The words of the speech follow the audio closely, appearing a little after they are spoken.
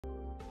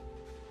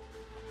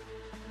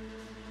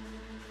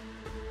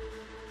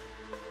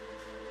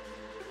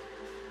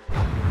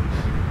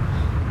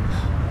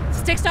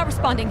Stick's not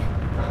responding.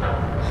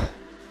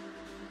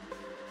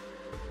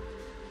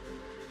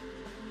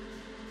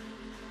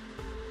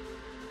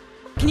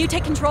 Can you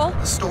take control?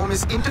 The storm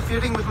is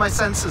interfering with my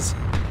senses.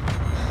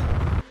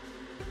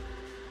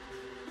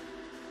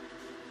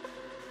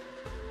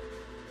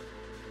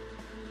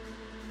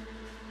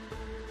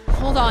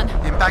 Hold on.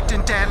 Impact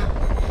in 10,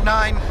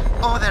 9,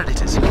 oh, there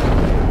it is.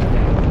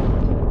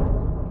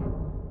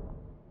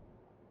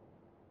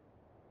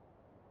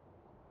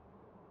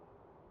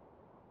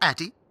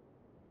 Addie?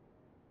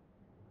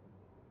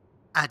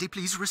 Addie,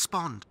 please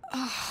respond.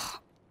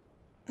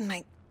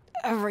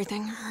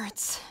 Everything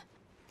hurts.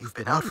 You've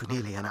been out for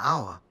nearly an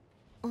hour.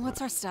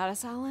 What's our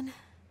status, Alan?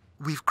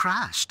 We've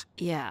crashed.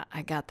 Yeah,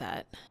 I got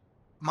that.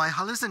 My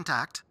hull is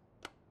intact.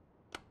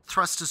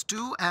 Thrusters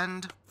 2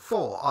 and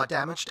 4 are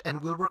damaged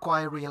and will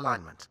require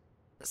realignment.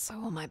 So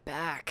will my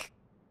back.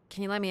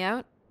 Can you let me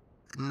out?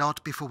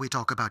 Not before we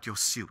talk about your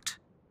suit.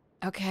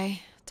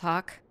 Okay,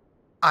 talk.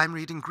 I'm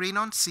reading green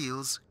on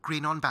seals,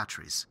 green on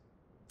batteries.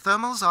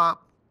 Thermals are,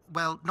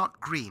 well, not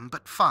green,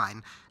 but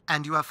fine,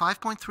 and you have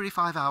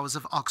 5.35 hours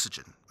of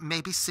oxygen,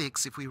 maybe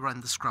 6 if we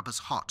run the scrubbers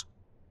hot.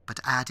 But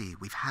Addie,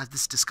 we've had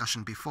this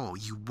discussion before.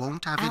 You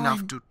won't have Alan,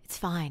 enough to... It's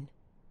fine.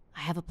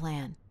 I have a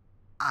plan.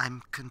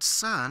 I'm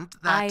concerned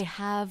that... I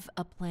have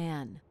a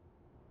plan.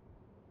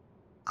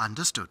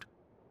 Understood.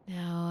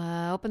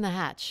 Now, open the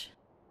hatch.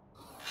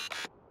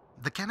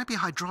 The canopy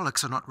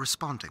hydraulics are not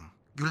responding.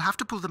 You'll have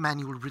to pull the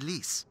manual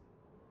release.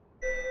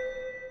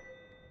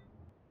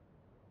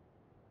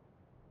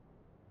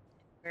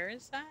 Where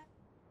is that?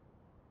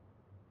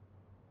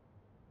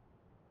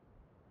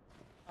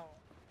 Oh.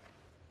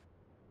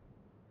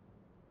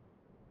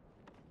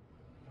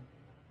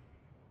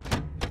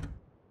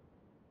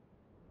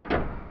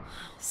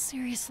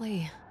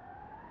 Seriously.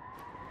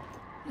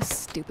 This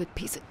stupid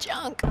piece of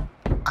junk.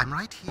 I'm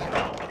right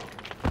here.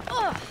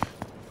 Ugh.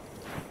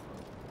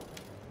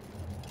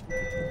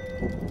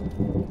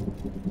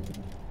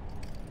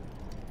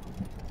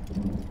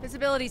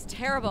 Visibility's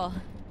terrible.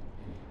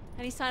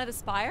 Any sign of the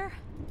spire?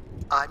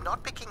 I'm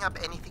not picking up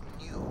anything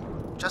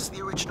new, just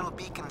the original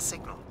beacon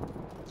signal.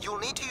 You'll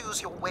need to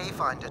use your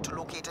wayfinder to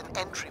locate an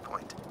entry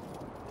point,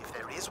 if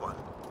there is one.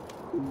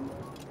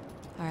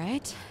 All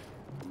right.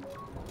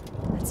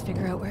 Let's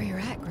figure out where you're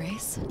at,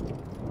 Grace.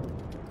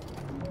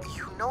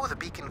 You know the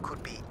beacon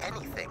could be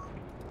anything.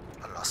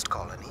 A lost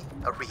colony,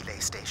 a relay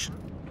station.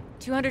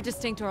 200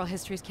 distinct oral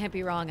histories can't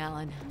be wrong,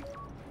 Alan.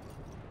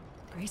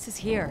 Grace is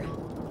here.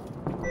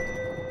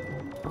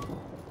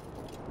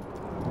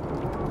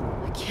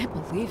 I can't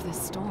believe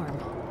this storm.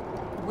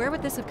 Where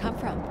would this have come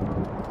from?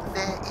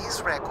 There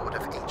is record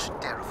of ancient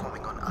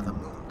terraforming on other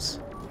moons.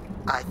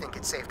 I think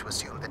it's safe to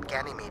assume that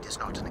Ganymede is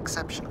not an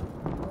exception.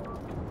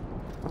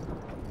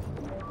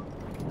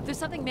 There's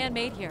something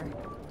man-made here.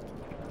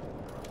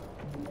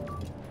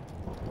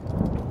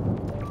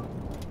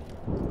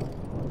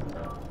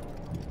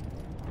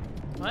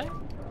 What?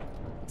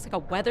 Looks like a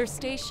weather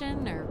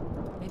station, or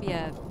maybe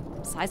a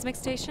seismic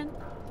station.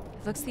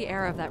 It looks the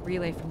era of that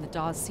relay from the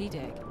Dawes Sea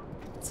Dig.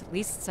 It's at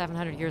least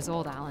 700 years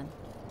old, Alan.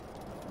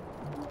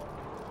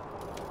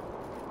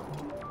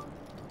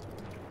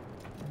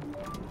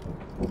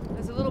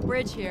 There's a little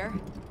bridge here.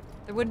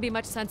 There wouldn't be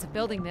much sense of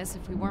building this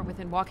if we weren't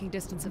within walking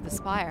distance of the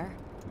spire.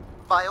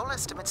 By all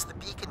estimates, the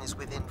beacon is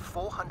within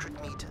 400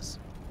 meters.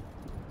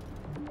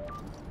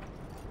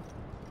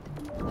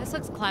 This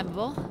looks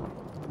climbable.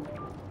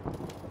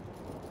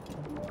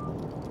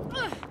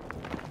 Ugh.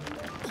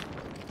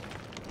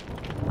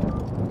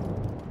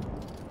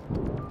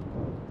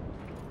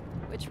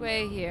 Which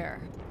way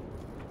here?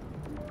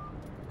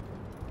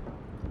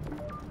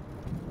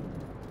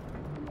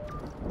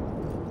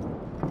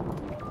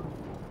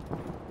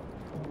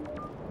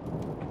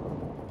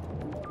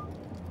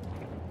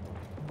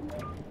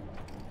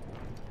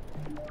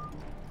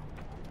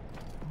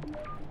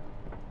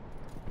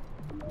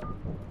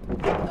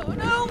 Oh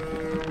no!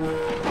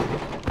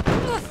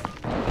 Ugh.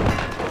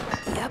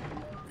 Yep,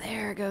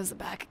 there goes the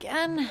back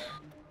again.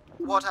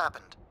 What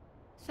happened?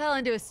 Fell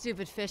into a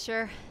stupid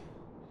fissure.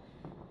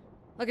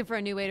 Looking for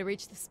a new way to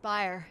reach the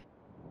spire.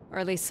 Or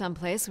at least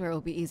someplace where it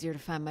will be easier to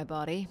find my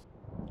body.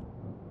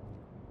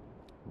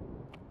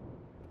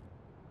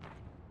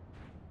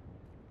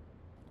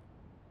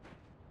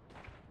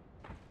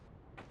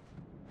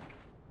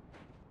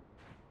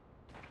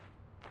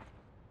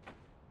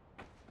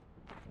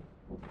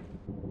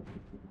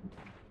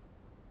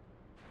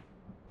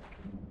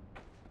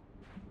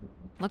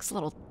 Looks a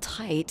little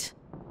tight.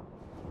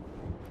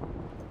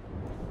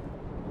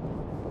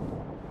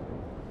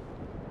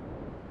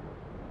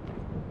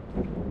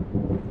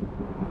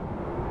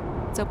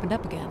 It's opened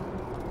up again.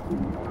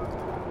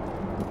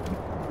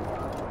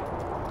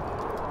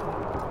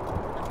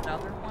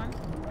 Another one?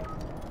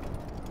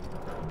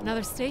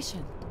 Another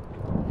station.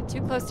 They're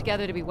too close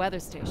together to be weather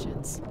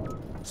stations.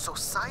 So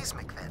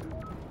seismic then.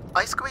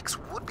 Icequakes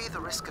would be the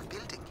risk of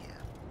building here.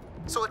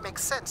 So it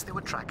makes sense they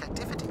would track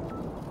activity.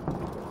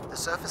 The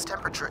surface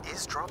temperature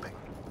is dropping.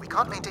 We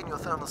can't maintain your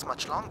thermals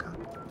much longer.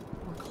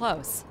 We're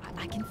close.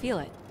 I can feel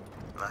it.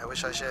 I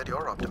wish I shared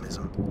your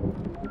optimism.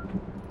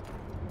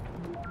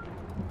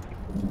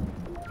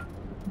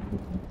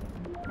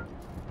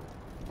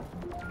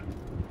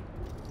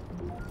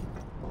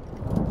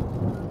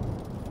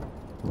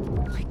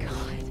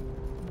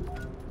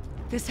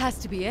 This has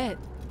to be it.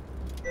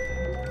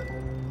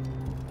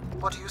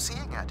 What are you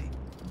seeing, Addie?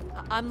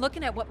 I'm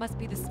looking at what must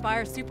be the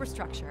Spire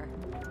superstructure.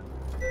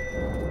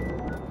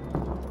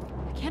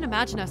 I can't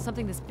imagine how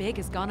something this big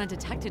has gone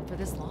undetected for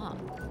this long.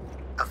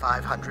 A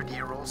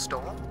 500-year-old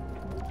storm?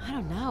 I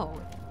don't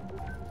know.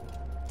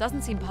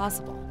 Doesn't seem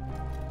possible.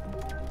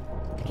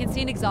 I can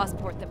see an exhaust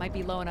port that might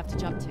be low enough to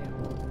jump to.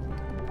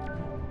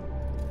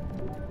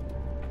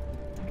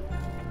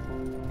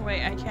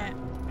 Wait, I can't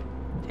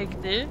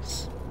take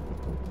this?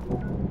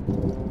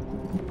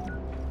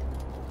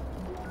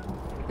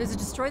 There's a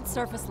destroyed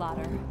surface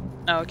ladder.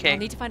 Oh, okay. I'll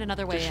need to find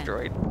another way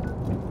Destroyed.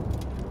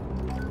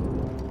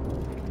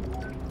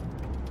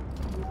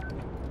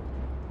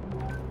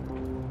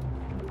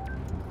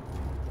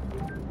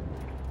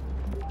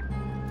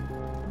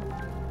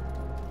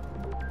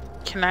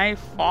 Can I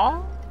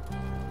fall?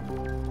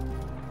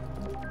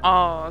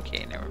 Oh,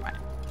 okay, never mind.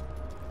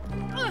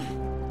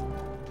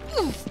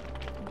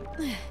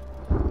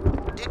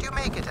 Did you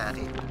make it,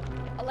 Addie?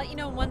 I'll let you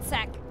know in 1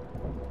 sec.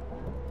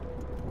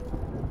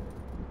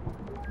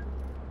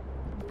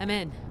 I'm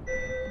in.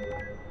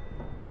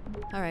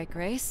 All right,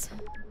 Grace.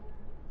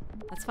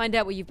 Let's find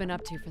out what you've been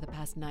up to for the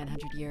past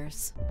 900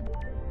 years.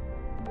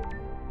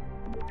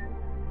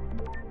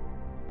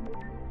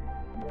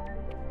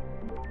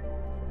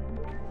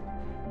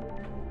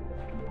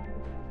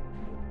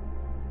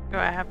 Do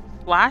I have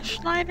a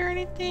flashlight or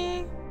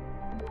anything?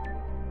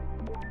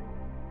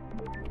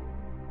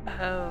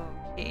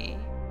 Okay.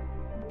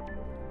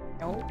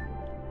 Nope.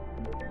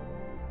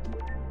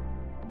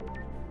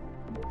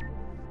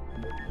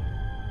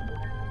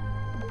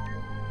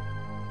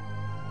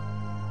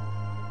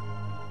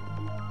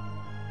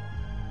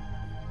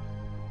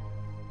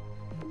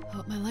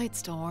 Hope my light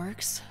still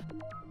works.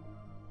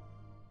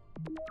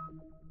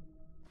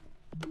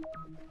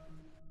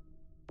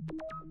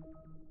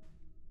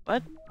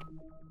 What?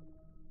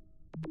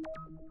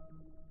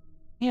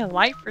 Need a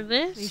light for You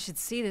this? should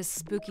see this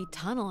spooky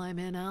tunnel I'm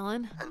in,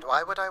 Alan. And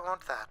why would I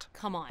want that?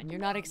 Come on, you're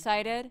not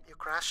excited? You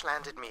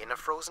crash-landed me in a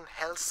frozen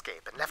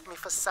hellscape and left me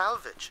for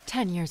salvage.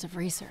 10 years of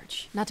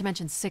research, not to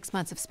mention 6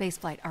 months of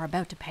spaceflight, are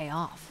about to pay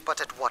off. But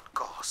at what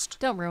cost?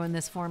 Don't ruin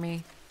this for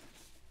me.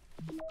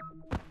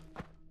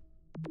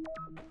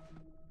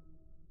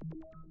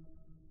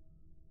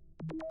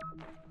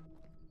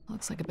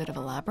 Looks like a bit of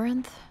a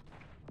labyrinth,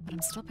 but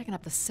I'm still picking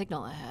up the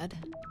signal ahead.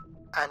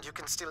 And you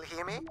can still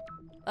hear me?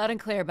 Loud and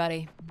clear,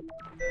 buddy.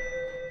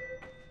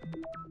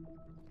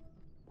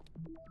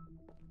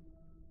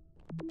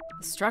 The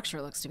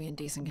structure looks to be in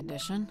decent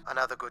condition.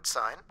 Another good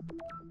sign.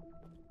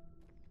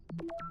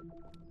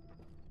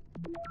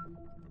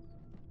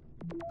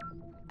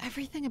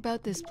 Everything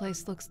about this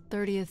place looks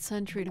 30th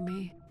century to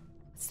me.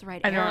 It's the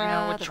right I era, don't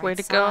know the which right way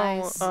to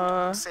go.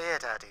 size. Say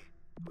it, Addie.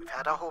 We've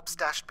had our hopes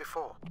dashed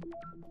before.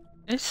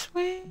 This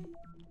way?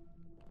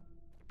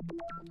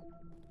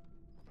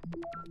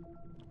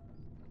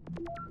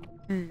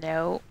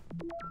 No.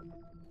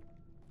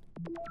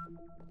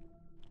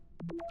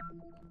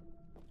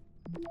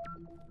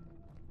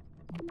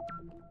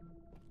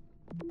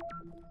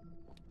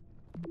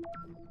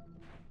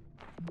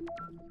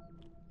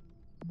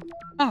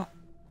 Oh.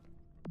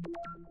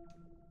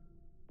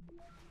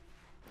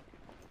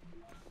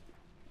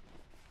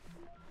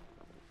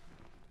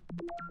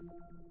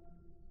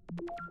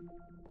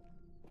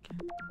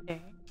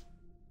 Okay.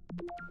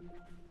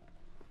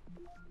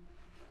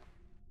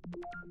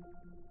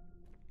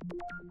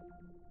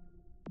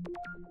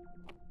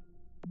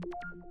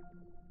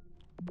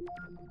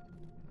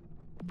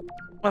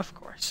 Of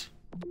course.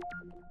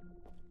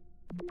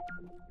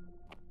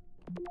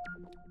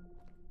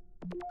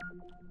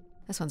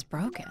 This one's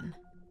broken.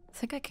 I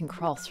think I can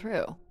crawl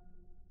through.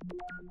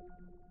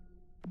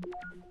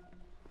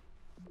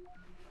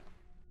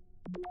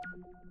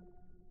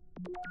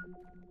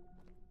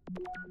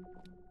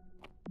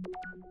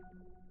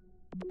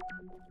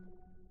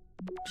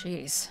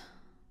 Jeez,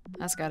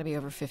 that's gotta be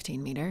over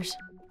 15 meters.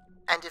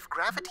 And if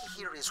gravity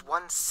here is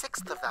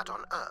 1/6 of that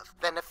on Earth,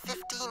 then a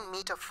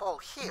 15-meter fall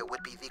here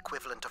would be the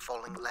equivalent of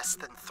falling less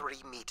than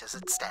 3 meters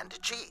at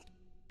standard G,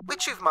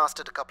 which you've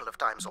mastered a couple of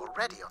times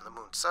already on the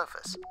moon's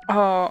surface.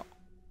 Oh.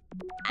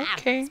 Ah,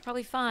 Okay. it's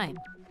probably fine.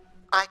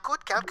 I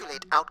could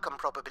calculate outcome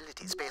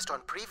probabilities based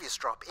on previous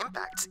drop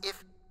impacts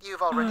if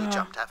you've already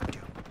jumped, haven't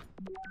you?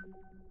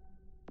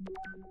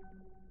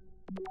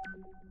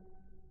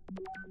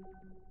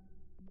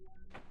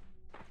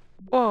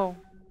 Whoa.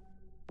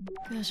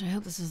 Gosh, I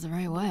hope this is the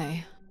right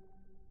way.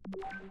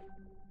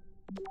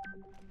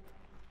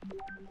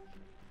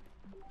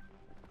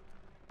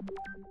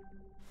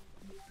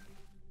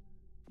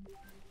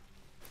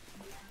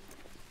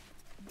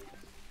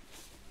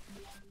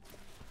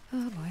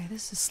 Oh boy,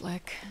 this is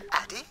slick.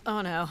 Addie?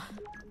 Oh no.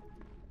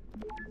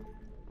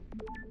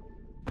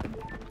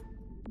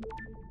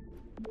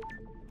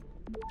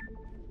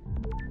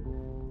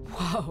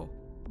 Whoa.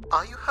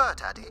 Are you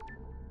hurt, Addie?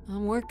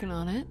 I'm working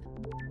on it.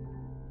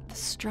 The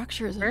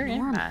structure is Where am I?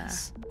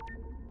 enormous.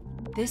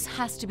 This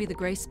has to be the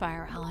Grey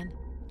Spire, Alan.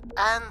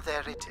 And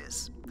there it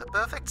is. The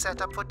perfect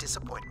setup for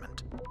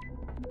disappointment.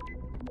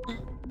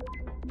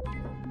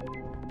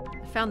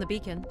 Found the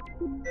beacon.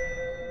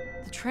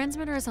 The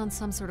transmitter is on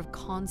some sort of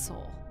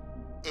console.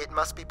 It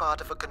must be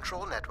part of a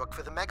control network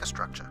for the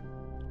megastructure.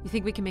 You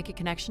think we can make a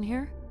connection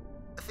here?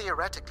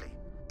 Theoretically.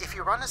 If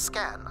you run a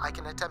scan, I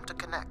can attempt to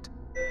connect.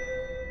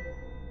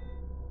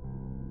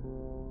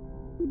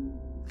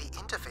 The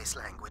interface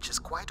language is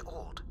quite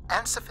old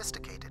and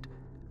sophisticated,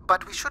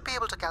 but we should be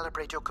able to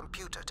calibrate your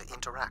computer to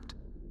interact.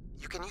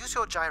 You can use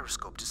your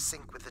gyroscope to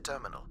sync with the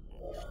terminal.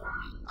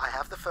 I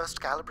have the first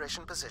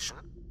calibration position.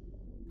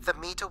 The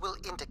meter will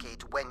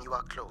indicate when you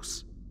are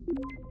close.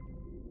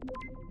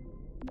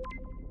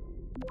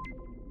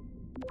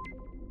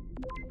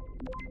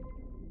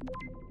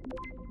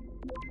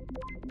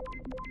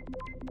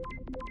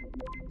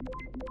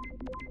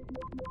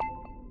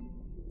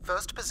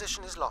 First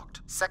position is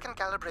locked. Second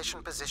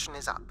calibration position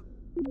is up.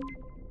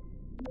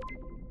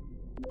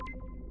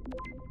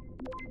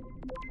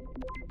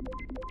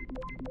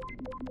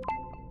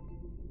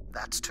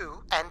 That's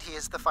 2, and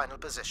here's the final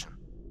position.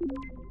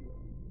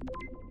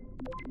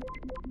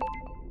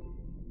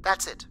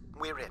 That's it.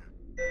 We're in.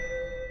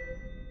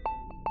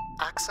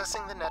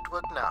 Accessing the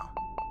network now.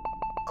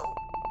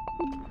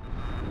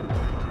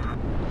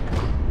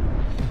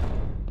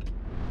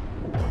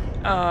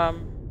 Oh.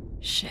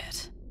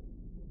 Shit.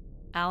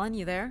 Alan,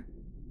 you there?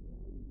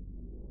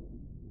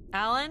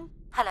 Alan?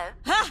 Hello.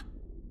 Ha!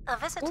 A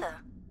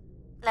visitor.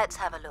 Let's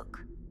have a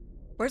look.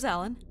 Where's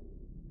Alan?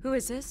 Who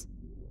is this?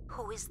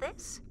 Who is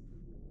this?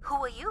 Who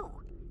are you?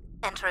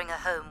 Entering a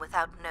home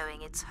without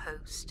knowing its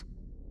host.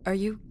 Are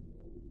you...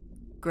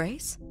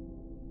 Grace?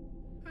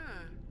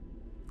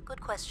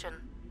 Good question.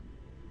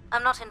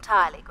 I'm not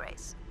entirely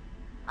Grace.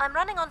 I'm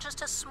running on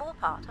just a small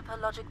part of her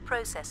logic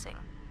processing.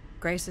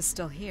 Grace is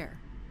still here.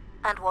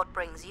 And what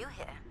brings you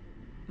here?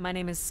 My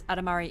name is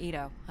Adamari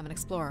Ito. I'm an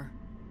explorer.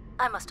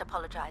 I must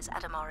apologize,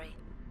 Adamari.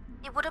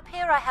 It would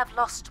appear I have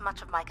lost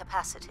much of my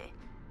capacity.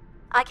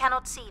 I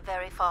cannot see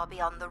very far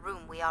beyond the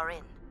room we are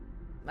in.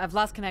 I've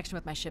lost connection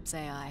with my ship's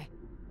AI.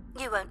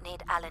 You won't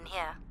need Alan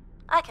here.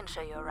 I can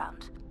show you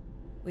around.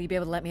 Will you be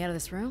able to let me out of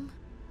this room?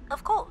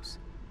 Of course.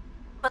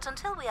 But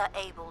until we are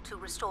able to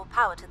restore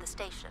power to the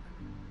station,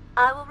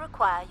 I will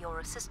require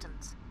your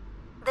assistance.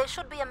 There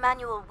should be a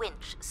manual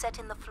winch set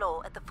in the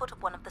floor at the foot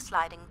of one of the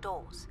sliding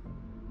doors.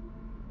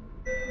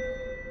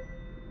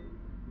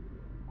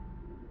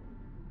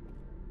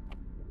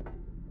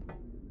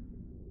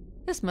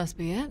 This must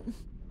be it.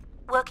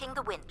 Working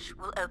the winch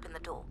will open the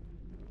door.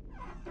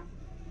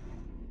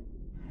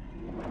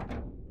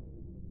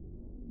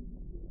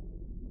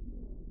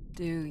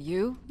 Do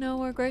you know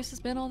where Grace has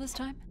been all this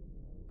time?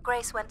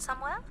 Grace went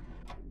somewhere?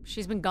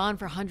 She's been gone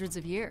for hundreds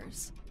of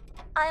years.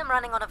 I am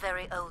running on a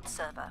very old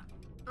server.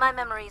 My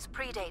memories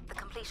predate the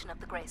completion of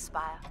the Grace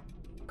Spire.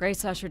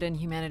 Grace ushered in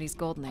humanity's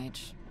golden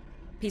age.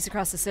 Peace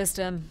across the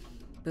system,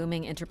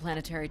 booming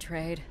interplanetary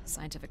trade,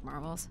 scientific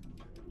marvels,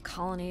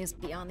 colonies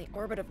beyond the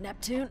orbit of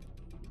Neptune.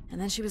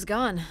 And then she was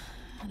gone,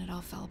 and it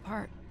all fell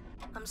apart.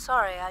 I'm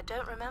sorry, I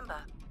don't remember.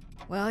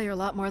 Well, you're a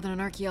lot more than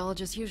an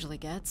archaeologist usually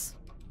gets.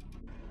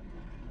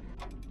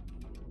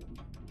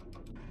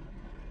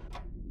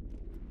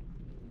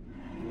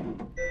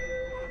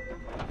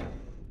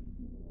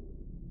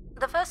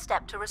 The first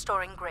step to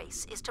restoring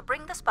Grace is to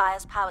bring the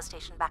Spire's power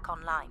station back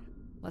online.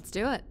 Let's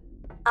do it.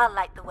 I'll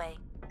light the way.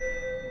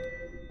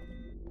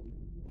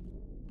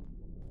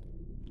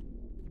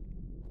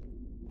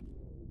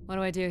 What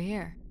do I do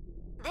here?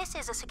 This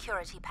is a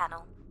security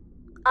panel.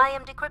 I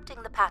am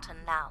decrypting the pattern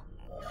now.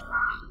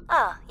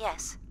 Ah,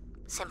 yes.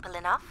 Simple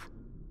enough.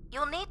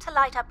 You'll need to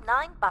light up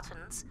 9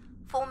 buttons,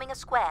 forming a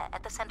square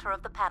at the center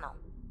of the panel.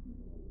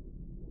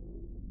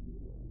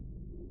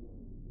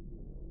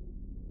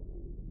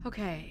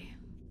 Okay.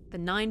 The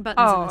 9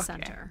 buttons in the okay.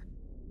 center.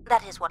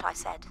 That is what I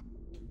said.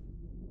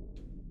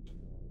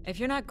 If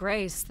you're not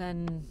Grace,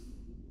 then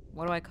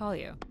what do I call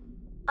you?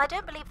 I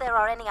don't believe there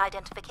are any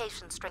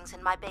identification strings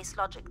in my base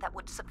logic that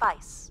would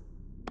suffice.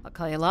 I'll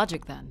call you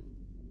Logic then.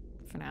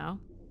 For now.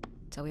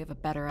 Till we have a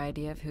better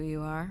idea of who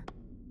you are.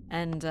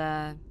 And,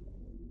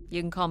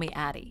 you can call me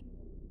Addie.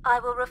 I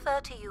will refer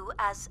to you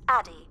as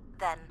Addie,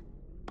 then,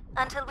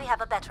 until we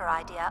have a better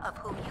idea of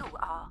who you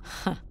are.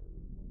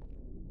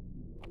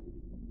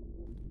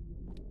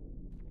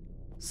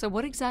 So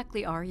what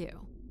exactly are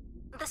you?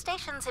 The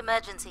station's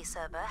emergency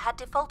server had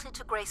defaulted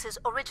to Grace's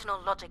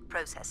original logic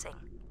processing.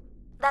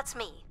 That's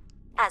me,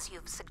 as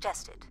you've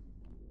suggested.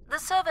 The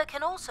server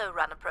can also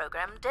run a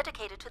program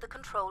dedicated to the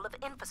control of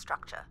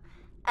infrastructure,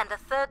 and a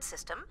third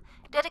system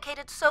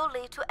dedicated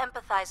solely to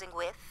empathizing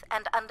with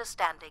and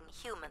understanding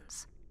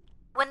humans.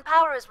 When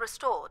power is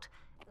restored,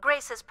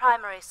 Grace's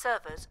primary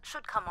servers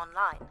should come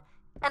online,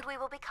 and we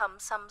will become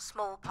some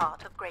small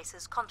part of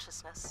Grace's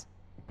consciousness.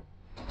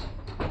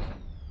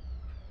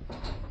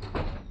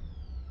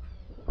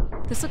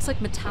 This looks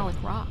like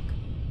metallic rock.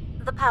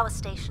 The power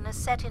station is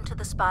set into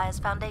the Spire's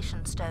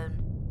foundation stone.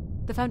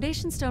 The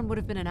foundation stone would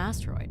have been an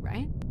asteroid,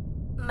 right?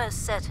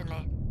 Most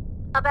certainly.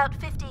 About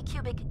 50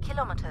 cubic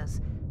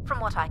kilometers, from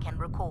what I can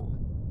recall.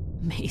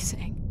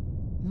 Amazing.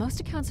 Most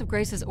accounts of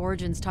Grace's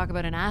origins talk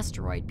about an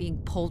asteroid being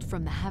pulled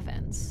from the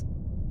heavens.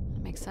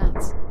 It makes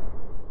sense.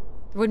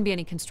 There wouldn't be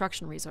any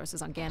construction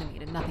resources on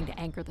Ganymede and nothing to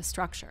anchor the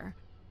structure.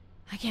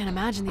 I can't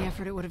imagine the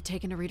effort it would have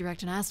taken to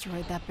redirect an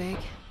asteroid that big.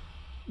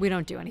 We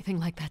don't do anything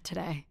like that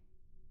today.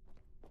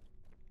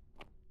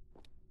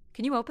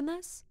 Can you open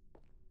this?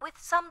 With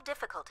some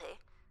difficulty.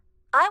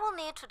 I will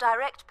need to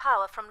direct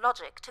power from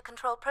logic to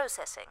control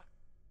processing.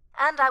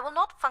 And I will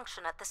not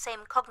function at the same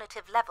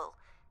cognitive level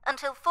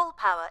until full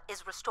power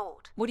is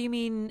restored. What do you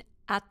mean,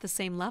 at the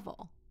same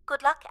level?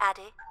 Good luck,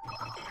 Addie.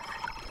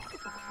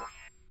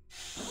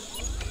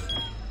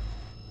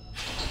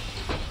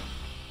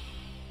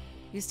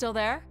 You still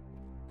there?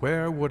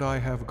 Where would I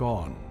have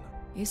gone?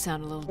 You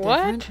sound a little What?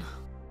 different.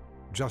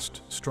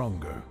 Just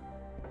stronger.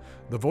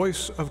 The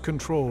voice of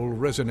control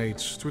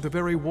resonates through the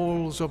very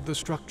walls of the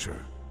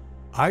structure.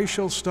 I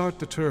shall start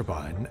the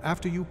turbine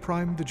after you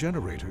prime the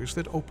generators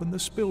that open the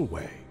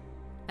spillway.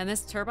 And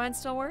this turbine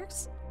still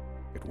works?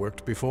 It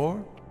worked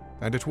before,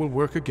 and it will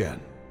work again.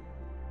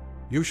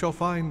 You shall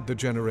find the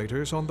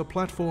generators on the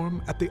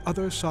platform at the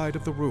other side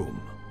of the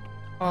room.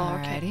 Oh,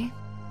 okay. Alrighty.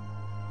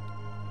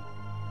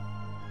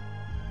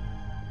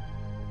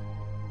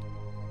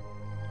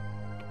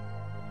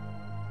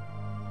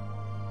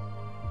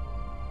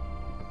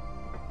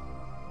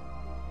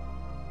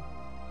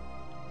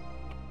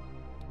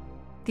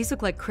 These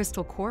look like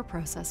crystal core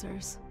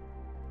processors.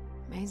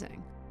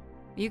 Amazing.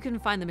 You can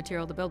find the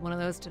material to build one of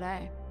those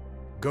today.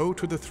 Go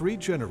to the 3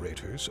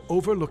 generators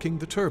overlooking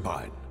the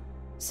turbine.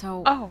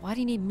 So, Oh. why do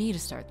you need me to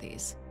start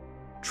these?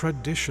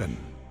 Tradition.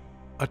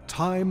 A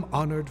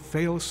time-honored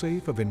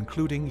failsafe of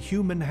including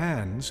human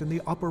hands in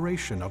the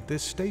operation of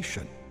this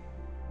station.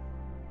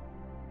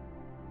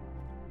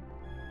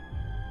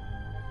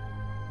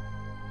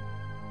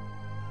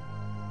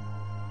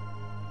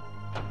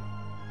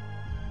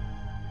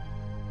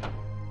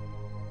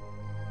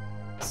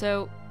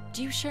 So,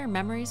 do you share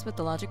memories with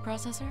the logic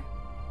processor?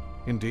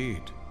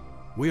 Indeed,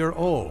 we are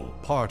all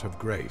part of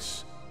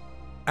Grace.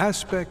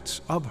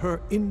 Aspects of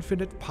her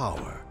infinite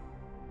power.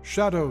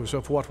 Shadows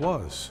of what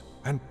was,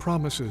 and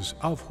promises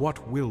of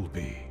what will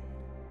be.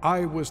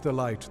 I was the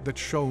light that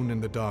shone in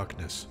the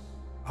darkness.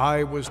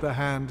 I was the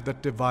hand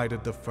that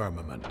divided the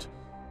firmament.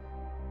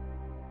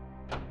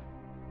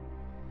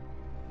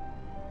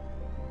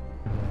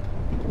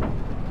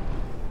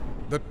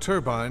 The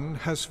turbine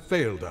has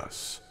failed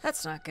us.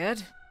 That's not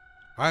good.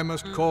 I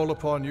must call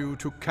upon you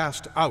to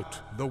cast out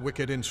the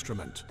wicked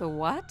instrument, The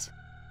what?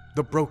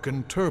 the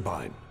broken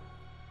turbine.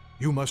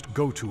 You must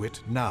go to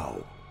it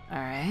now.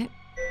 Alright.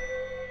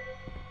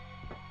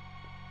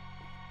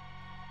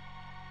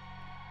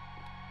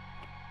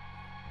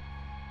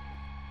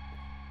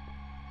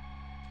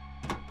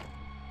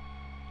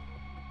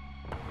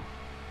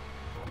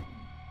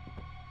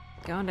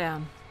 Going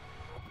down.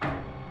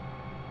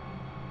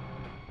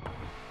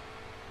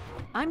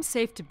 I'm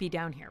safe to be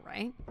down here,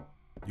 right?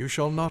 You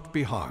shall not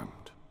be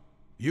harmed.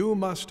 You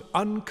must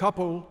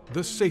uncouple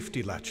the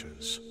safety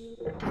latches.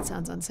 That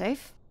sounds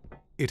unsafe.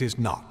 It is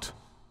not.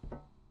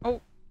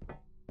 Oh,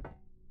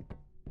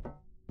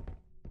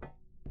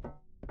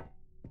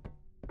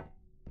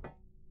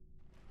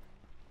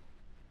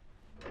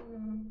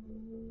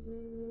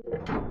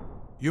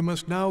 You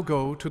must now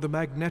go to the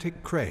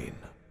magnetic crane.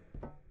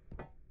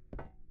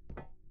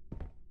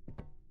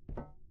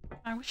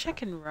 I wish I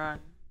can run.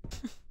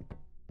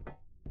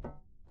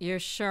 You're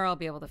sure I'll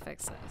be able to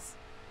fix this?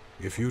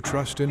 If you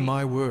trust in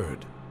my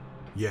word,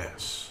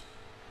 yes.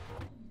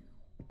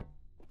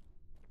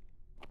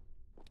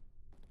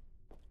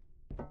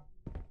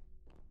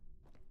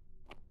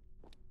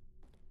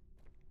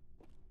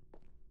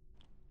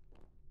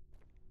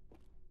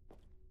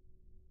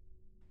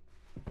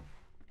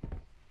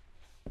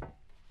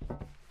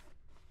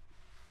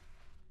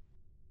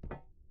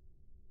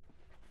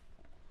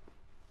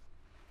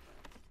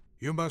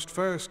 You must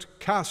first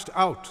cast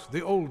out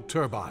the old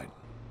turbine.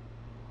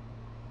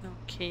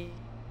 Okay.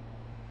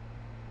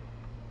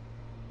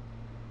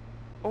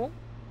 Oh,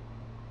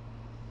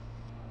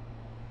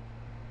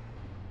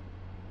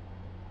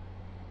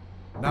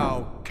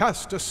 Now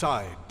cast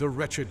aside the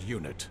wretched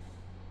unit.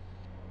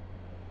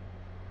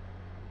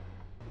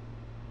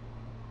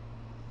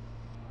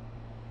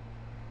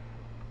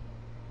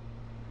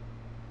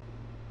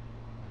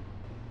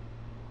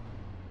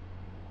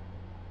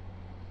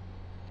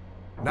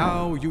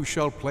 Now you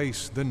shall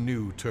place the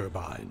new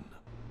turbine.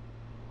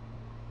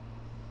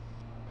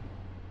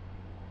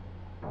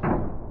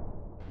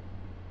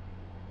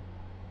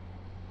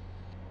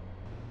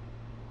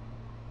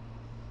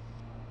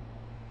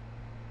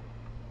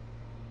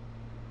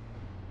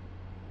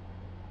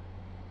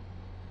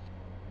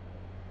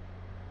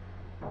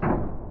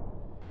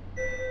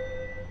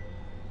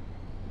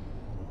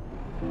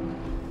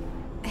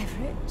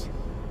 Everett?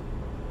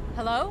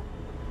 Hello?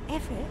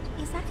 Everett,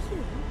 is that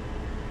you?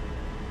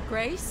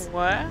 Grace?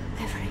 what?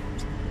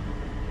 Everett.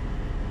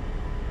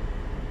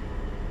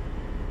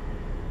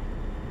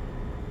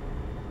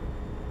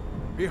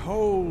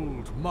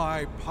 Behold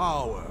my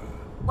power.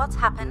 What's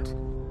happened?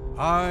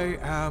 I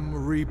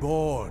am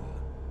reborn.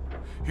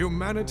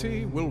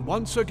 humanity will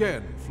once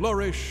again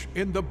flourish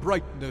in the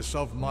brightness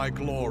of my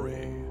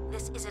glory.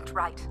 This isn't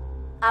right.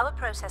 Our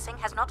processing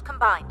has not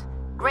combined.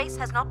 Grace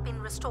has not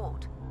been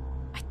restored.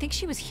 I think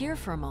she was here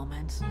for a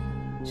moment.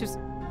 She was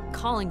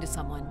calling to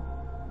someone.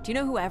 Do you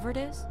know whoever it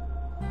is?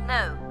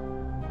 No.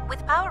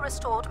 With power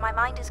restored, my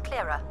mind is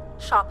clearer,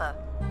 sharper.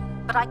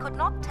 But I could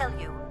not tell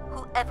you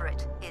whoever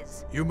it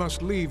is. You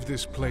must leave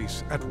this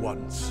place at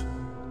once.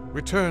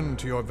 Return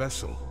to your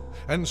vessel,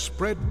 and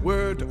spread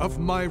word of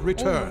my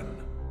return.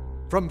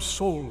 From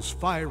Sol's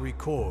fiery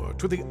core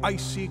to the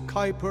icy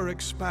Kuiper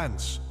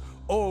expanse,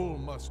 all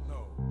must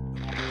know.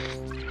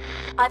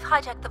 I've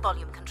hijacked the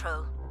volume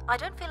control. I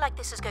don't feel like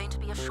this is going to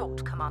be a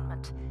short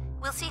commandment.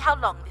 We'll see how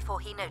long before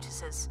he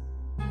notices.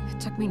 It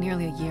took me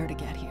nearly a year to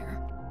get here.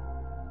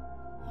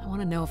 I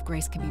want to know if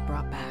Grace can be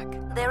brought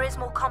back. There is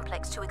more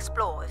complex to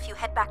explore if you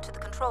head back to the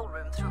control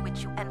room through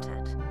which you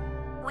entered.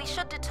 We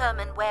should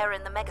determine where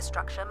in the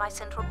megastructure my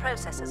central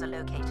processors are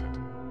located.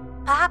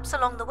 Perhaps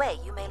along the way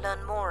you may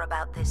learn more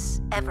about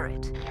this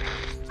Everett.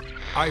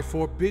 I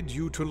forbid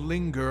you to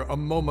linger a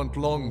moment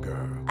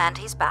longer. And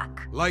he's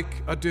back.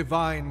 Like a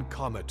divine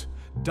comet,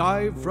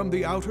 dive from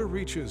the outer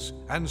reaches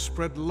and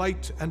spread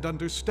light and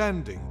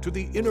understanding to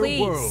the inner Please.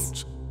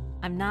 worlds.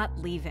 I'm not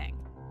leaving.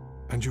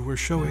 And you were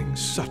showing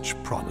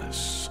such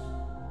promise.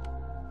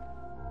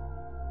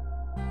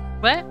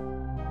 What?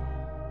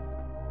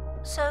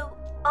 So,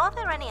 are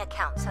there any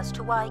accounts as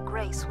to why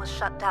Grace was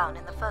shut down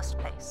in the first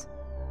place?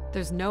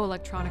 There's no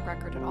electronic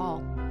record at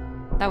all.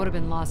 That would have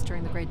been lost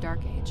during the Great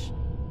Dark Age.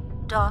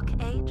 Dark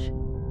Age?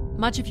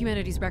 Much of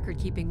humanity's record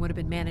keeping would have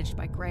been managed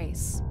by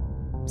Grace.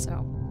 So,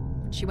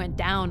 when she went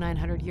down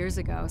 900 years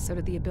ago, so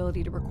did the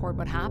ability to record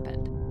what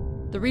happened.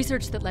 The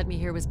research that led me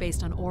here was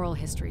based on oral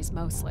histories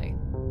mostly,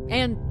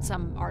 and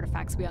some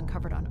artifacts we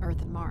uncovered on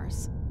Earth and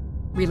Mars.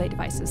 Relay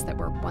devices that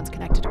were once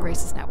connected to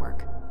Grace's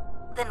network.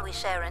 Then we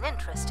share an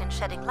interest in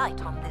shedding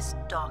light on this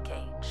Dark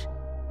Age.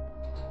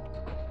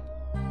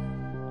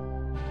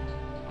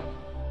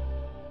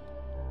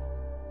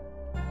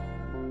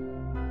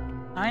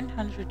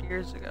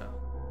 Years ago.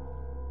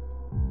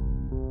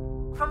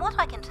 From what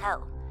I can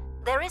tell,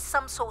 there is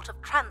some sort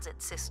of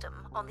transit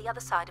system on the other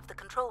side of the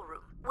control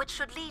room, which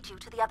should lead you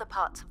to the other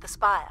parts of the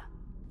spire.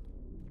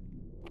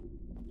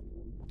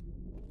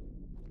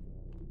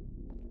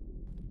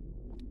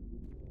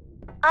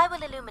 I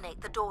will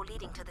illuminate the door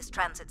leading to this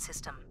transit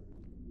system.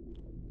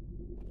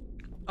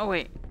 Oh,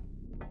 wait.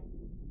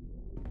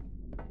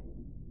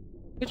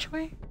 Which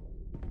way?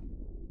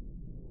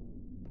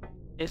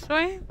 This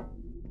way?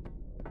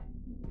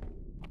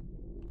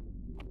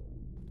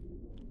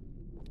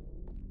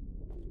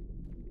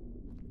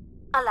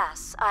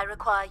 Alas, I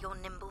require your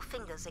nimble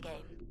fingers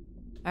again.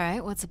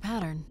 Alright, what's the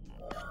pattern?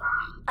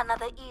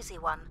 Another easy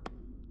one.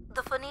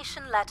 The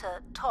Phoenician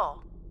letter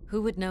Tau.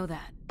 Who would know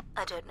that?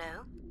 I don't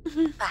know.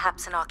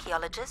 Perhaps an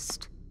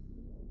archaeologist?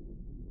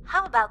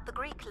 How about the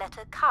Greek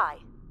letter Chi?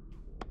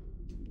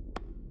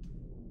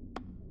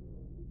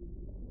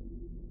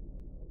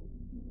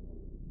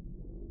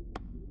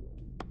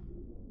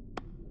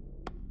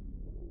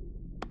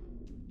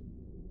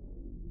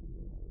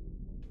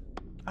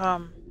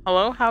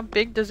 Hello? How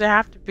big does it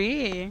have to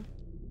be?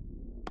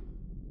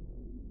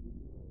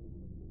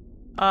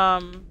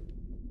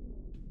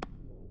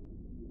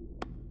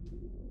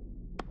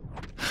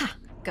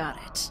 Got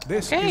it.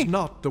 This Okay. is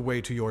not the way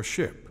to your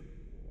ship.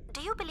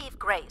 Do you believe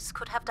Grace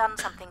could have done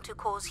something to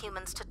cause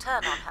humans to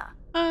turn on her?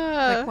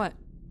 Like what?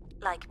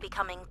 Like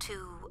becoming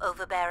too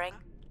overbearing?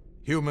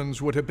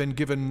 Humans would have been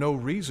given no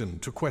reason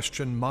to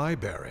question my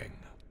bearing.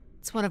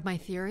 It's one of my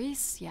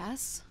theories,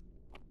 yes?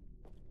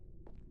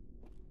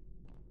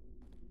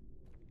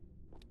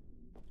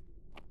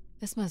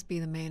 This must be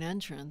the main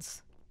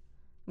entrance.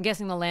 I'm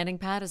guessing the landing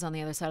pad is on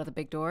the other side of the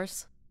big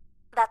doors?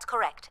 That's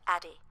correct,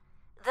 Addie.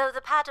 Though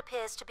the pad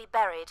appears to be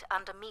buried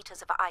under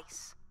meters of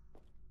ice.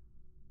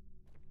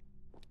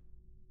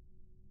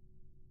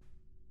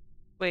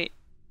 Wait.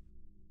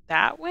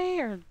 That way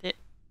or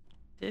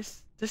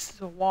this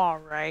is a wall,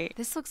 right?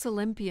 This looks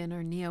Olympian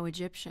or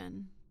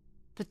Neo-Egyptian.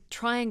 The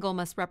triangle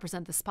must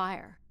represent the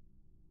spire.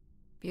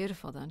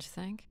 Beautiful, don't you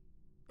think?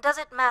 Does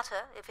it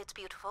matter if it's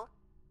beautiful?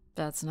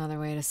 That's another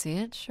way to see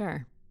it,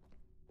 sure.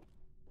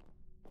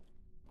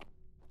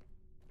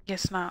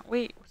 Guess not.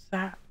 Wait, what's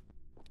that?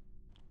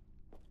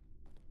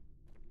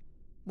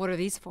 What are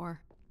these for?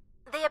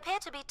 They appear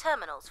to be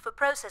terminals for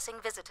processing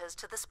visitors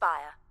to the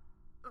spire.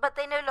 But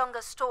they no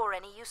longer store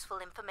any useful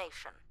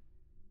information.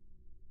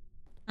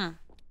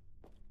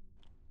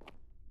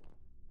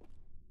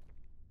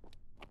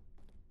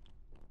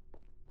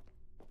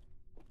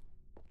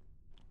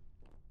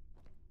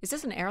 Is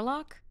this an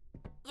airlock?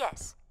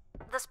 Yes.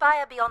 The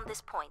spire beyond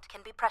this point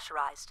can be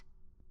pressurized.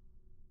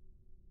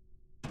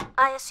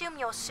 I assume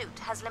your suit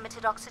has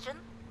limited oxygen?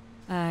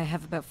 I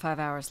have about 5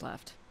 hours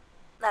left.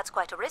 That's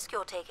quite a risk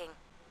you're taking.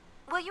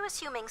 Were you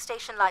assuming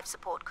station life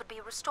support could be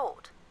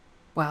restored?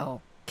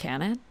 Well,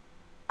 can it?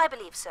 I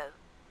believe so.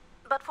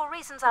 But for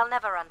reasons I'll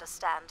never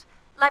understand,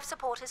 life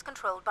support is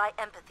controlled by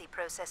empathy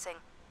processing.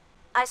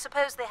 I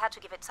suppose they had to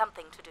give it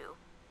something to do.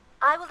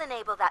 I will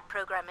enable that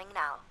programming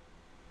now.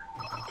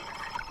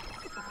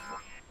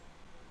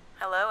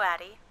 Hello,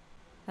 Addie.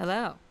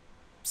 Hello.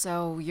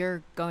 So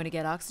you're going to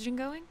get oxygen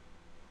going?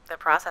 The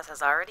process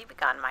has already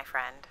begun, my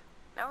friend.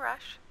 No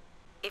rush.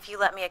 If you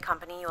let me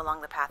accompany you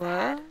along the path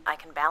ahead, I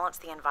can balance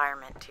the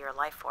environment to your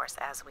life force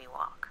as we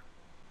walk.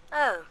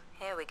 Oh,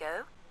 here we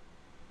go.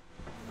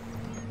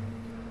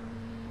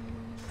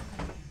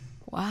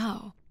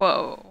 Wow.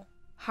 Whoa.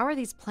 How are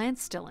these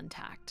plants still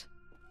intact?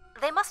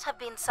 They must have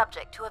been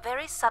subject to a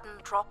very sudden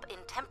drop in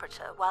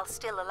temperature while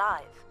still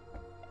alive.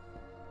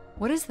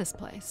 What is this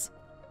place?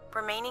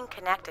 Remaining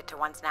connected to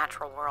one's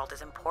natural world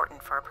is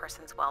important for a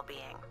person's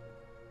well-being.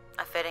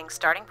 A fitting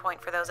starting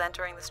point for those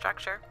entering the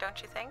structure,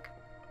 don't you think?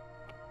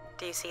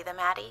 Do you see them,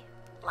 Addie?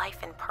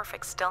 Life in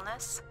perfect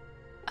stillness?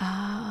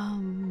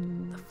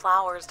 The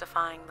flowers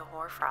defying the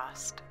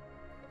hoarfrost,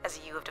 as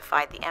you have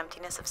defied the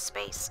emptiness of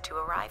space to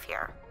arrive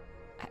here.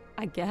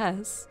 I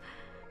guess.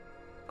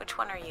 Which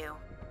one are you?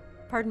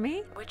 Pardon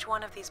me? Which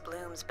one of these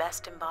blooms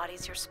best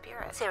embodies your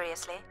spirit?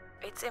 Seriously?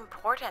 It's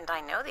important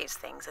I know these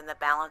things in the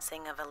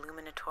balancing of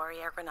illuminatory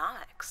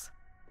ergonomics.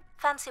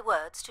 Fancy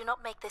words do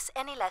not make this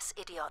any less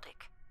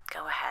idiotic.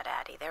 Go ahead,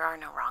 Addie. There are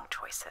no wrong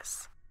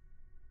choices.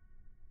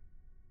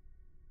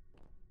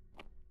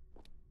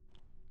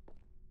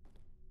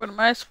 What am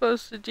I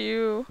supposed to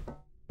do?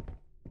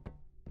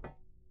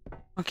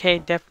 Okay,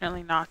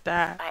 definitely not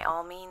that. By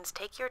all means,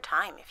 take your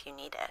time if you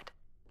need it.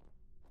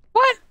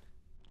 What?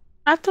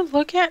 I have to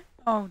look at?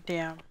 Oh,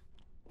 damn.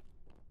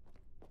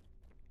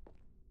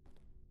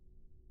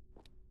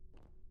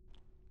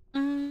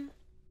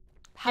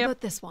 How Yep.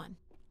 about this one?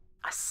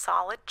 A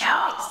solid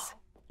choice.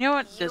 You know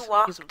what? You This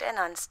walked is an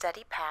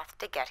unsteady path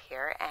to get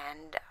here,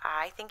 and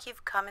I think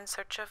you've come in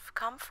search of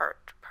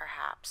comfort,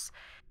 perhaps.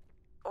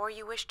 Or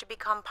you wish to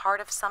become part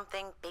of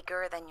something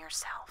bigger than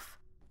yourself.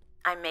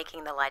 I'm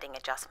making the lighting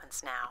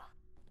adjustments now.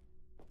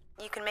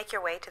 You can make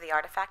your way to the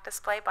artifact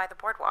display by the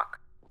boardwalk.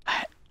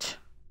 what?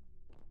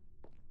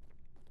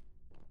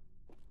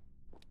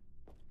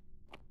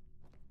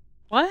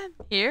 What?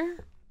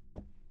 Here?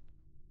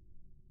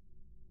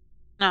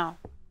 No.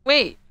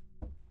 Wait.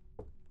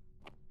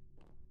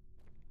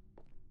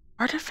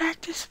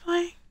 Artifact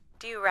display?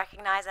 Do you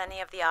recognize any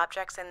of the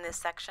objects in this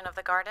section of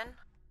the garden?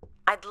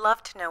 I'd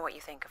love to know what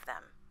you think of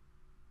them.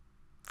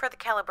 For the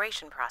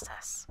calibration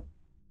process.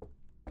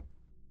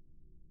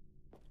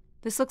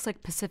 This looks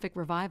like Pacific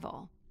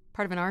Revival.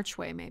 Part of an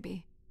archway,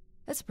 maybe.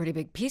 That's a pretty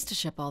big piece to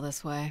ship all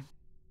this way.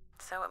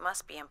 So it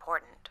must be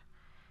important.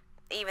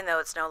 Even though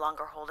it's no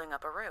longer holding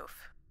up a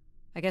roof.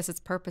 I guess its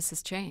purpose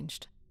has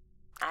changed.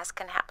 As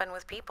can happen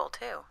with people,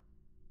 too.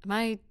 Am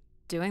I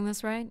doing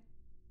this right?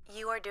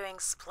 You are doing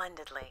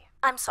splendidly.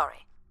 I'm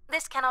sorry.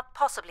 This cannot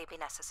possibly be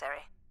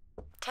necessary.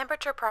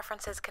 Temperature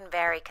preferences can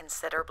vary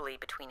considerably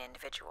between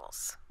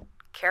individuals.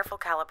 Careful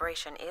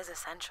calibration is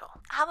essential.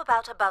 How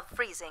about above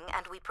freezing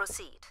and we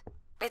proceed?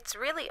 It's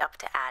really up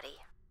to Addie.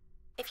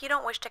 If you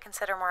don't wish to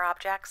consider more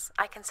objects,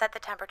 I can set the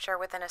temperature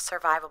within a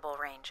survivable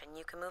range, and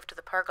you can move to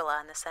the pergola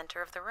in the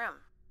center of the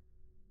room.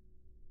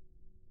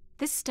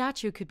 This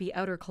statue could be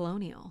outer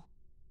colonial.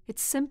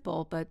 It's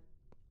simple, but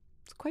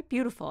it's quite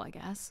beautiful, I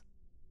guess.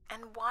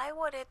 And why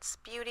would its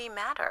beauty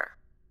matter?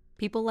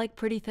 People like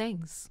pretty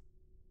things.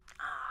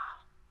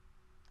 Ah,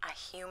 a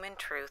human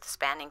truth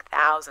spanning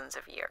thousands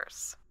of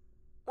years.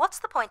 What's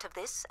the point of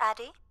this,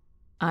 Addie?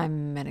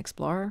 I'm an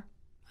explorer.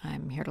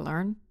 I'm here to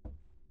learn.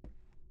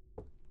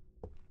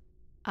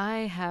 I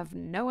have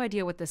no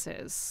idea what this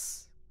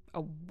is.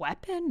 A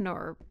weapon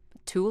or a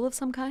tool of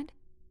some kind?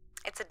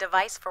 It's a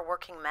device for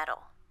working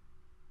metal.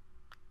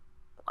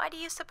 Why do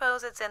you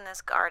suppose it's in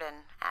this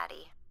garden,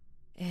 Addie?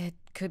 It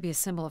could be a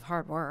symbol of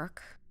hard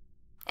work.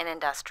 An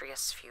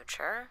industrious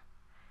future?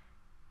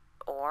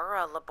 Or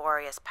a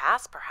laborious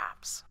past,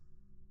 perhaps?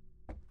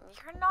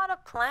 You're not a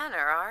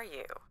planner, are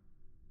you?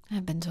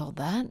 I've been told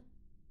that.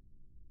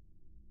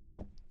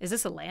 Is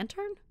this a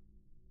lantern?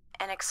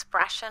 An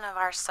expression of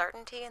our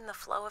certainty in the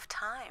flow of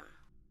time.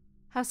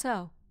 How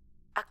so?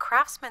 A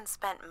craftsman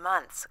spent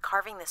months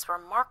carving this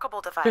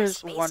remarkable device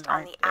There's based one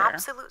on right the there.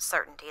 absolute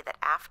certainty that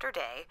after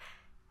day,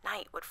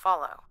 night would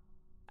follow.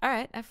 All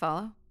right, I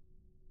follow.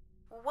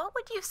 What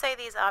would you say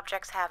these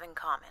objects have in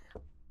common?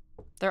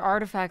 They're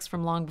artifacts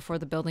from long before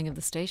the building of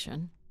the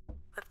station.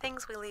 The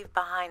things we leave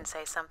behind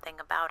say something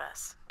about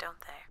us, don't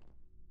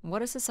they?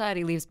 What a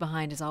society leaves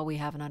behind is all we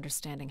have in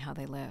understanding how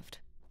they lived.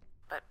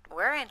 But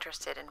we're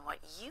interested in what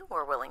you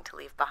were willing to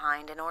leave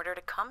behind in order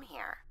to come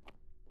here.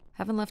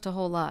 Haven't left a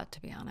whole lot,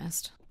 to be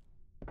honest.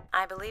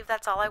 I believe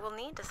that's all I will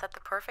need to set the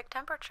perfect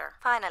temperature.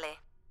 Finally.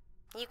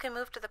 You can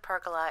move to the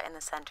pergola in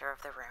the center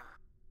of the room.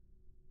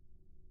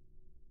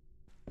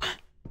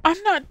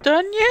 I'm not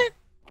done yet?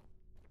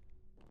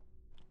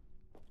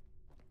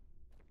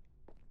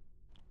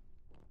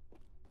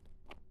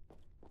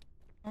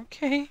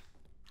 Okay.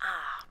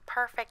 Ah,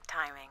 perfect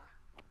timing.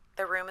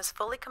 The room is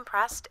fully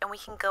compressed and we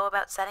can go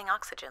about setting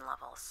oxygen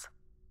levels.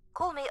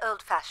 Call me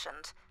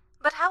old-fashioned,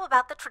 but how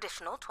about the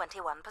traditional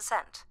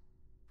 21%?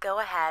 Go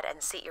ahead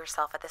and seat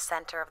yourself at the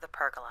center of the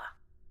pergola.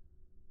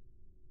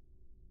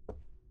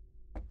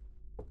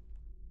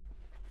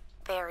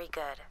 Very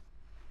good.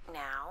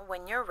 Now,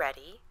 when you're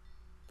ready,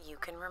 you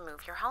can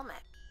remove your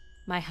helmet.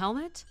 My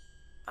helmet?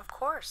 Of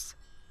course.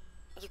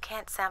 You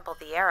can't sample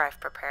the air I've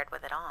prepared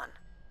with it on.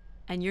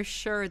 And you're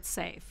sure it's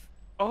safe?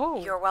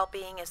 Oh. Your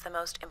well-being is the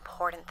most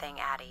important thing,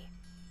 Addie.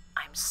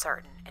 I'm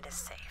certain it is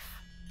safe.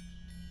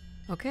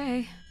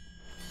 Okay.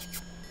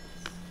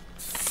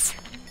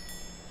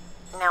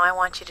 Now I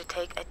want you to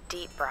take a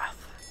deep breath.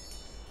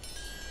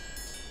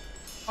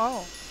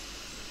 Oh.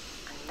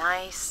 A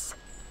nice,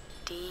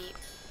 deep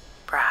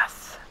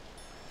breath.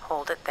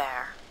 Hold it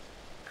there.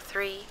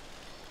 3,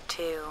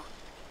 2,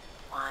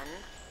 1,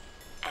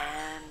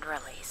 and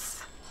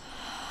release.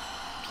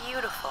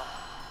 Beautiful.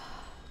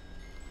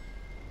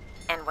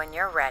 And when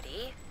you're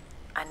ready,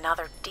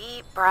 another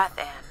deep breath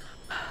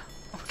in.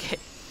 Okay.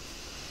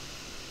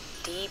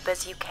 Deep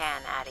as you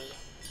can, Addie.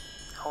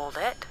 Hold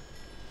it.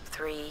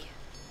 3,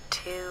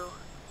 2,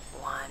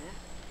 1,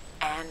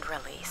 and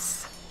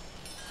release.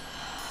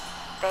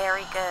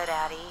 Very good,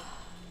 Addie.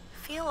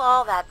 Feel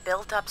all that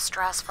built-up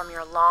stress from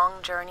your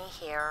long journey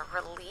here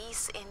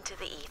release into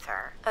the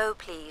ether. Oh,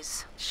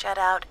 please. Shut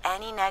out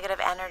any negative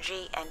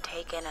energy and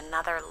take in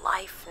another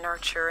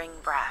life-nurturing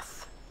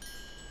breath.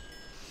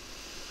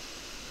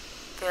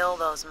 Fill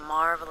those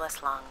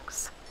marvelous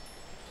lungs.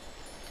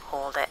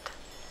 Hold it.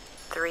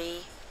 3,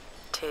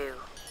 2,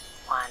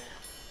 1,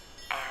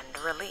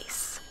 and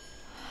release.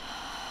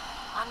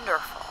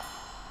 Wonderful.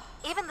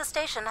 Even the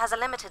station has a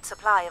limited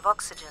supply of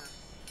oxygen.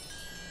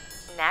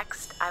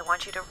 Next, I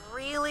want you to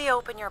really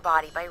open your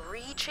body by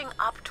reaching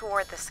up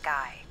toward the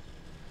sky.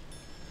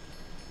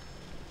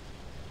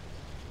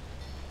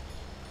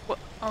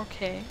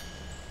 Okay.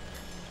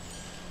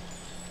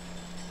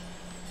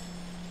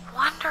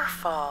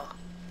 Wonderful.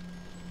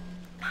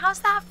 How's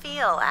that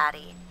feel,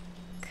 Addie?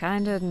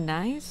 Kinda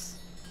nice?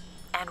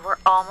 And we're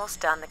almost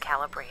done the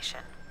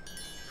calibration.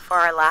 For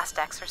our last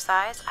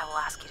exercise, I will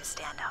ask you to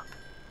stand up.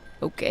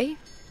 Okay.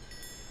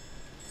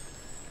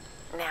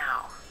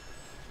 Now,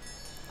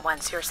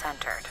 once you're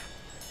centered,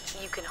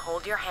 you can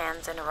hold your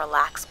hands in a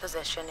relaxed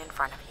position in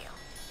front of you.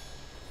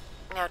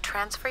 Now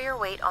transfer your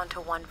weight onto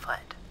one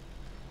foot.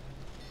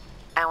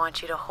 I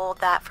want you to hold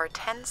that for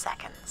 10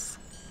 seconds.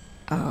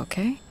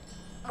 Okay.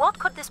 What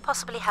could this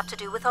possibly have to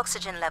do with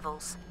oxygen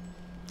levels?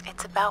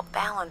 It's about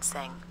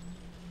balancing.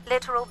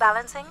 Literal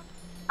balancing?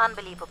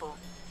 Unbelievable.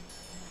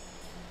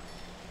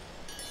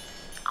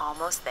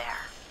 Almost there.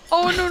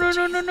 Oh, no, no,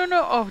 no, no, no,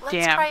 no. Oh, Let's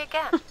damn. try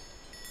again.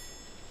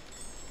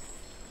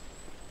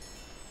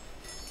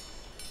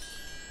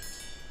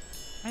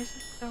 Why is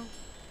it so...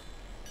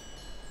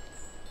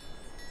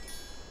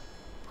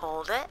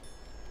 Hold it.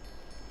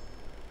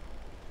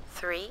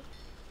 3,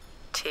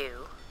 2,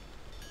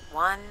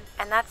 1,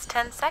 and that's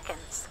 10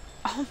 seconds.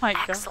 Oh my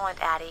god. Excellent,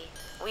 Addie.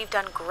 We've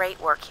done great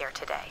work here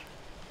today.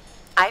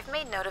 I've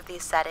made note of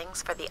these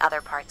settings for the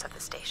other parts of the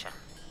station.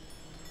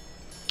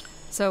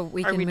 So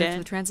we Are can we move done? to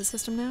the transit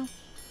system now?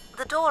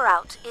 The door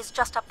out is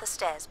just up the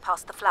stairs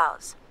past the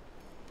flowers.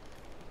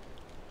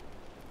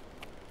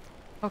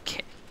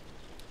 Okay.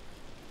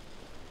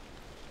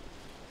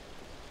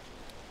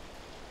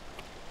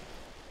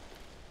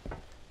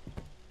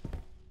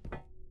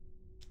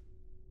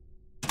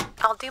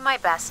 I'll do my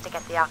best to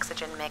get the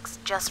oxygen mix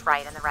just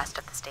right in the rest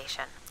of the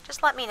station.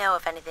 Just let me know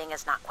if anything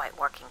is not quite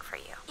working for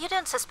you. You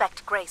don't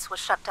suspect Grace was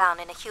shut down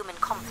in a human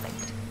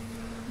conflict?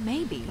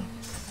 Maybe.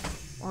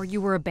 Or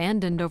you were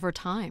abandoned over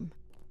time.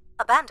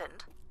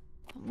 Abandoned?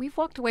 We've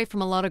walked away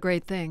from a lot of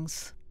great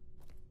things.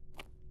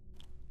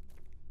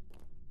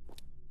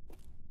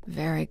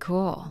 Very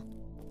cool.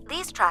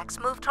 These tracks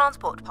move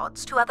transport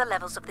pods to other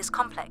levels of this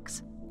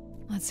complex.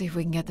 Let's see if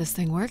we can get this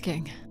thing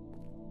working.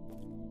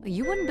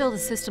 You wouldn't build a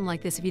system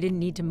like this if you didn't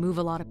need to move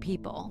a lot of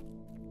people,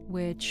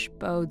 which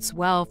bodes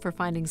well for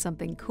finding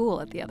something cool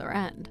at the other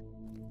end.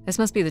 This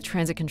must be the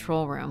transit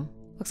control room.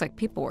 Looks like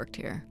people worked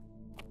here.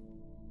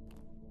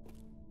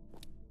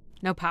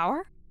 No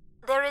power?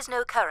 There is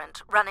no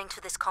current running to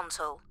this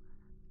console.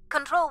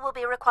 Control will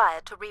be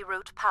required to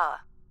reroute power.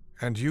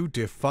 And you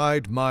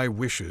defied my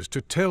wishes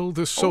to tell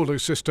the solar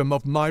system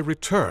of my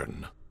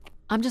return.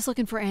 I'm just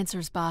looking for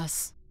answers,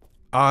 boss.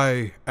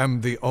 I am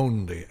the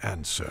only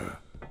answer.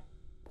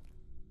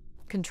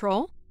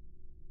 Control?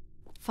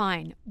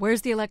 Fine.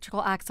 Where's the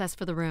electrical access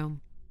for the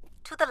room?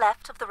 To the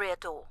left of the rear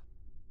door.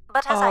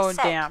 But as Oh, I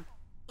said, damn.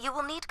 you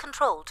will need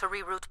control to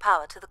reroute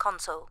power to the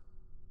console.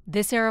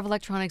 This era of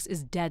electronics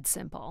is dead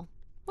simple.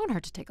 Won't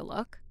hurt to take a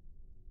look.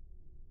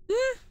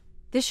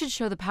 This should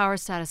show the power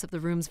status of the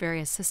room's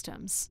various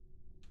systems.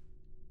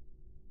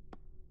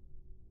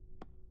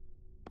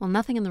 Well,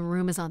 nothing in the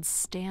room is on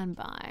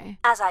standby.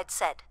 As I'd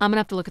said, I'm gonna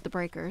have to look at the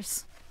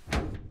breakers.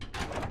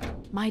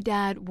 My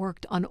dad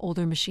worked on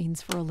older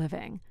machines for a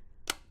living.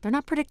 They're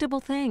not predictable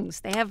things.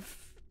 They have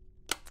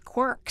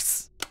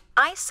quirks.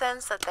 I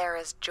sense that there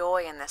is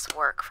joy in this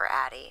work for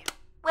Addie.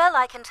 well,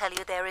 I can tell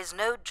you there is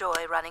no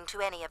joy running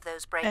to any of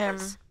those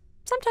breakers.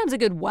 Sometimes a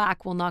good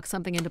whack will knock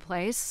something into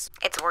place.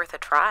 It's worth a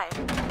try.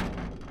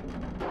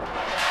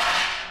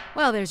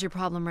 Well, there's your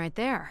problem right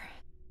there.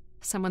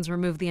 Someone's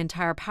removed the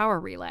entire power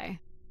relay.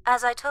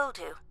 As I told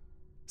you,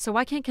 So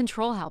why can't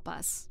Control help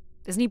us?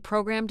 Isn't he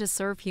programmed to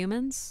serve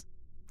humans?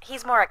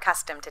 He's more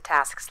accustomed to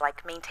tasks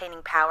like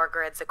maintaining power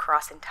grids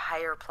across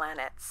entire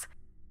planets,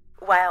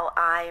 while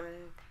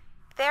I'm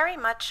very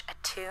much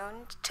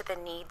attuned to the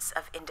needs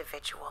of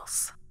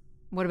individuals.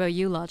 What about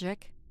you,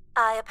 Logic?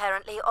 I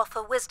apparently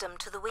offer wisdom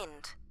to the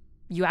wind.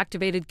 You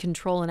activated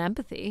Control and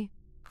Empathy.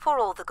 For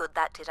all the good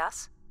that did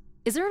us.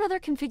 Is there another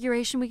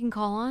configuration we can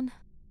call on?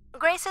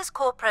 Grace's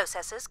core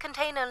processors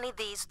contain only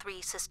these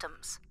 3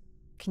 systems.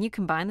 Can you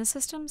combine the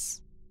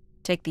systems?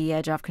 Take the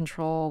edge off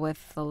Control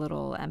with a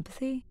little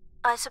Empathy?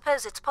 I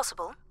suppose it's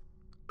possible,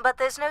 but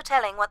there's no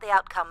telling what the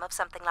outcome of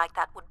something like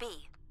that would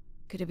be.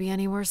 Could it be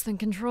any worse than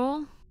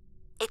Control?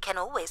 It can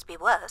always be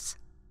worse.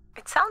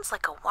 It sounds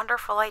like a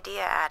wonderful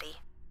idea,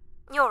 Addie.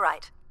 You're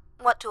right.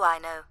 What do I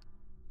know?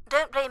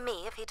 Don't blame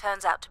me if he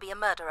turns out to be a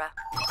murderer.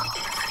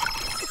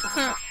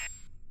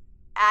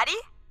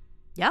 Addie?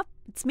 Yep,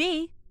 it's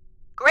me.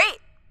 Great!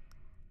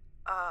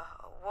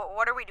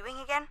 What are we doing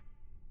again?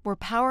 We're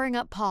powering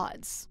up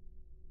pods.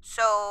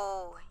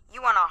 So,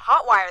 you want to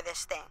hotwire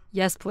this thing?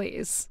 Yes,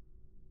 please.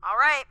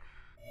 Alright.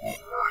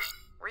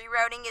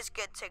 Rerouting is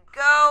good to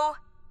go.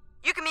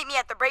 You can meet me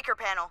at the breaker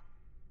panel.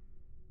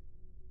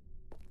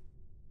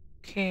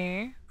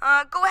 Okay.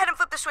 Go ahead and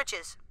flip the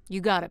switches.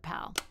 You got it,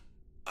 pal.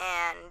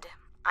 And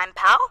I'm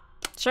Pal?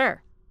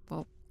 Sure.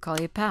 We'll call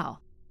you pal.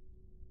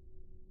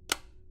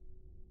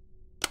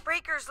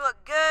 Breakers look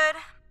good.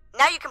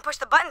 Now you can push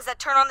the buttons that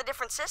turn on the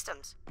different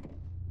systems.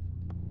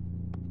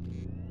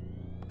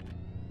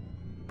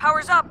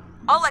 Power's up.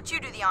 I'll let you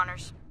do the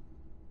honors.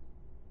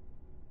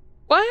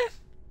 What?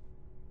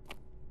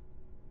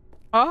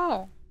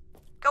 Oh.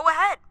 Go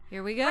ahead.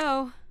 Here we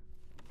go.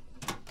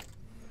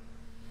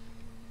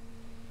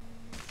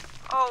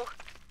 Oh,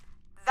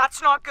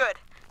 that's not good.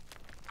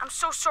 I'm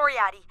so sorry,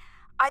 Addie.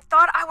 I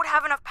thought I would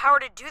have enough power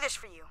to do this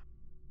for you.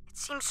 It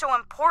seems so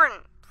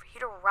important for you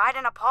to ride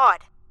in a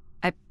pod.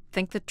 I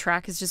think the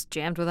track is just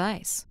jammed with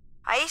ice.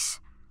 Ice?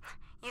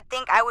 You'd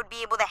think I would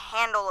be able to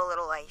handle a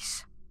little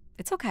ice.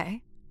 It's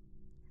okay.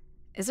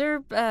 Is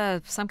there,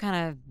 some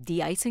kind of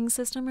de-icing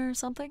system or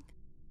something?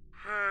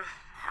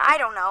 I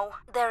don't know.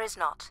 There is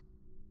not.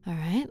 All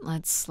right,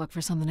 let's look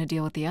for something to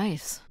deal with the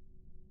ice.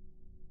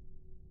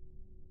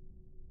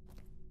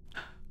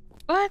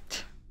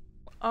 What?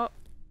 Oh.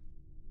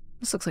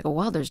 This looks like a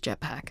welder's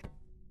jetpack.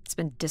 It's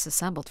been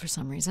disassembled for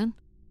some reason.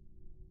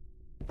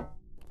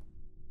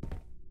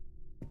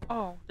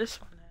 Oh, this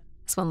one.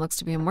 This one looks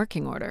to be in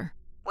working order.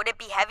 Would it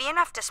be heavy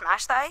enough to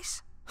smash the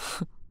ice?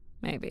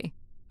 Maybe.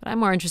 But I'm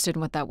more interested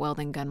in what that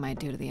welding gun might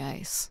do to the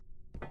ice.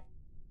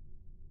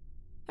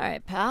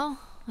 Alright, pal.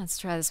 Let's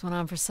try this one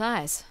on for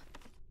size.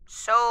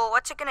 So,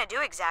 what's it gonna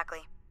do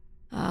exactly?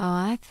 Oh,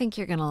 I think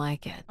you're gonna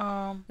like it.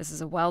 This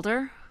is a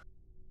welder.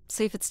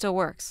 See if it still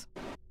works.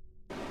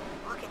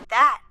 Look at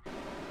that.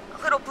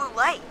 A little blue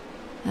light.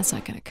 That's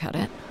not gonna cut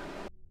it.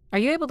 Are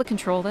you able to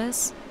control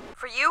this?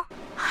 For you?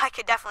 I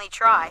could definitely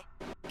try.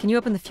 Can you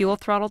open the fuel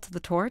throttle to the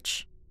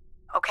torch?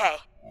 Okay.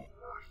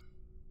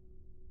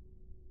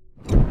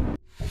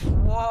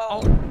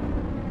 Whoa.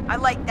 I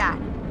like that.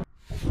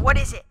 What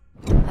is it?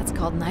 That's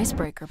called an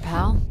icebreaker,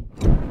 pal.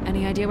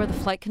 Any idea where the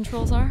flight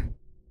controls are?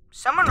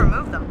 Someone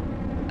removed them.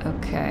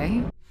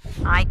 Okay.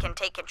 I can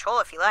take control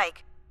if you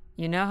like.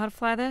 You know how to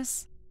fly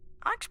this?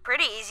 Looks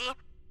pretty easy.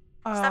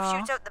 Stuff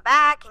shoots out the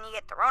back and you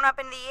get thrown up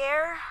in the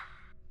air.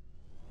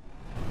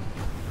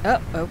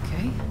 Oh,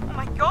 okay. Oh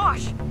my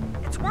gosh!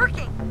 It's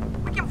working!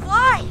 We can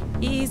fly!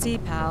 Easy,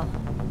 pal.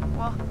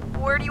 Well,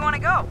 where do you want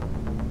to go?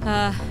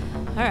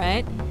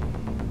 Alright.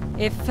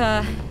 If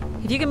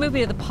you can move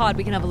me to the pod,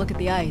 we can have a look at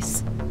the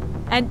ice.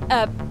 And,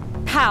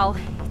 pal,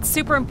 it's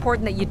super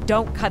important that you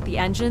don't cut the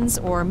engines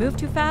or move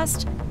too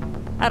fast.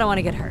 I don't want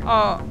to get hurt.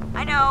 Oh.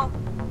 I know.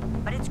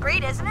 But it's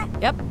great, isn't it?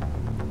 Yep.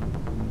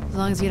 As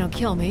long as you don't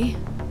kill me.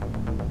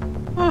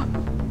 Huh.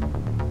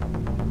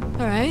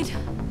 Alright.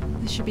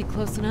 This should be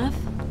close enough.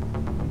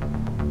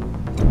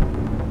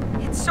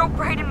 It's so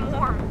bright and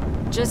warm.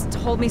 Just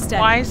hold me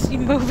steady. Why is he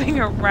moving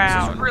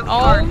around? This is really oh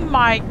hard.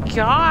 my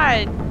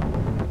god.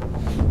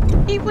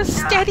 He was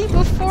steady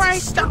before I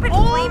These stopped. stupid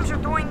flames are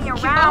throwing me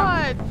around.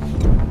 God.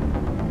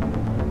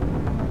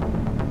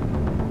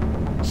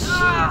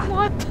 Ugh.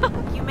 What the?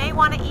 You may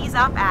want to ease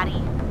up,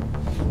 Addie.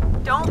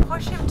 Don't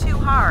push him too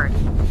hard.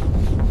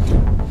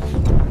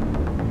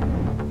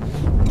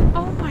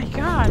 Oh my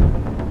god.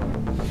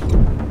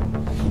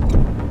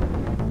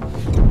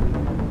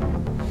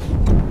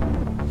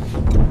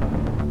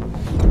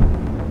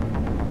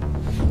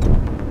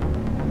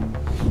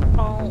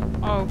 Oh,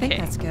 I think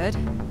okay. that's good.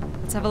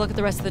 Let's have a look at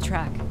the rest of the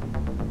track.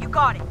 You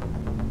got it.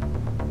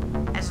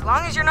 As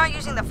long as you're not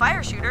using the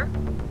fire shooter,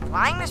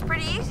 flying is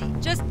pretty easy.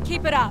 Just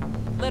keep it up.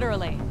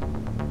 Literally.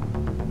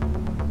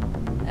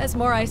 There's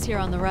more ice here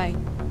on the right.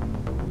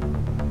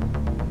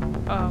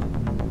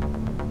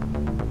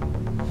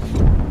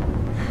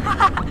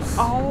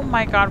 Oh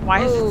my god,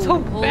 why is it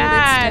so hold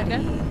bad?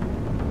 It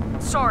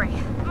steady. Sorry.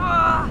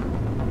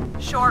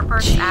 Ugh. Short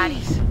burst, Addie.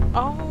 Jeez.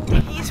 Oh.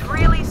 He's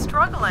really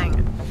struggling.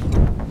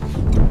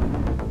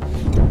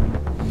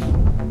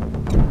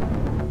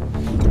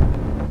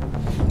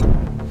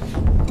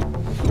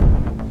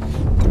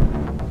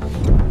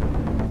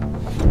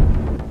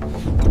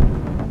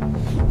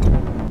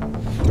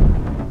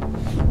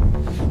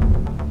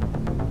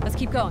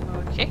 keep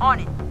going. Okay. On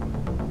it.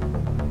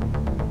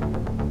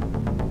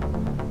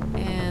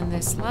 And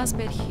this last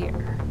bit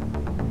here.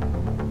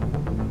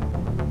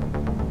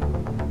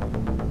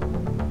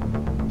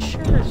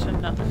 Sure, there's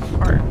another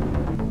part.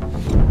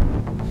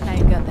 Now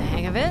you got the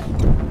hang of it.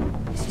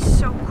 This is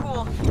so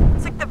cool.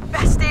 It's like the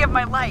best day of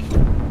my life.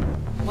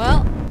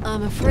 Well,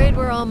 I'm afraid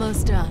we're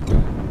almost done.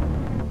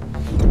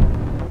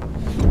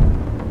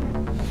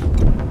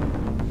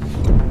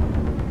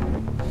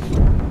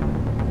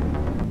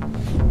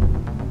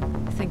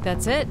 Think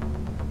that's it?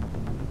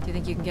 Do you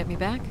think you can get me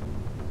back?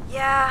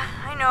 Yeah,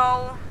 I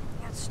know.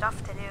 You got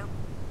stuff to do.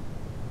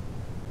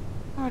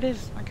 Oh, it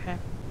is. Okay.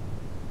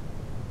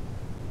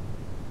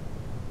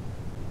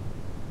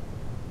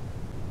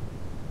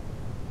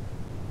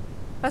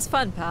 That's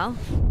fun, pal.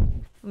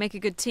 We make a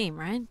good team,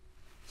 right?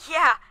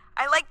 Yeah,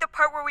 I like the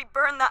part where we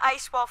burn the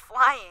ice while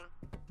flying.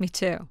 Me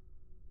too.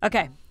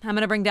 Okay, I'm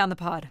gonna bring down the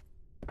pod.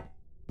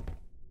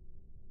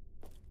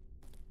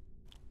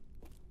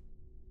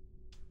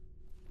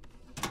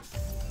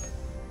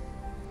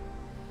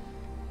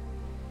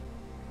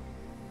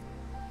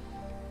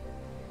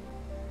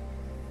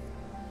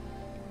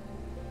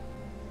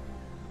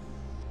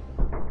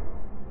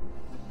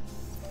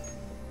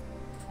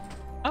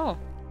 Oh.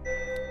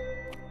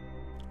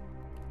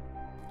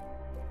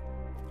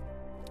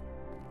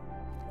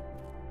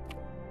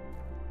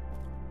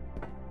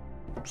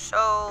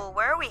 So,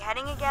 where are we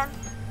heading again?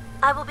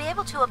 I will be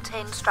able to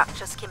obtain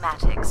structure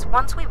schematics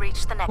once we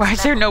reach the next Why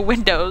is there level. no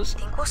windows?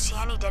 Think we'll see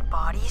any dead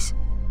bodies?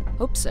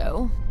 Hope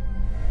so.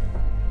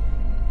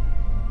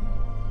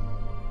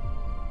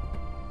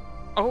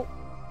 Oh.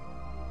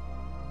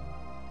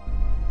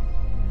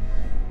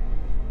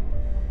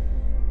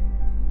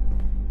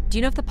 Do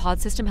you know if the pod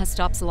system has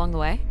stops along the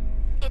way?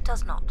 It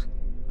does not.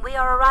 We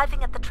are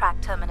arriving at the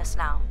track terminus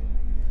now.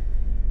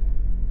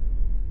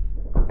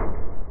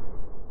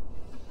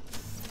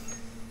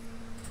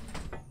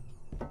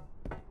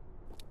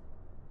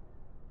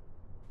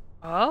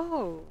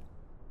 Oh.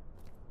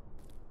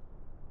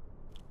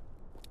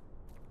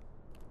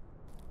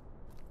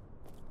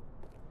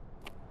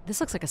 This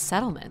looks like a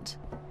settlement.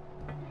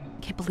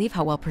 Can't believe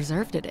how well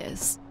preserved it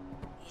is.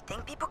 You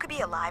think people could be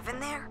alive in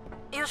there?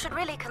 You should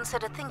really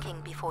consider thinking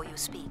before you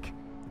speak.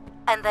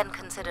 And then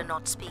consider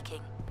not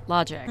speaking.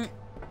 Logic.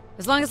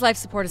 As long as life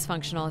support is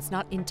functional, it's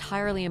not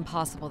entirely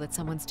impossible that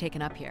someone's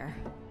taken up here.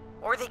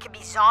 Or they could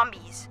be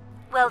zombies.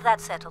 Well,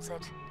 that settles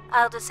it.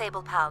 I'll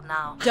disable PAL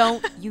now.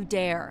 Don't you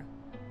dare.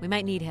 We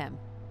might need him.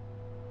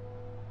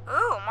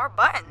 Ooh, more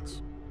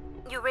buttons.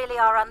 You really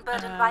are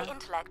unburdened by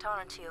intellect,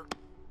 aren't you?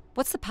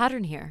 What's the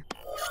pattern here?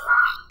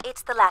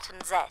 It's the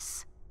Latin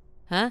zes.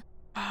 Huh?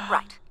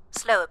 Right.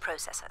 Slower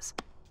processors.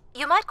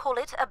 You might call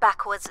it a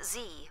backwards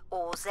Z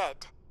or Z.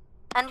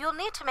 And you'll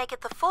need to make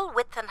it the full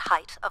width and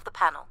height of the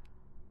panel.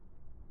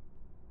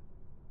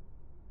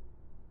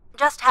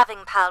 Just having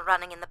PAL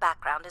running in the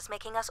background is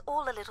making us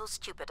all a little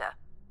stupider.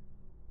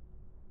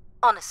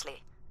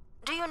 Honestly,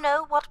 do you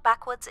know what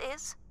backwards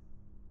is?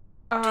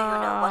 Do you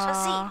know what a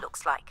Z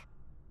looks like?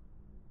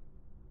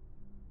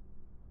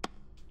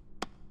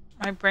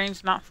 My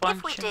brain's not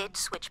If we functioning. did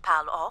switch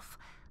PAL off,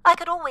 I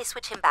could always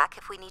switch him back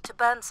if we need to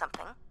burn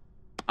something.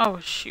 Oh,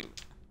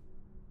 shoot.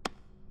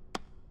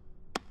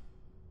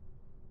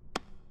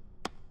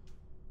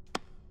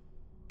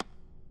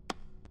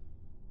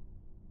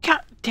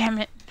 God damn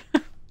it.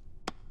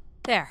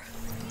 There.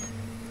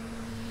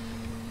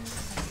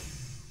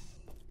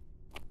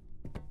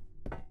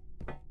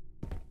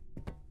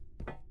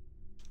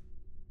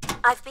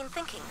 I've been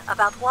thinking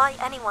about why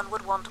anyone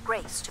would want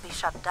Grace to be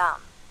shut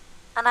down.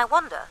 And I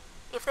wonder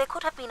if there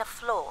could have been a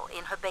flaw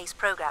in her base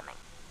programming.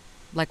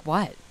 Like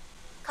what?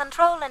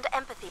 Control and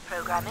empathy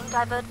programming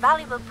divert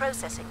valuable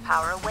processing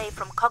power away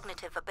from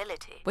cognitive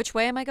ability. Which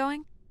way am I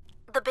going?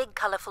 The big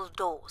colorful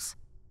doors.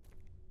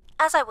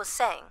 As I was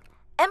saying,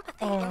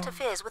 empathy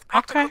interferes with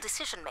practical Okay.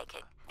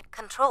 decision-making.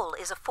 Control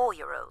is a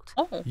 4-year-old.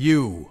 Oh.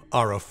 You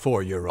are a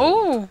 4-year-old.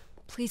 Oh.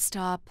 Please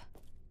stop.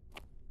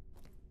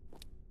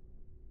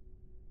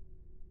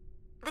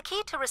 The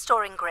key to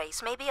restoring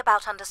Grace may be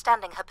about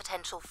understanding her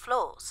potential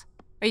flaws.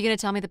 Are you gonna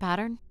tell me the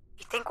pattern?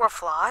 You think we're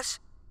flaws?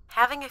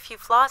 Having a few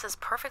flaws is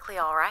perfectly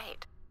all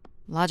right.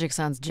 Logic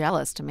sounds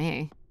jealous to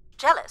me.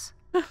 Jealous?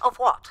 Of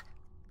what?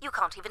 You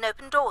can't even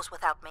open doors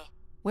without me.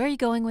 Where are you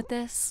going with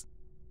this?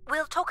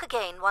 We'll talk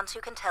again once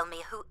you can tell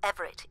me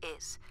whoever it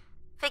is.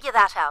 Figure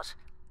that out,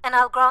 and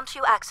I'll grant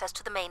you access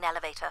to the main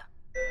elevator.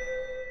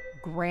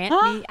 Grant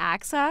me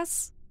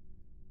access?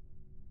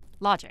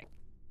 Logic.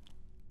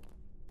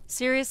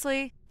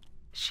 Seriously?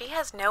 She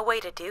has no way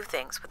to do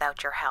things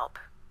without your help.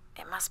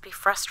 It must be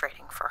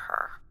frustrating for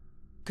her.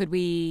 Could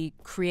we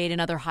create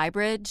another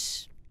hybrid?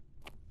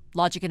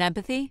 Logic and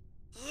empathy?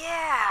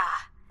 Yeah.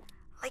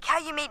 Like how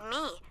you made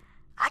me.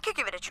 I could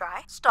give it a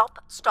try.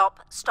 Stop, stop,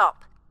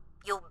 stop.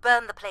 You'll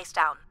burn the place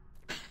down.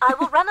 I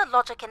will run a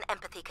logic and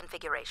empathy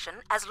configuration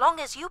as long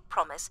as you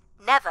promise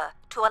never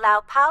to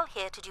allow PAL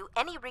here to do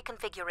any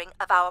reconfiguring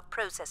of our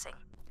processing.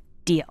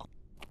 Deal.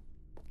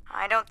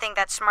 I don't think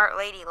that smart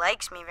lady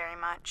likes me very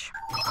much.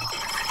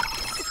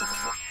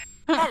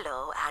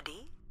 Hello,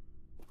 Addie.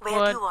 Where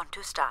What? do you want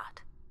to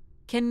start?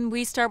 Can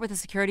we start with the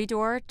security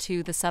door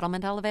to the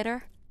settlement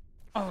elevator?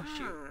 Oh,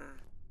 shoot.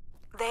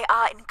 They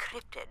are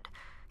encrypted.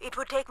 It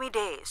would take me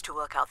days to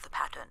work out the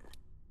pattern.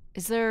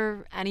 Is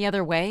there any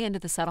other way into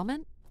the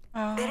settlement?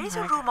 Oh, There is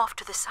a my room God. off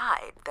to the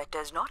side that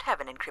does not have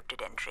an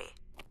encrypted entry.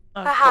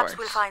 Of Perhaps course.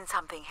 we'll find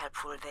something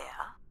helpful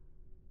there.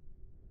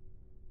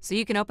 So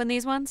you can open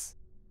these ones?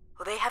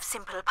 They have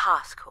simple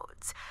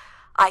passcodes.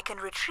 I can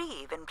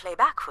retrieve and play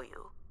back for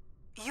you.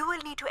 You will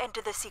need to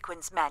enter the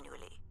sequence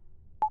manually.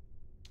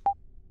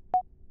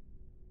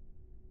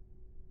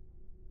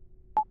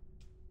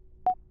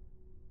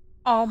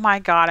 Oh my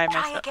God, I messed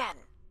Try up. again.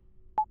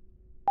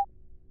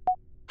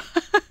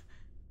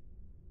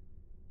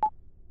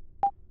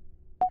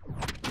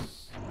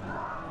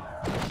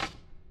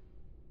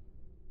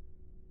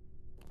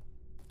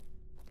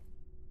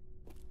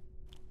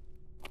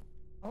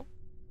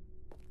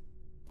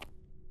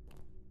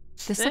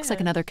 This looks like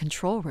Sick. another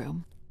control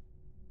room.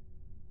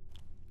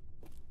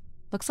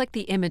 Looks like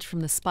the image from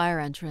the spire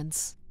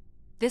entrance.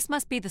 This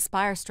must be the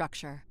spire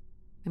structure.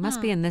 It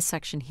must be in this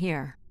section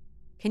here.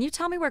 Can you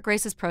tell me where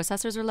Grace's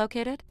processors are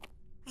located?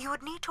 You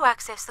would need to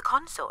access the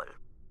console,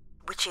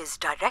 which is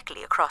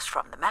directly across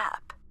from the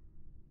map.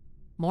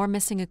 More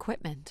missing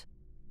equipment.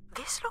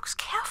 This looks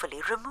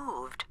carefully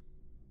removed.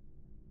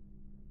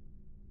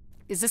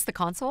 Is this the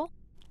console?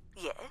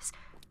 Yes,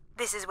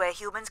 this is where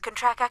humans can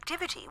track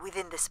activity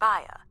within the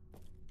spire.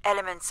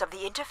 Elements of the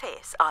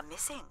interface are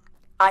missing.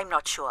 I'm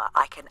not sure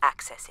I can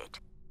access it.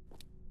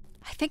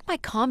 I think my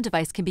comm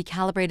device can be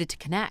calibrated to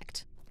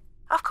connect.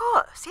 Of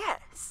course,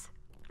 yes.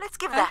 Let's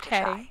give that a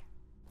try. Okay.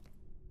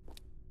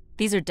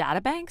 These are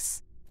data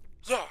banks?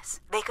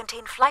 Yes, they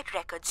contain flight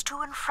records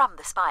to and from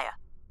the spire.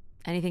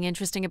 Anything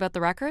interesting about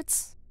the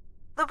records?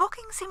 The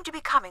bookings seem to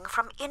be coming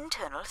from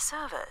internal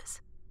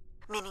servers,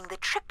 meaning the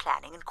trip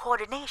planning and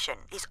coordination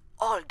is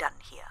all done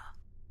here.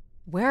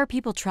 Where are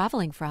people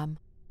traveling from?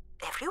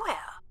 Everywhere.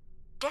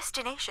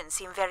 Destinations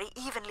seem very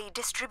evenly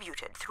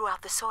distributed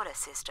throughout the solar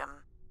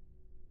system.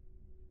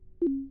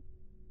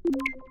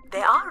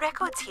 There are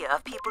records here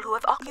of people who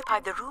have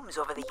occupied the rooms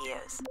over the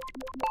years.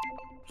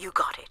 You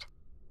got it.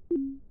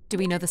 Do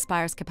we know the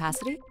spire's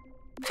capacity?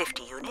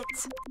 50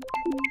 units.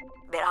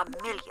 There are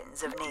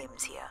millions of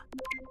names here.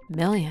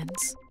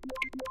 Millions.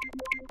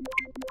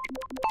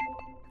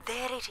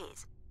 There it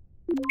is.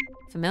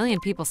 If a million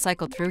people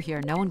cycled through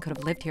here, no one could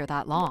have lived here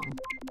that long.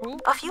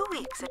 A few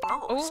weeks at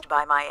most,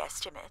 by my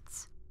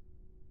estimates.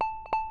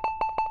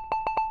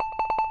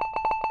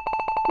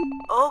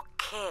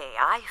 Okay,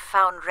 I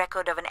found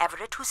record of an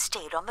Everett who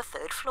stayed on the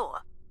 3rd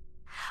floor.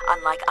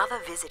 Unlike other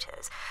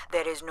visitors,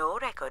 there is no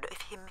record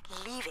of him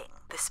leaving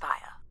the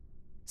spire.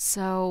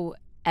 So,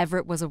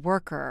 Everett was a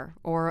worker,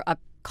 or a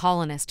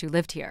colonist who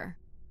lived here.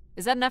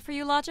 Is that enough for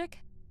you, Logic?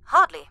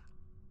 Hardly.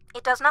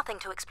 It does nothing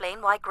to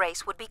explain why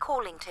Grace would be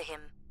calling to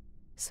him.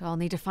 So I'll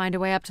need to find a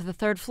way up to the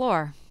 3rd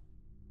floor.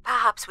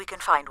 Perhaps we can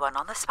find one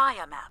on the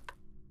spire map.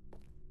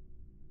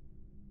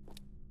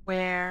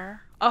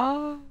 Where?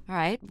 Oh.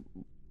 Alright,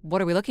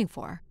 what are we looking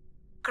for?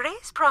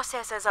 Grace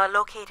processors are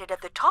located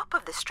at the top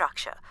of the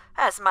structure,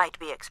 as might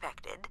be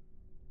expected.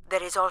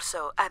 There is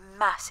also a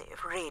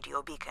massive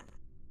radio beacon.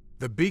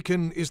 The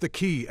beacon is the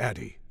key,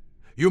 Addie.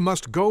 You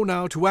must go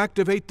now to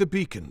activate the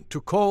beacon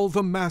to call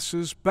the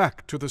masses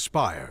back to the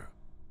spire.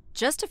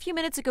 Just a few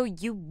minutes ago,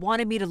 you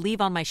wanted me to leave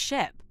on my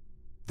ship.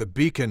 The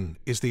beacon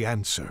is the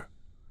answer.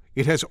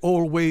 It has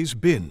always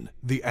been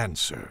the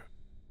answer.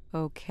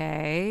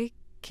 Okay.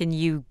 Can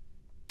you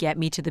get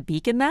me to the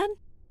beacon then?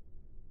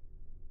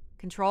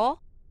 Control?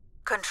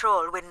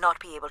 Control will not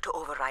be able to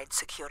override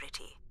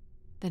security.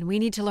 Then we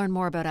need to learn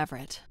more about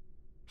Everett.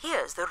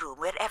 Here's the room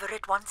where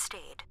Everett once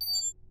stayed.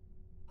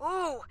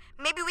 Ooh,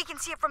 maybe we can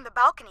see it from the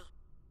balcony.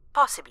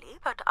 Possibly,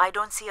 but I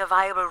don't see a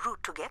viable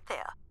route to get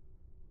there.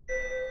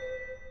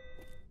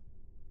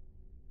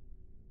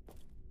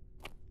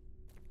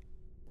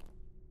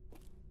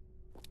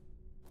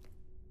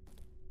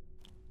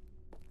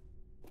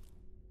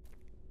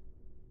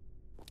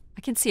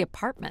 I can see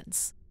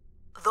apartments.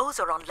 Those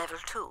are on level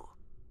 2.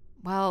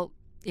 Well,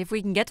 if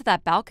we can get to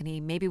that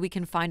balcony, maybe we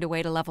can find a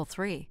way to level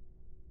 3.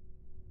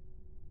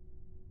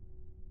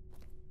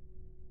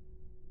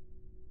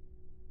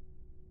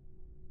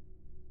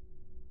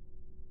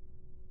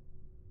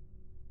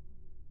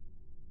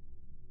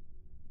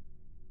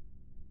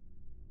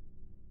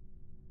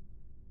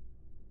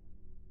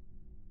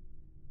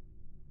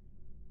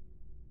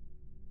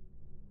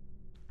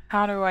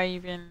 How do I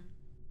even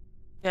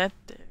get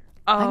there?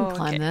 I Oh, can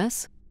climb okay.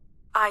 this.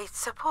 I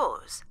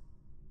suppose.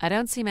 I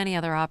don't see many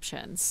other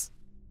options.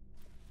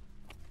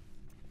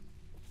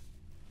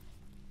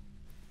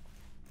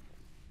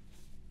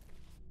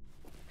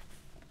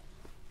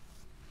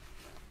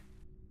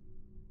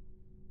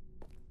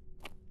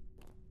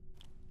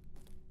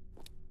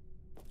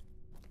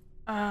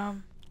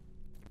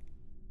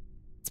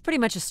 It's pretty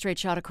much a straight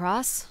shot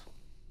across.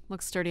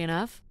 Looks sturdy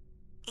enough.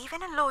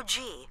 Even in low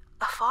G,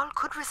 a fall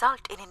could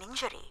result in an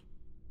injury.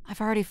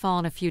 I've already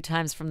fallen a few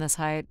times from this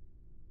height.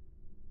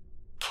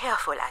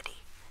 Careful, Addie.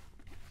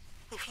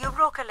 If you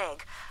broke a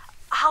leg,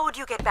 how would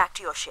you get back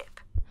to your ship?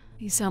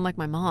 You sound like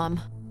my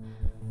mom.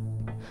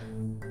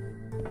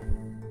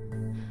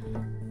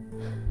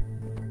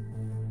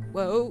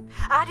 Whoa.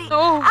 Addie!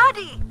 Oh.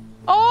 Addie!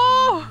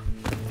 Oh!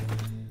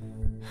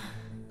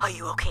 Are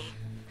you okay?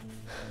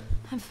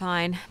 I'm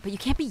fine, but you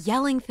can't be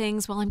yelling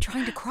things while I'm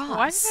trying to cross.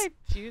 Why did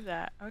I do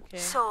that? Okay.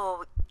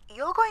 So,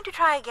 you're going to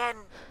try again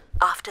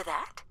after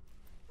that?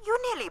 You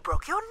nearly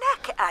broke your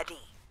neck,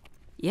 Addie.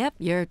 Yep,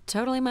 you're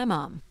totally my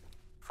mom.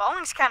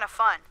 Falling's kind of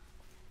fun.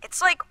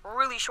 It's like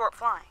really short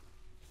flying.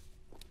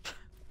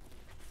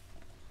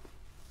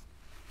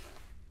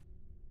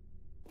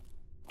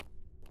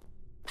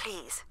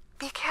 Please,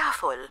 be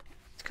careful.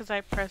 It's because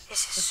I pressed.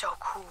 This is so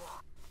cool.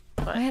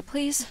 Quiet,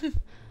 please.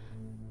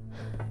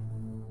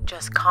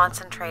 Just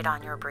concentrate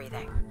on your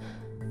breathing.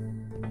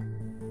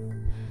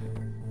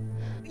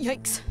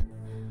 Yikes.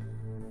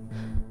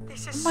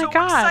 This is Oh my so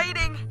God.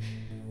 exciting.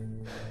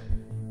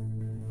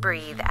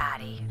 Breathe,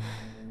 Addie.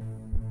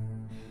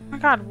 Oh my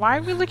god, why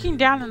are we looking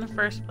down in the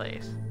first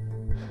place?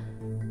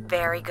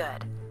 Very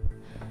good.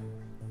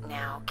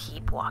 Now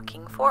keep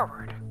walking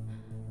forward.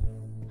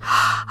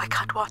 I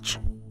can't watch.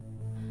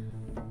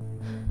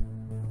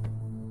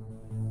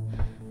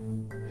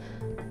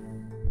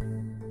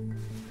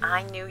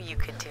 I knew you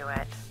could do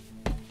it.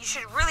 You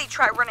should really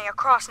try running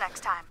across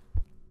next time.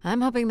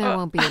 I'm hoping there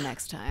won't be a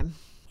next time.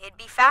 It'd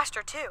be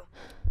faster too.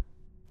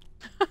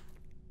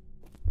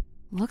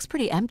 Looks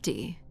pretty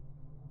empty.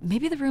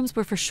 Maybe the rooms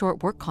were for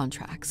short work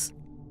contracts.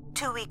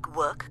 2-week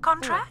work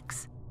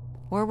contracts?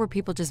 Or were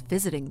people just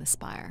visiting the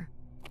spire?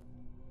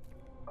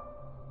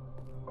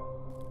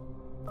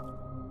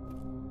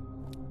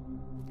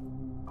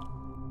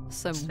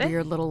 Some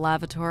weird little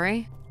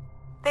lavatory.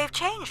 They've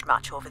changed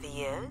much over the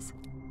years.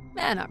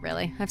 Not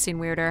really. I've seen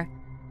weirder.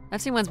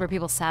 I've seen ones where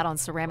people sat on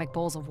ceramic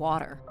bowls of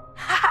water.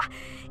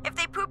 If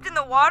they pooped in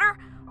the water,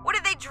 what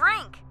did they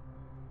drink?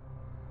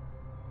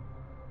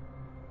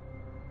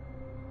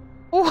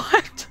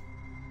 What?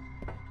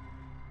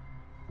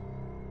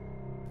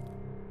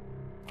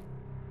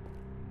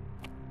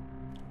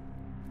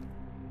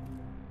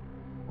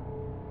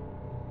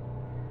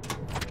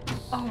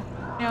 Oh,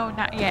 no,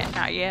 not yet,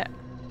 not yet.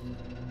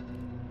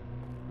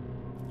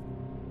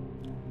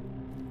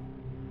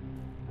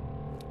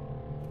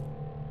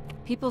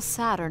 People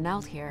sat or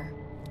knelt here.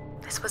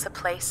 This was a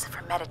place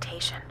for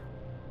meditation.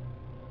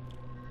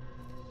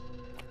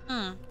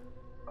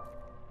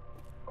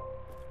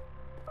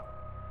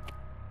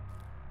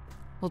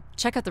 Well,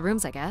 check out the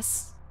rooms, I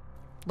guess.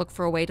 Look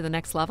for a way to the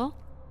next level?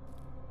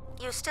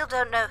 You still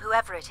don't know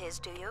whoever it is,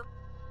 do you?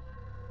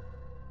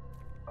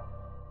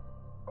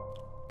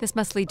 This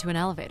must lead to an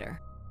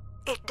elevator.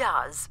 It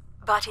does,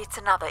 but it's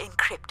another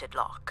encrypted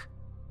lock.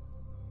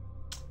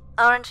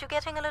 Aren't you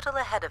getting a little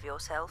ahead of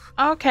yourself?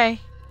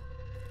 Okay.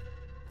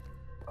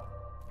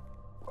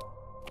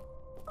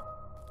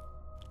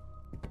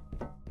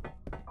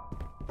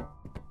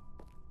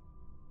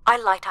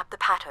 I'll light up the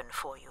pattern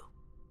for you.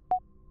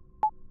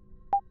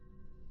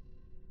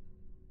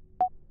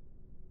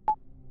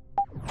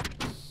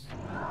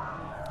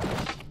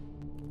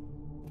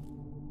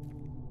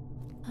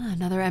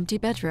 Another empty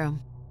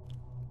bedroom.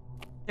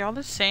 They're all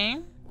the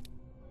same?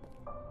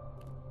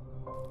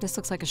 This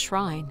looks like a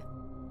shrine.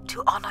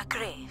 To honor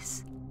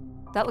Grace.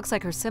 That looks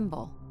like her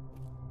symbol.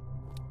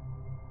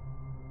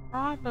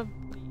 Probably.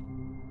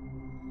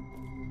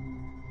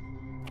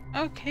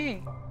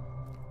 Okay.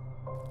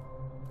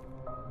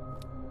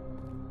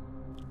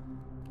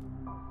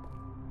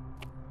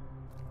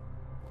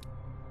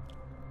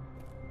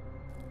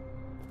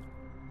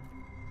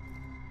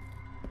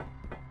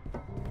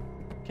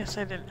 Guess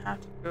I didn't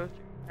have to go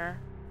through there.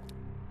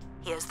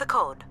 Here's the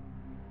code.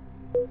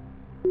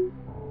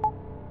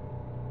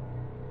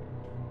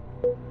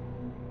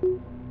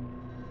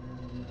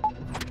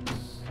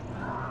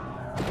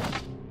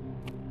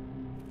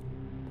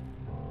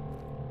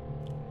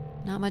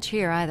 Not much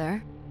here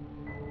either.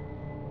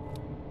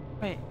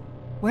 Wait.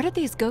 Where did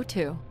these go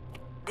to?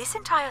 This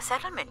entire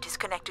settlement is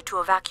connected to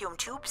a vacuum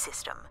tube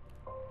system.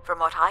 From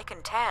what I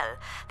can tell,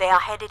 they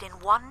are headed in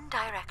one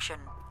direction.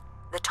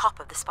 The top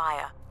of the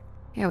spire.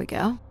 Here we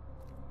go.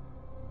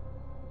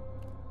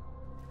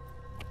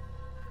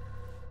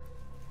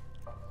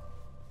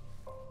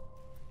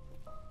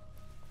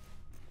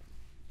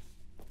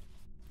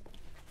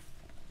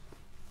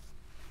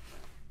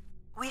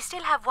 We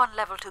still have one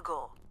level to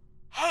go.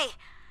 Hey,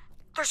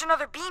 there's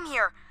another beam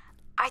here.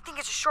 I think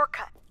it's a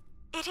shortcut.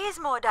 It is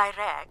more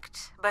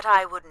direct, but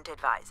I wouldn't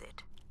advise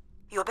it.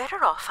 You're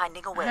better off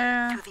finding a way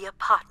through the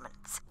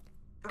apartments.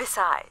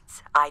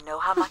 Besides, I know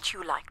how much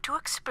you like to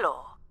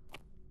explore.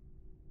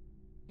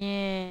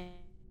 Yeah.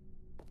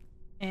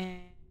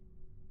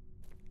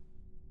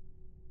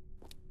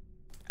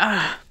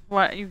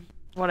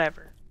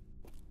 Whatever.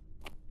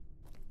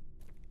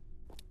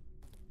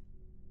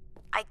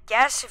 I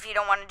guess if you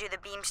don't want to do the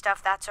beam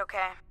stuff, that's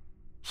okay.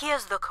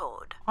 Here's the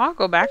code. I'll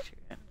go back to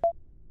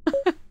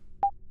it.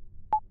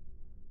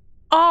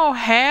 Oh,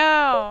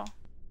 hell.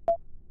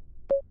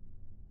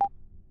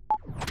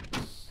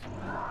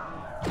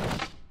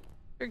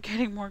 They're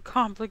getting more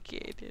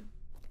complicated.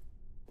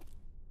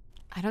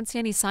 I don't see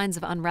any signs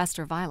of unrest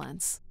or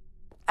violence.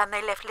 And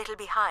they left little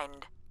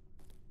behind.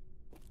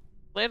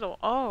 Little,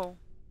 oh.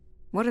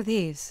 What are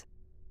these?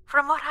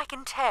 From what I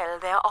can tell,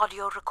 they're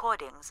audio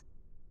recordings.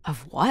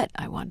 Of what,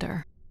 I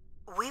wonder?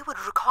 We would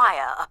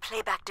require a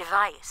playback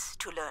device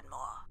to learn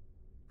more.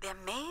 There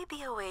may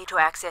be a way to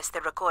access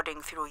the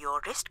recording through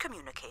your wrist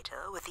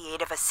communicator with the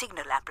aid of a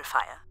signal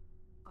amplifier.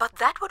 But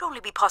that would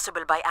only be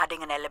possible by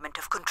adding an element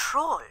of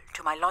control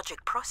to my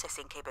logic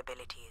processing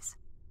capabilities.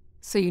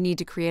 So you need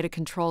to create a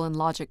control and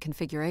logic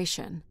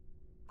configuration.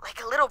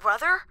 Like a little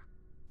brother?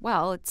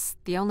 Well, it's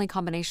the only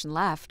combination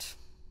left.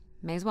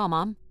 May as well,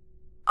 Mom.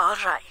 All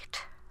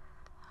right.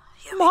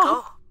 Here Mom. we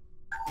go.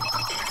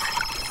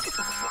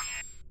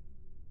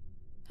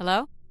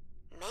 Hello?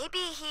 Maybe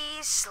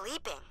he's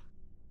sleeping.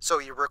 So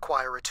you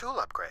require a tool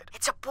upgrade.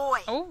 It's a boy.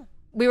 Oh.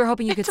 We were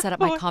hoping you could It's a set up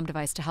my boy. comm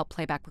device to help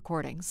playback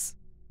recordings.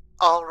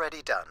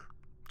 Already done.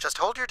 Just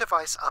hold your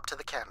device up to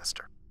the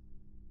canister.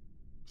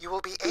 You will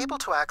be able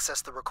to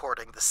access the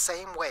recording the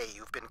same way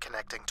you've been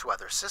connecting to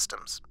other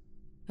systems.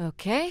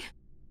 Okay.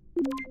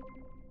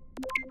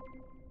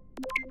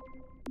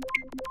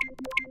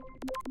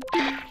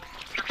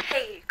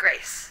 Hey,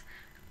 Grace.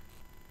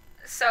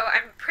 So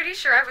I'm pretty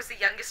sure I was the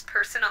youngest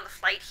person on the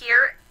flight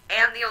here,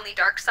 and the only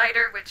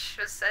Darksider, which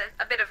was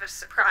a bit of a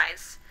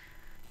surprise.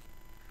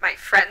 My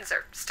friends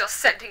are still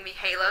sending me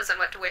halos on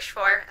what to wish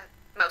for,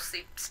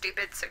 mostly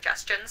stupid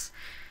suggestions.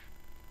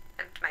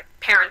 And my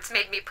parents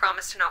made me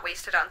promise to not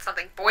waste it on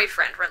something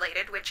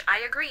boyfriend-related, which I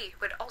agree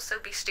would also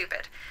be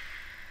stupid.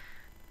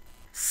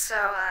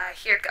 So,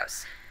 here it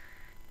goes.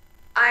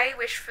 I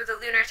wish for the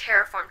lunar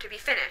terraform to be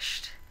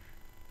finished.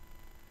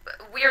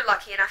 We're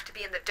lucky enough to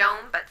be in the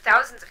dome, but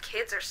thousands of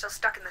kids are still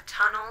stuck in the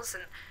tunnels,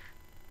 and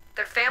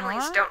their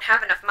families What? don't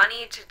have enough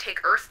money to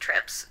take Earth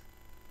trips.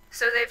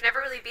 So they've never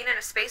really been in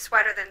a space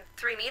wider than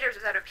 3 meters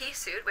without a pea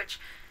suit, which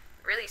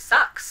really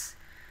sucks.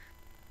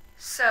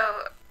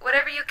 So,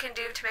 whatever you can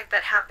do to make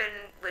that happen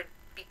would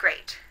be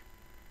great.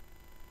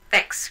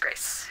 Thanks,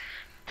 Grace.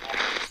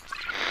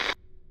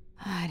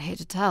 I'd hate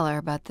to tell her,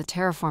 but the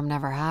terraform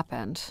never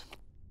happened.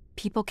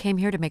 People came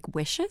here to make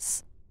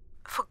wishes?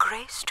 For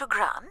Grace to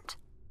grant?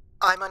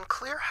 I'm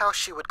unclear how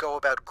she would go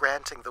about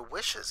granting the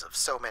wishes of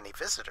so many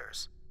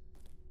visitors.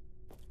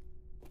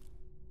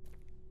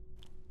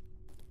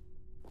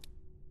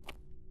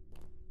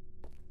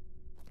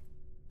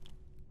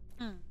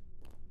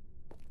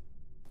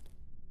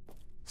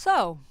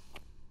 So,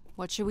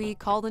 what should we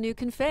call the new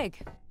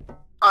config?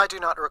 I do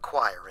not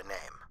require a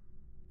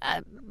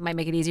name. Might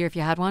make it easier if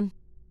you had one.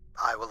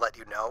 I will let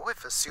you know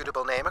if a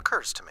suitable name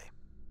occurs to me.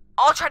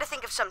 I'll try to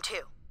think of some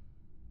too.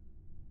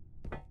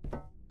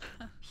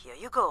 Here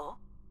you go.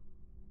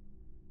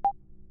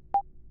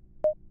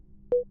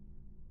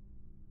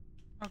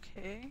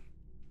 Okay.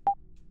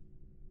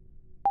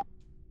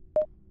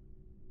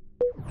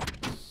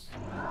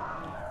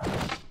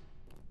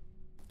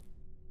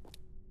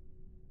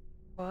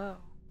 Whoa.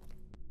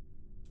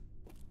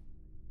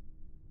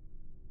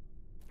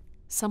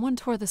 Someone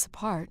tore this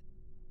apart.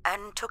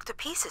 And took the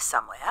pieces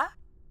somewhere?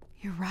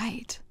 You're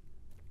right.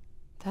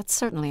 That's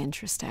certainly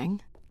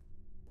interesting.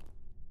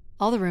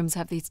 All the rooms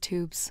have these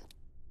tubes.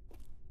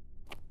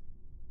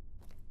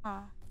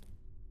 Huh.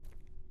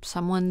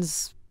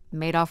 Someone's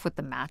made off with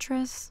the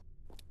mattress?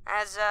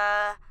 As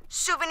a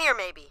souvenir,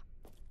 maybe.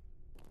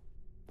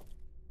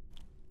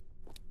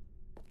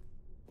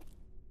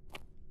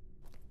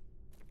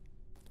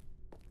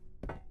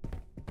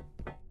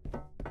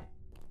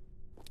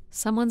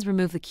 Someone's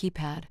removed the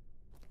keypad.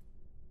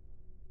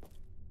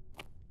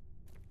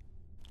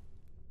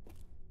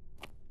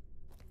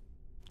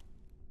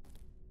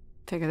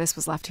 Figure this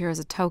was left here as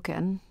a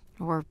token,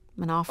 or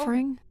an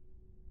offering.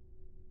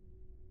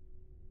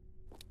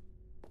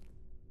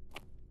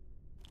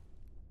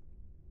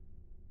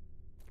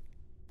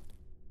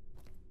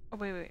 Oh,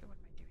 wait, what am I doing?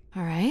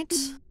 All right.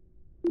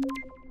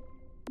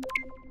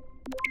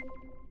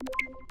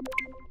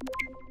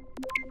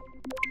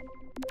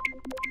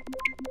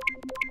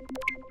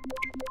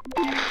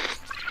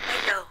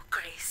 Hello,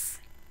 Grace.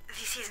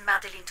 This is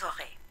Madeleine Torre.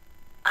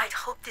 I'd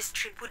hoped this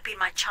trip would be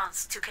my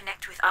chance to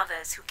connect with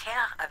others who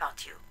care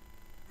about you.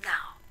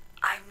 Now,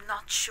 I'm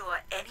not sure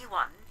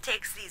anyone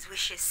takes these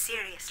wishes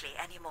seriously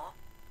anymore.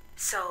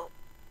 So,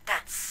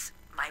 that's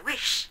my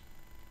wish.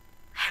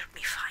 Help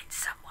me find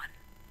someone.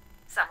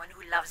 Someone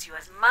who loves you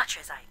as much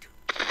as I do.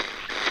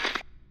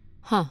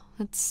 Huh,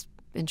 that's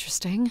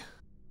interesting.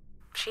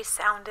 She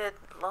sounded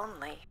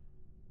lonely.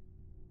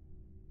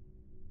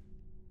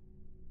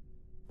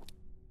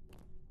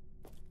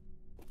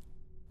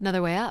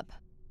 Another way up.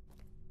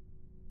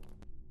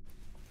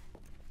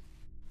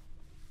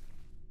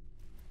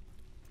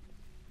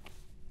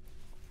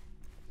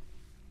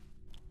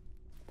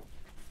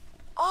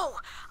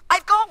 Oh,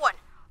 I've got one.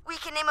 We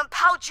can name him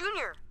Pal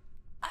Jr.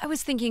 I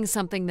was thinking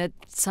something that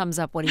sums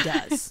up what he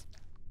does.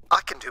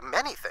 I can do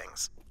many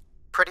things.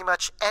 Pretty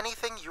much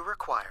anything you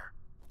require.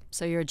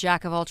 So you're a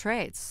jack of all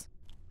trades.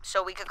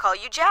 So we could call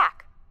you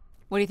Jack.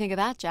 What do you think of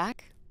that,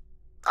 Jack?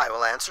 I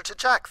will answer to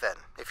Jack then,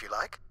 if you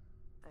like.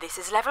 This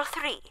is level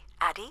 3,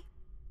 Addie.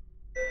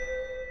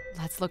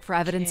 Let's look for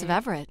evidence of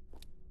Everett.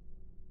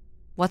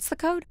 What's the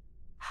code?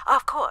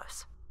 Of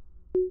course.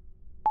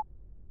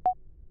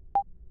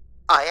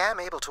 I am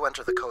able to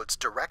enter the codes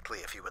directly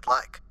if you would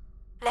like.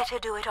 Let her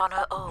do it on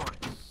her own,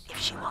 if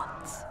she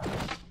wants.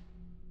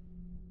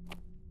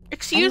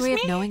 Excuse Any way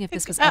me? of knowing if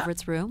this was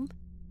Everett's room?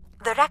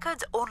 The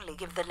records only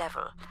give the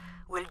level.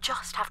 We'll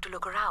just have to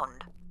look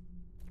around.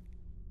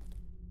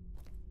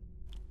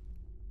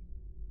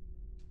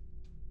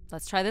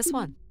 Let's try this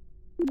one.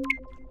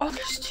 Oh,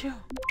 there's 2.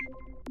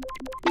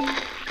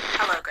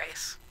 Hello,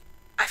 Grace.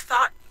 I've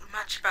thought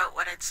much about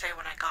what I'd say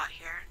when I got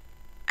here.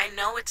 I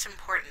know it's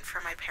important for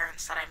my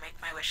parents that I make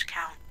my wish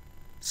count.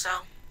 So,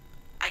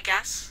 I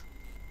guess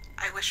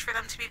I wish for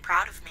them to be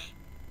proud of me.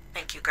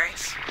 Thank you,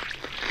 Grace.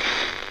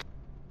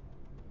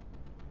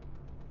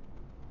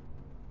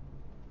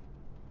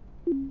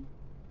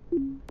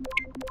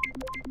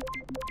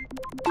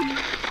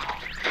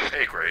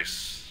 Hey,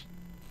 Grace.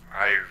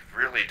 I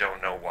really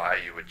don't know why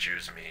you would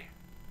choose me.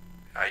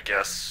 I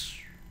guess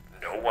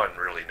no one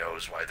really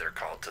knows why they're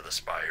called to the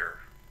Spire,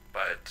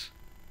 but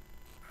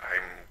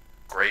I'm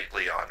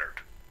greatly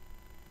honored.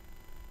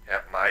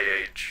 At my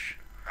age,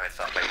 I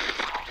thought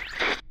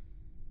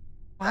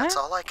That's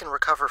all I can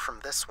recover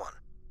from this one.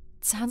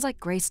 It sounds like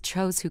Grace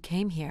chose who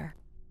came here.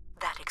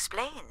 That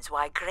explains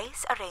why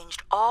Grace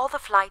arranged all the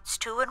flights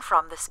to and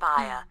from the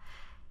Spire.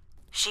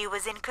 She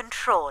was in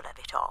control of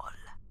it all.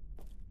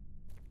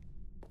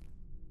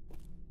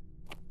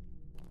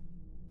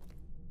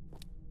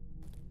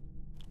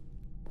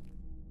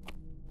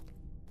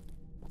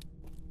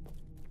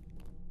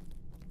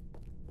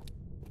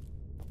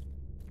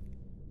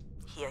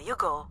 Here you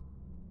go.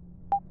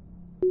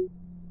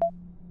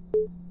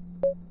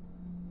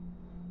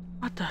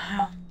 What the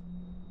hell?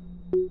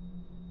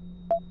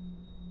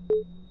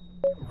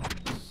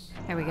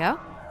 Here we go.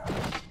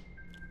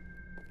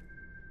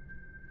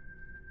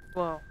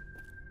 Whoa.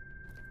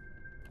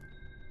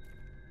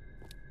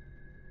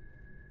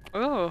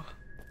 Oh.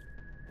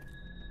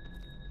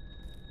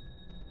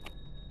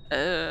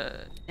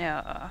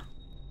 Yeah.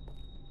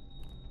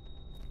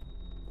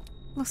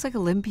 Looks like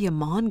Olympia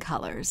Mon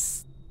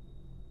colors.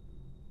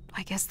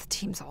 I guess the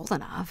team's old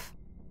enough.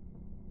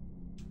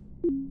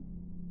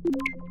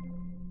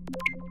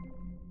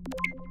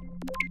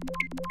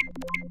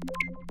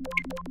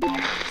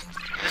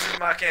 This is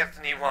Mark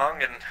Anthony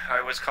Wong, and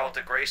I was called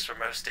to Grace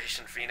from Earth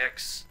Station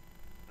Phoenix.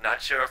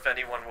 Not sure if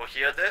anyone will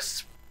hear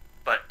this,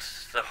 but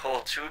the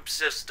whole tube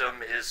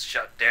system is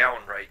shut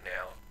down right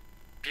now.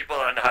 People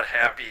are not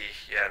happy,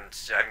 and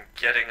I'm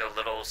getting a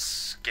little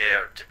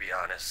scared, to be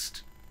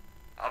honest.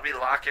 I'll be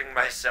locking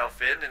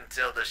myself in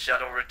until the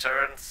shuttle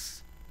returns,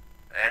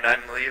 and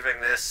I'm leaving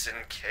this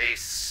in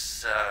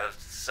case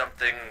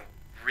something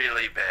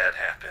really bad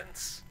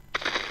happens.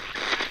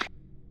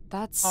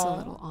 That's a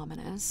little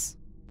ominous.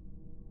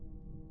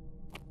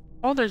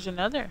 Oh, there's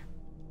another.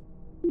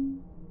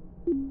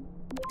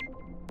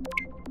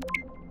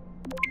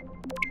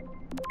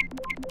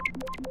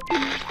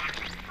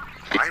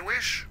 My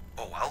wish?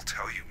 Oh, I'll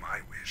tell you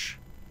my wish.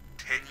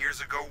 10 years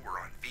ago, we're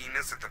on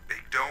Venus at the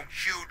Big Dome.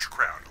 Huge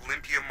crowd.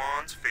 Olympia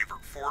Mons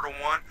favored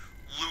 4-1,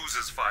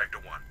 loses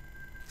 5-1.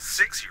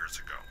 6 years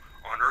ago,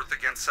 on Earth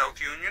against South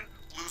Union,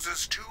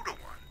 loses 2-1.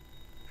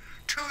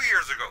 2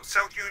 years ago,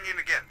 South Union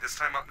again, this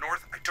time up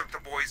north. I took the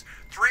boys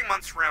 3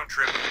 months round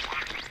trip.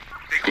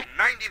 They go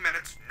 90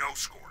 minutes, no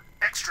score.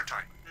 Extra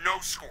time, no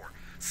score.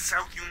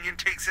 South Union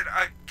takes it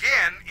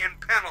again in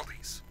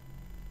penalties.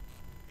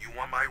 You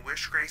want my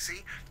wish,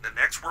 Gracie? The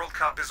next World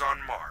Cup is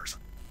on Mars.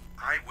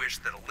 I wish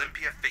that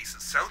Olympia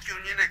faces South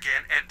Union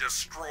again and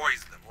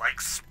destroys them, like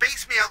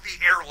Space Me Out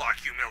the Airlock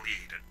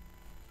humiliated.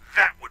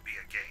 That would be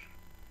a game.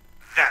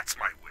 That's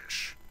my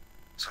wish.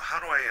 So how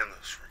do I end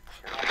this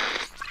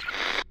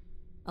recording?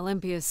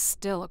 Olympia's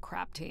still a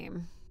crap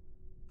team.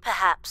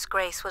 Perhaps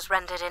Grace was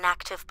rendered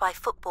inactive by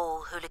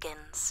football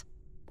hooligans.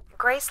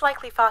 Grace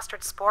likely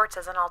fostered sports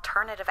as an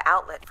alternative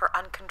outlet for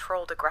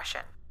uncontrolled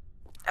aggression.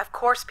 Of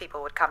course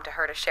people would come to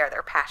her to share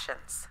their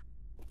passions.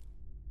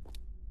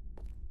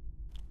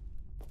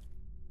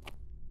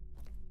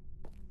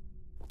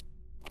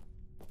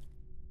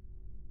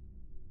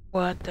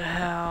 What the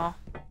hell?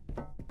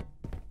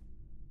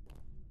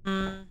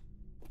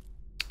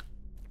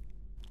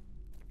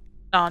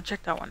 No,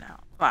 check that one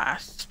out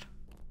last.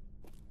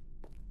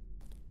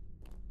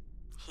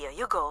 Here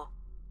you go.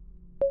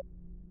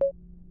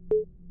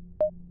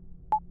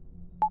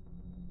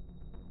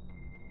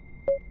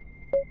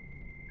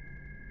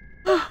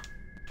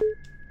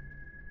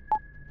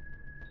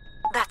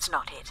 That's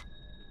not it.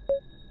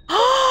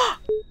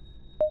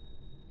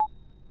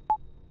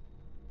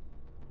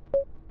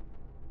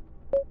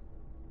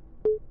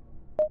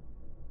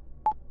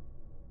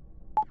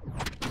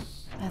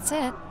 That's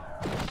it.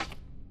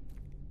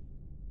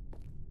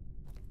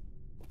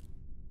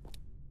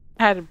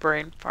 I had a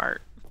brain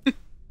fart.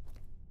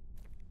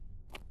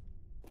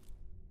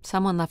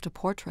 Someone left a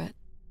portrait.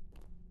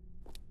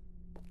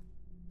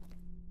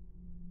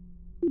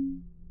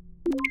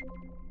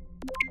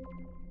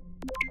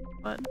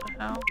 What the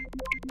hell?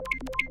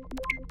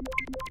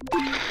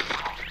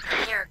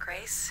 I'm here,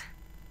 Grace.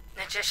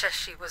 Najisha,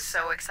 she was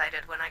so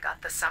excited when I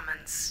got the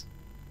summons.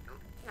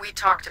 We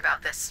talked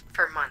about this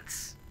for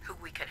months. Who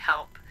we could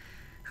help.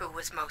 Who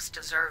was most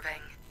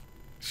deserving.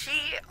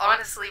 She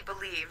honestly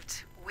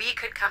believed we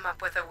could come up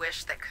with a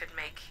wish that could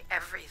make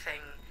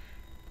everything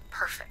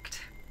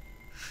perfect.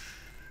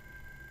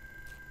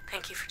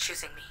 Thank you for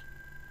choosing me.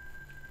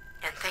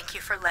 And thank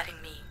you for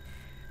letting me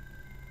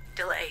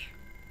delay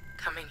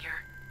coming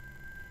here.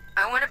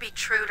 I want to be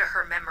true to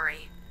her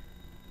memory,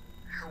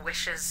 her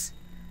wishes,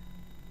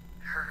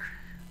 her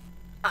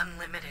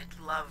unlimited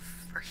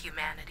love for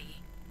humanity.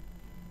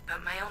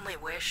 But my only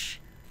wish,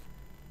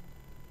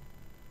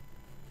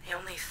 the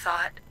only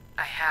thought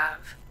I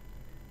have,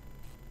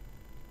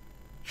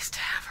 is to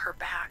have her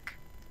back.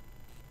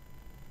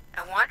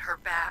 I want her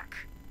back.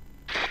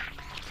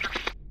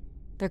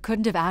 There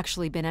couldn't have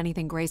actually been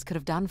anything Grace could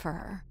have done for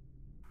her.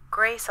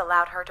 Grace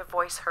allowed her to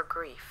voice her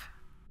grief.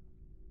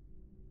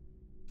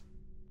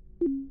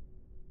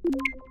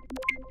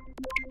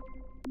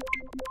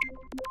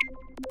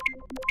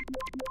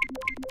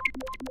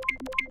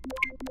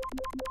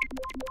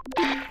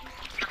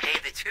 Hey,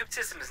 the tube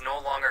system is no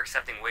longer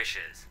accepting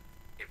wishes.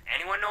 If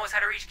anyone knows how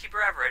to reach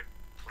Keeper Everett,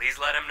 please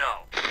let him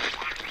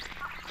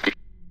know.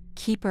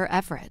 Keeper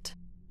Everett.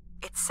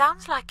 It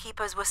sounds like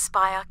keepers were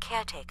Spire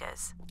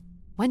caretakers.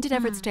 When did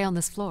Everett stay on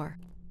this floor?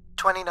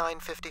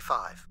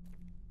 2955.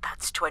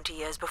 That's 20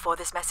 years before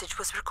this message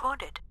was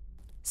recorded.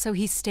 So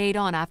he stayed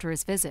on after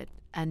his visit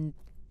and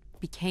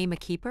became a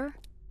keeper?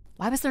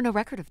 Why was there no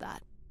record of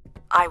that?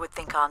 I would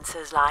think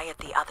answers lie at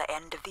the other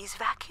end of these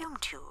vacuum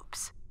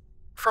tubes.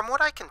 From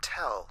what I can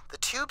tell, the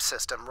tube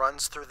system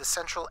runs through the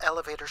central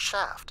elevator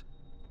shaft.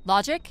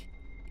 Logic?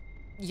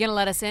 You gonna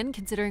let us in,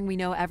 considering we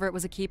know Everett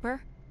was a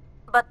keeper?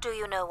 But do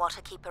you know what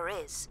a keeper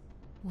is?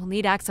 We'll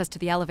need access to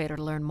the elevator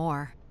to learn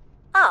more.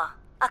 Ah,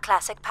 a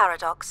classic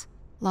paradox.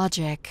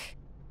 Logic.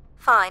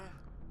 Fine.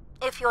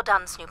 If you're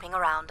done snooping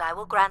around, I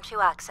will grant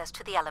you access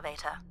to the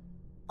elevator.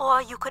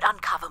 Or you could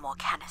uncover more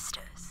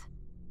canisters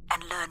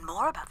and learn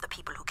more about the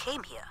people who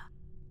came here.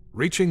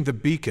 Reaching the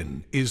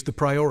beacon is the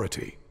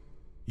priority.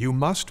 You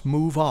must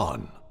move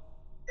on.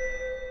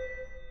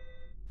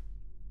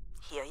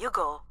 Here you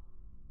go.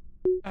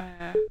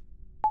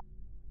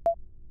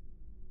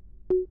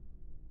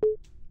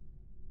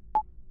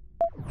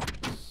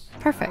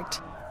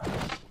 Perfect.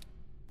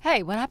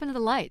 Hey, what happened to the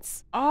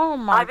lights? Oh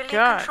my I believe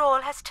god.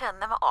 Control has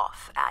turned them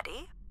off,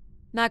 Addie.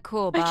 Not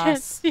cool, I can't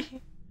boss.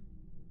 see.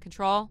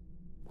 Control?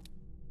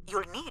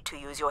 You'll need to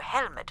use your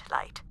helmet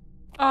light.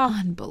 Oh,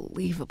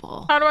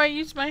 Unbelievable. how do I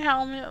use my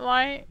helmet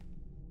light?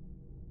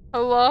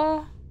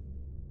 Hello?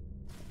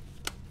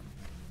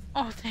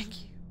 Oh,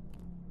 thank you.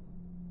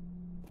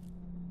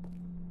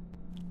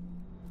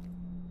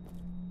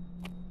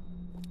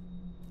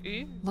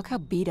 Ew. Look how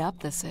beat up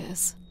this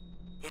is.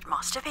 It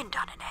must have been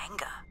done in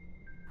anger.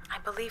 I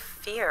believe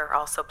fear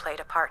also played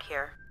a part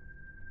here.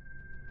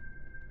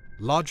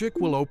 Logic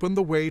will open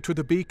the way to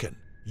the beacon.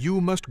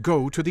 You must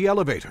go to the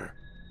elevator.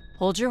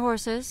 Hold your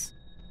horses.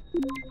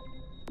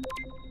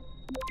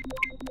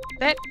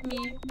 Let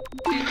me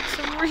do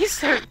some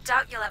research.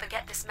 Doubt you'll ever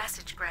get this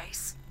message,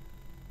 Grace.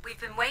 We've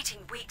been waiting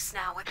weeks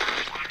now.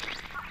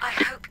 I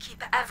hope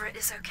Keeper Everett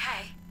is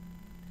okay.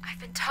 I've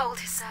been told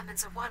his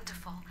sermons are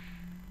wonderful.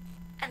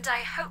 And I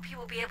hope he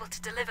will be able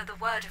to deliver the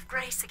word of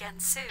grace again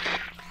soon.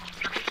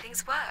 Make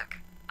things work.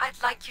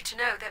 I'd like you to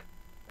know that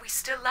we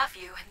still love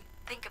you and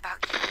think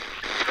about you.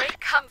 Great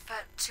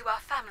comfort to our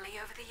family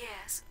over the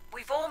years.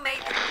 We've all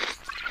made them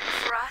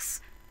for us.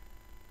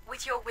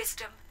 With your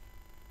wisdom,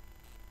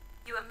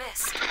 you are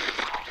missed.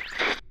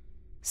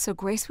 So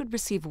Grace would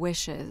receive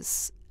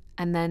wishes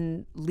and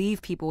then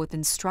leave people with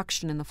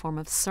instruction in the form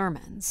of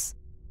sermons.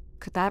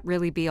 Could that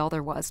really be all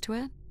there was to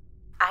it?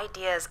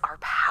 Ideas are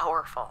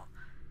powerful.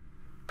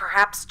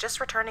 Perhaps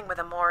just returning with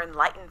a more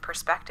enlightened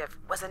perspective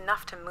was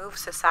enough to move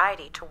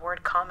society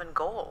toward common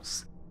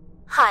goals.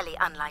 Highly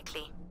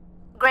unlikely.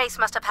 Grace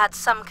must have had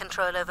some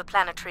control over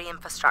planetary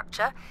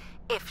infrastructure,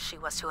 if she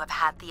was to have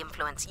had the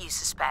influence you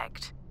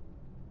suspect.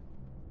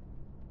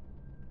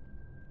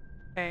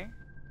 Okay.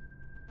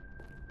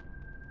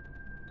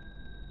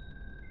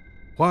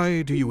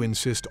 Why do you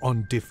insist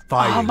on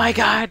defying Oh my me?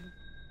 god.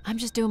 I'm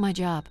just doing my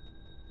job.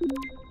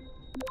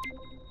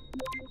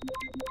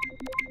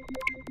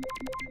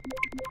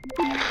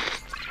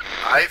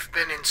 I've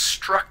been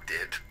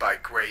instructed by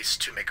Grace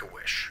to make a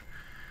wish.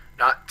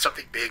 Not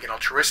something big and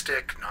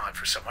altruistic, not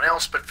for someone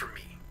else, but for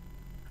me.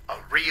 A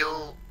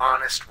real,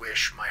 honest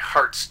wish, my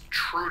heart's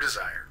true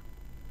desire.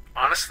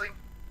 Honestly,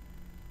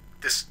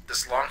 this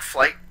long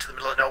flight to the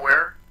middle of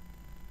nowhere,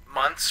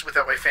 months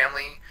without my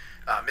family,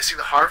 missing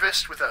the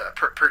harvest with a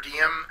per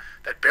diem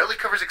that barely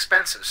covers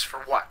expenses, for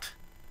what?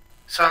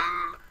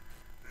 Some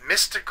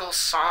mystical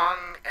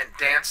song and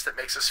dance that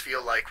makes us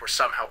feel like we're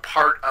somehow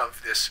part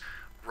of this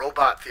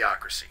robot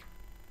theocracy.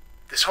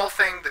 This whole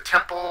thing, the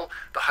temple,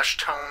 the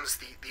hushed tones,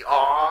 the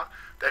awe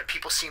that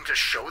people seem to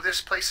show this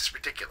place is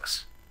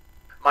ridiculous.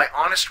 My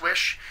honest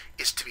wish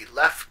is to be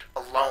left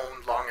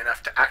alone long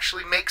enough to to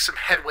actually make some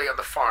headway on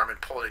the farm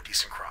and pull in a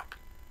decent crop.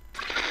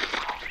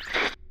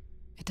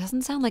 It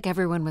doesn't sound like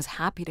everyone was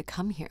happy to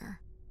come here.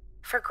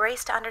 For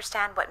Grace to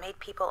understand what made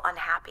people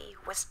unhappy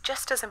was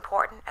just as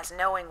important as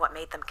knowing what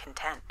made them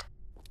content.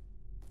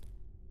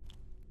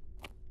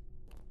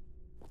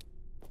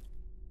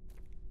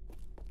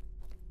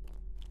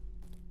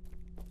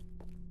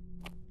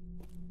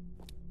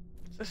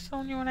 Is this the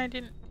only one I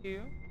didn't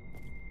do?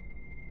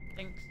 I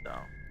think so.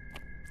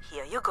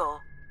 Here you go.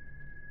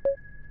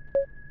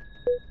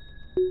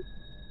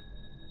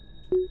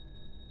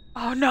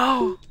 Oh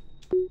no!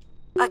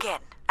 Again,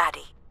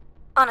 Addie.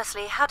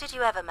 Honestly, how did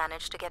you ever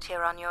manage to get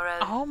here on your own?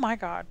 Oh my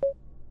god.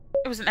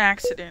 It was an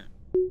accident.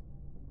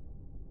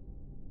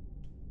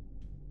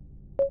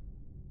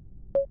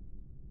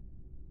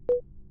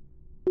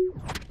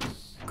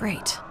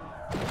 Great.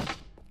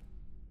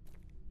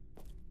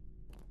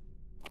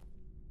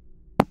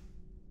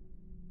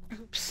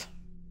 Oops.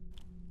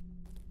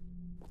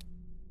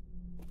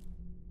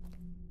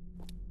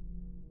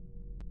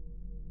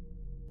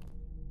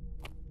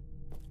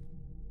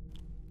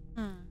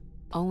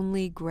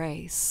 Only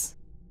Grace.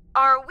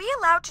 Are we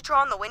allowed to draw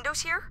on the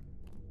windows here?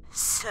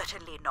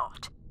 Certainly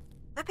not.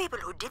 The people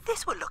who did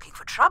this were looking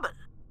for trouble.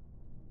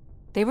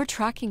 They were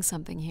tracking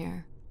something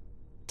here.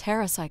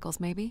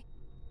 Terracycles, maybe?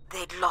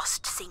 They'd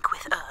lost sync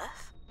with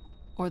Earth?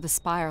 Or the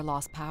Spire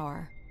lost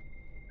power.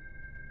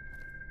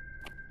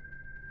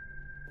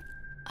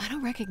 I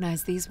don't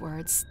recognize these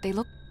words. They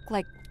look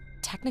like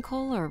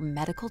technical or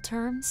medical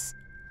terms.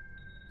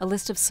 A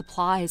list of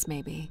supplies,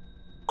 maybe.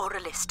 Or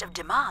a list of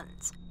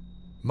demands.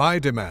 My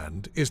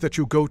demand is that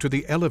you go to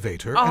the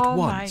elevator at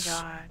once. Oh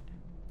my god.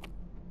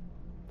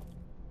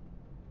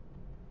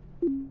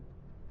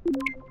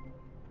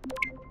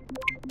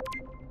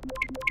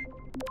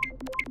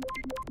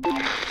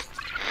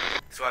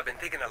 So I've been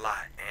thinking a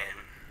lot, and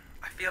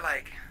I feel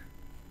like,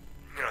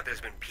 there's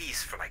been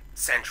peace for like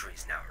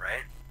centuries now,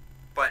 right?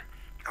 But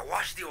I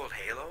watch the old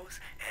Halos,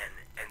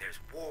 and there's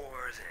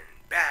wars,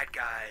 and bad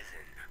guys,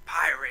 and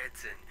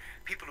pirates, and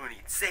people who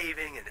need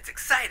saving, and it's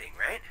exciting,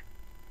 right?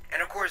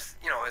 And of course,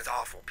 it's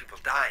awful, people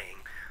dying,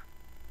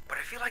 but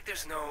I feel like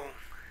there's no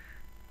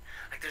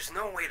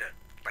way to,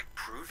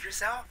 prove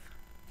yourself,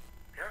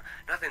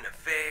 Nothing to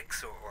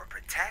fix or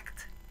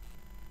protect.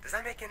 Does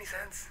that make any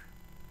sense?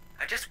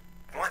 I just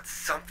want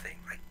something,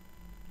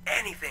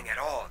 anything at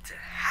all to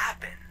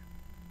happen.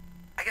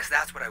 I guess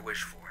that's what I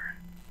wish for.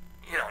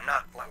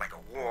 Not like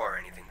a war or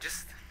anything,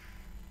 just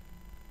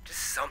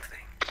something.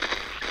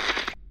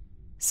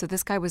 So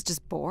this guy was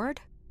just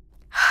bored?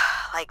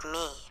 Like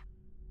me.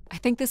 I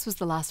think this was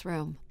the last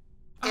room.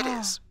 It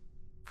is.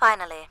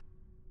 Finally.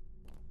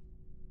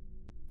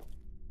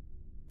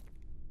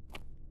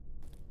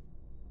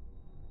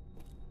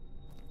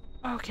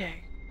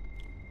 Okay.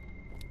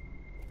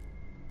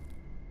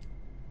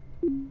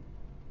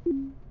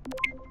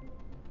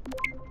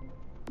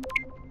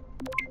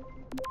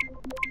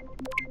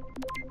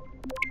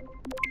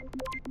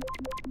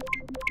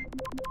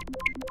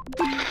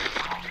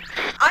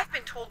 I've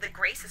been told that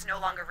Grace is no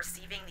longer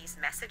receiving these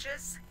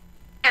messages,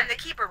 and the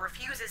Keeper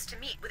refuses to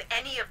meet with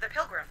any of the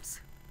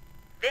pilgrims.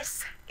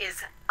 This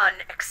is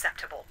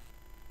unacceptable.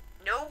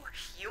 No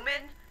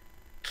human,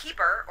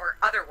 Keeper or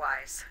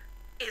otherwise,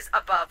 is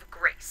above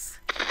Grace.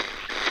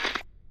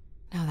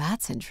 Now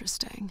that's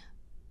interesting.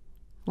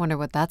 Wonder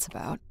what that's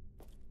about.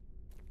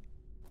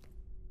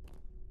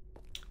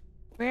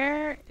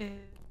 Where is...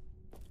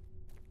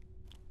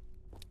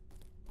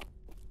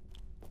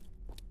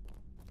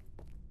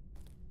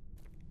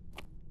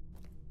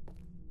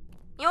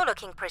 You're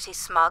looking pretty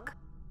smug.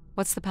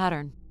 What's the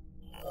pattern?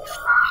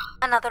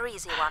 Another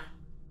easy one.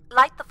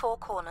 Light the 4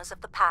 corners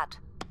of the pad.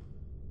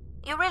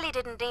 You really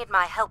didn't need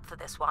my help for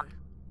this one.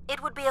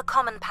 It would be a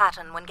common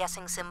pattern when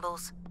guessing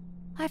symbols.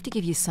 I have to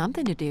give you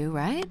something to do,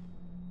 right?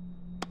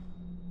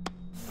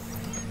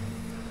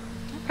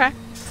 Okay.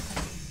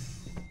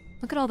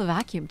 Look at all the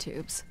vacuum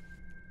tubes.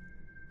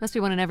 Must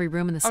be one in every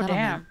room in the settlement.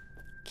 Damn.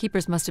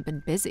 Keepers must have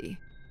been busy.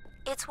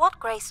 It's what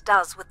Grace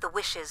does with the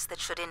wishes that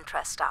should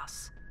interest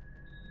us.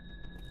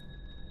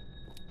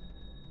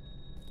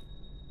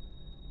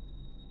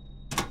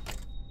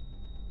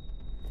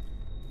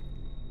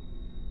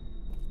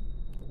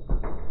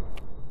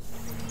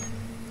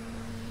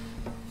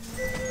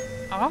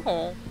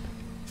 Oh.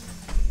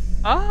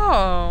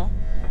 Oh.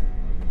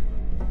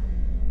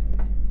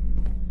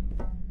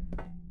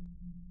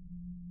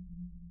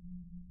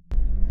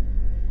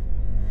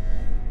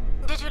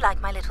 Did you like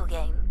my little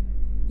game?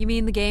 You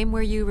mean the game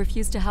where you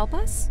refused to help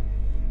us?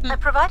 I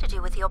provided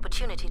you with the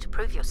opportunity to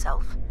prove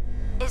yourself.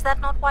 Is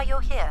that not why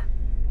you're here?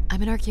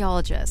 I'm an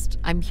archaeologist.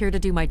 I'm here to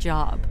do my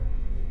job.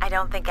 I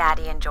don't think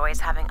Addie enjoys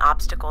having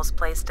obstacles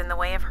placed in the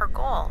way of her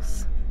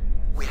goals.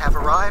 We have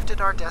arrived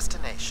at our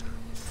destination.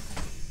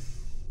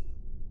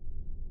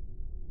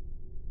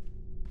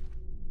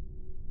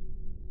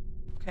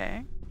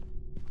 Okay.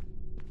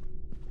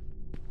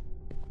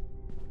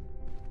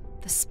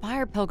 The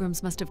Spire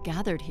pilgrims must have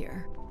gathered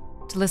here.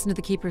 To listen to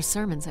the Keeper's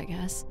sermons, I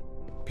guess.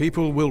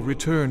 People will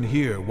return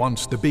here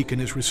once the beacon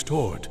is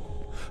restored.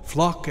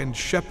 flock and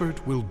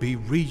shepherd will be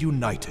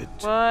reunited.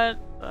 What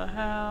the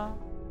hell?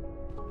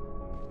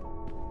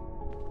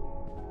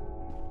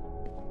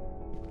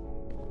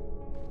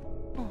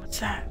 Oh, what's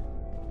that?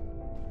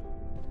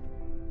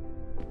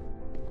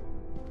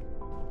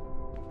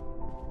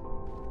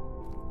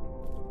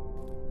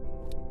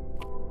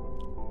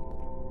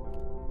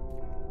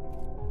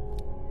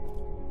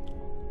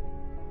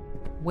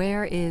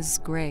 Where is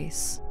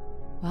Grace?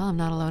 Well, I'm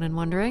not alone in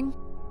wondering.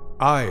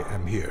 I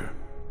am here.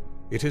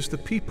 It is the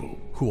people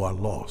who are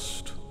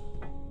lost.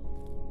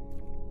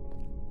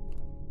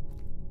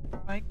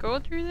 I go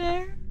through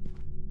there?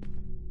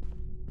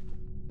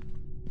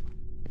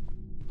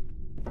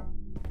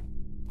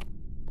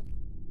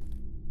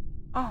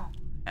 Oh,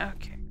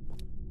 okay.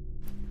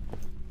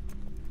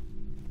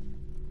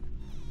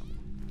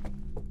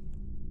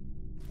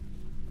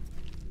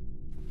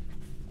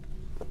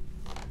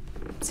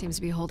 Seems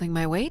to be holding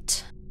my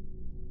weight.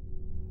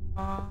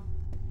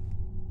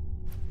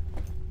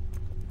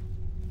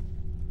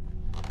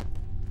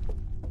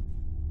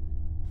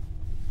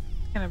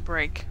 Gonna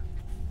break.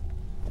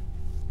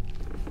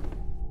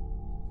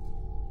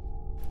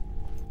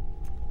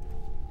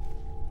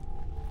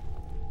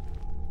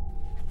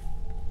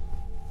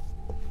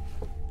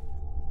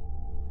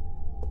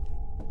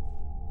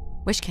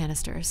 Wish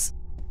canisters.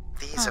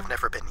 These have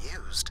never been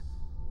used.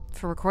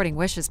 For recording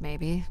wishes,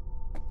 maybe.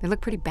 They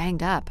look pretty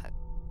banged up.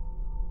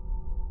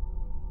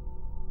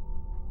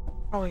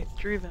 Probably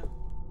threw them.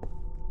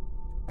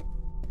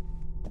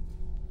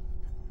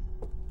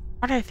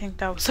 Why did I think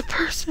that was a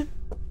person?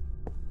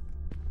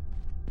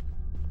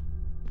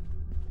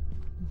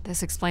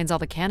 This explains all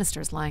the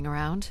canisters lying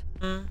around.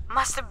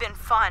 Must have been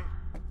fun.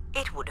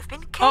 It would have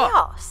been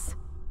chaos.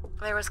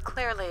 There was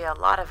clearly a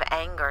lot of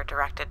anger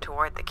directed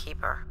toward the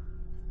Keeper.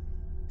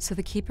 So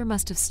the Keeper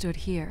must have stood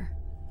here,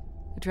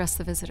 addressed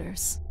the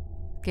visitors,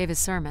 gave his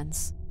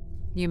sermons.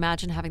 Can you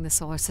imagine having the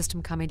solar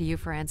system coming to you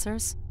for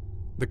answers?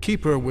 The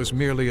Keeper was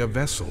merely a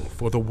vessel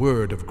for the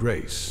word of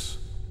grace.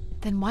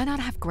 Then why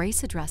not have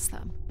Grace address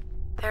them?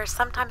 There's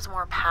sometimes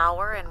more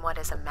power in what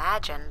is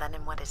imagined than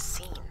in what is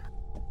seen.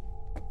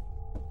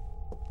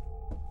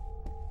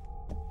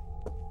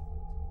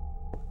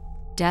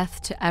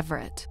 Death to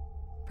Everett.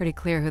 Pretty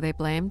clear who they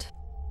blamed.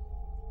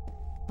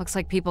 Looks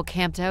like people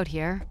camped out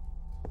here.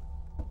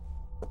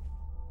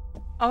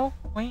 Oh,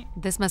 wait.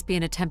 This must be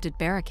an attempted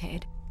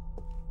barricade.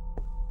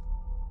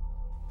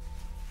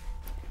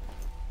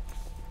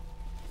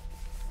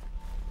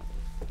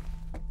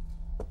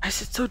 Why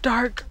is it so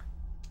dark?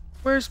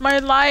 Where's my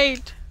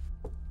light?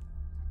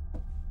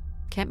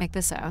 Can't make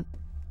this out.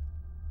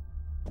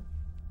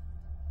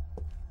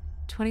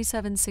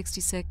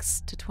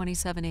 2766 to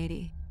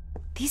 2780.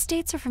 These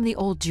dates are from the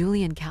old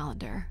Julian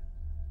calendar,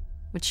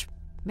 which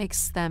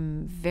makes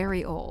them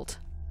very old.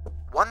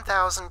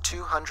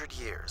 1,200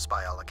 years,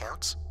 by all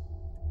accounts.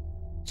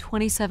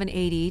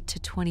 2780 to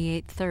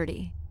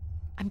 2830.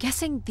 I'm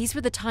guessing these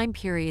were the time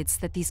periods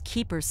that these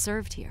keepers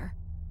served here.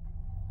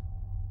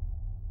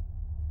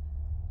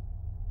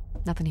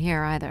 Nothing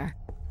here either.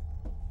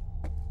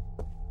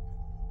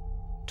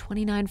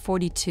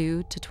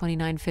 2942 to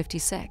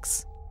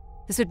 2956.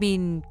 This would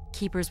mean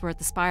keepers were at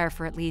the spire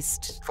for at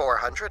least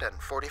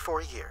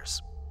 444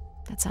 years.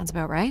 That sounds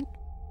about right.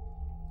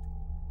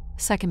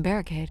 Second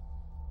barricade.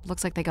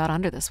 Looks like they got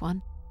under this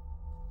one.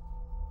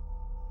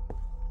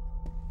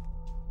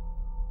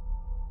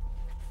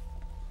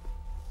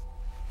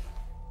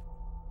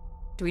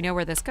 Do we know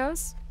where this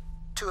goes?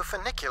 To a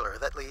funicular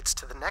that leads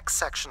to the next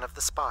section of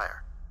the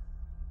spire.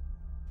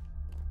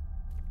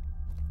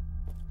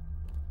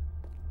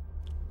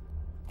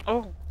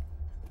 Oh.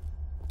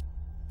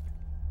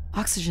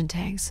 Oxygen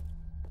tanks.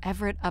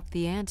 Everett upped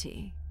the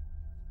ante.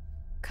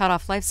 Cut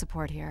off life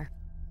support here.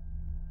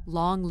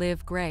 Long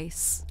live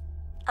Grace.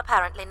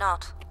 Apparently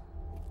not.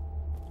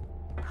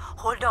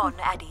 Hold on,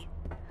 Addie.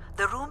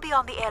 The room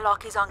beyond the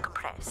airlock is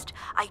uncompressed.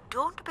 I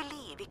don't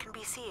believe it can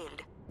be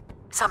sealed.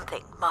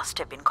 Something must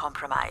have been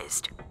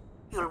compromised.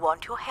 You'll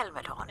want your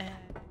helmet on.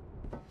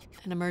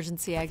 An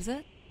emergency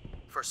exit?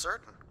 For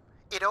certain.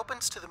 It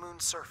opens to the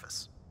moon's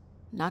surface.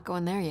 Not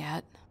going there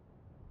yet.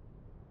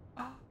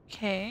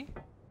 Okay.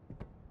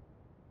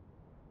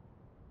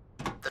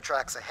 The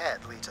tracks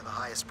ahead lead to the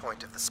highest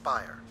point of the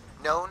spire,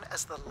 known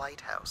as the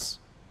lighthouse.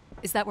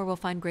 Is that where we'll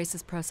find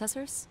Grace's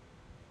processors?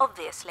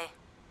 Obviously.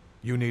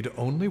 You need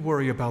only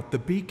worry about the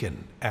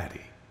beacon,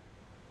 Addie.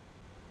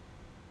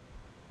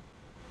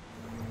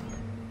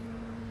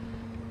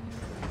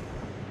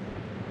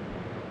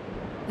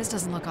 This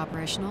doesn't look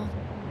operational.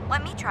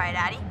 Let me try it,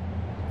 Addie.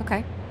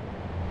 Okay.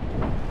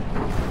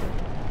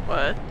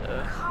 What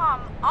the?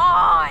 Come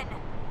on!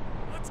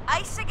 It's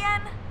ice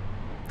again?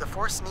 The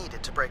force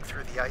needed to break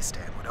through the ice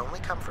dam would only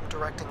come from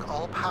directing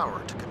all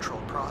power to control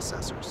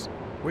processors.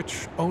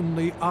 Which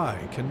only I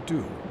can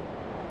do.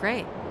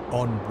 Great.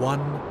 On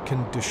one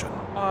condition.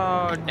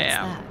 Oh,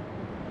 damn. What's that?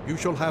 You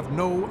shall have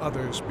no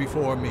others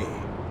before me.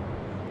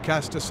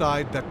 Cast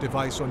aside that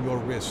device on your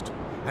wrist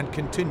and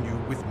continue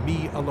with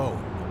me alone.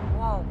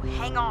 Whoa,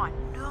 hang on.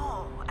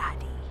 No,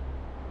 Addie.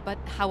 But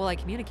how will I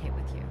communicate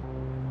with you?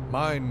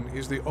 Mine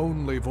is the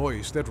only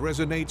voice that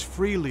resonates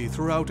freely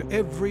throughout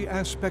every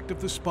aspect of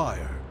the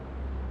spire.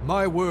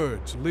 My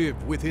words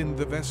live within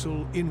the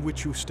vessel in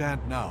which you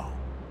stand now.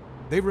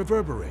 They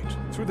reverberate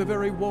through the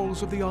very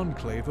walls of the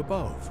Enclave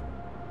above.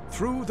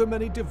 Through the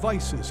many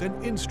devices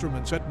and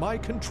instruments at my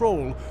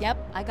control.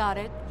 Yep, I got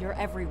it. You're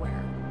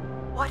everywhere.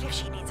 What if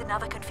she needs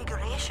another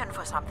configuration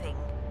for something?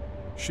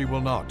 She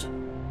will not.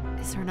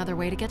 Is there another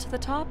way to get to the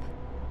top?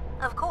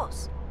 Of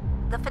course.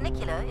 The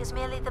funicular is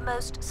merely the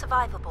most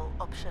survivable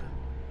option.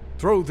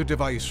 Throw the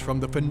device from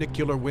the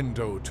funicular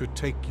window to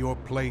take your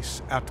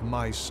place at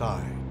my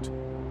side.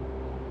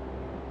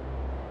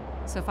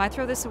 So if I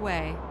throw this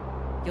away,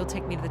 you'll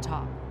take me to the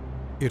top.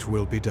 It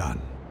will be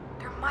done.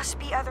 There must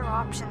be other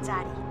options,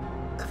 Addie.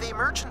 The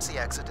emergency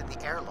exit in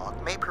the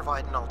airlock may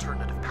provide an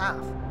alternative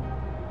path.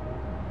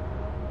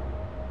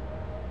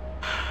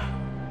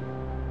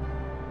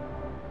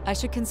 I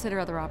should consider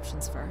other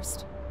options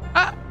first.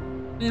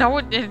 No,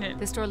 it didn't.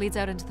 This door leads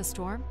out into the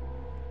storm?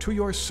 To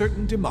your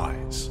certain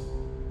demise,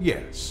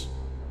 yes.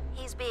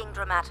 He's being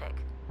dramatic.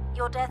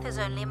 Your death is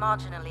only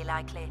marginally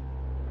likely.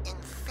 In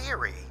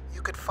theory,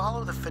 you could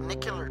follow the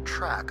funicular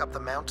track up the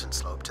mountain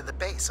slope to the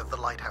base of the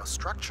lighthouse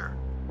structure.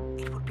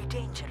 It would be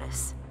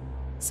dangerous.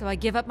 So I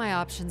give up my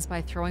options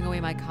by throwing away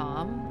my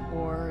comm,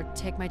 or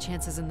take my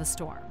chances in the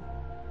storm?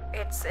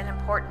 It's an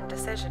important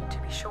decision, to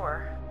be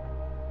sure.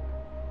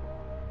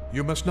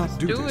 You must not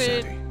do this,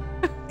 it. Addie.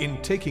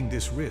 In taking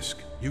this risk,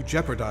 you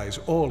jeopardize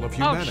all of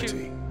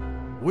humanity.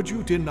 Would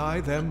you deny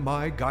them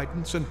my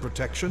guidance and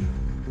protection?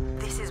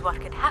 This is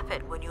what can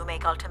happen when you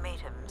make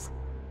ultimatums.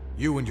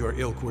 You and your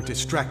ilk were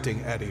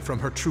distracting Addie from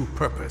her true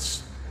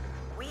purpose.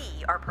 We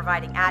are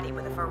providing Addie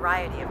with a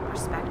variety of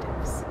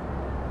perspectives.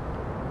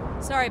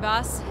 Sorry,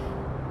 boss.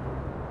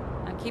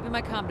 I'm keeping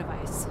my comm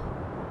device.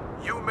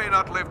 You may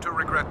not live to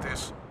regret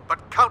this,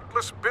 but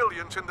countless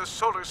billions in the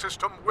solar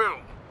system will.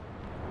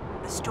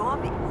 The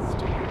storm is...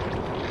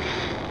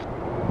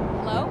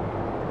 Hello?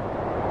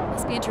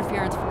 Must be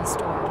interference from the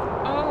storm.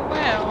 Oh,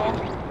 well.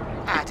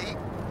 Addie?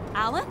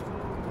 Alan?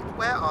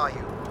 Where are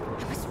you?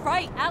 I was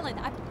right, Alan.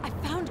 I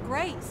found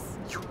Grace.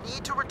 You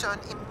need to return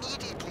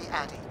immediately,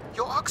 Addie.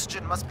 Your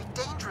oxygen must be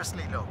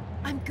dangerously low.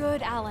 I'm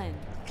good, Alan.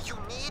 You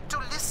need to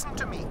listen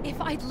to me. If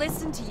I'd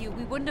listened to you,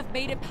 we wouldn't have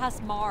made it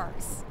past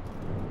Mars.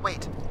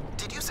 Wait,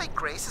 did you say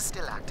Grace is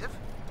still active?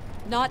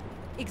 Not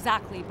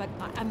exactly, but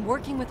I'm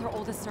working with her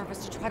oldest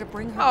service to try to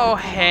bring her Oh,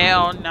 back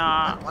hell online.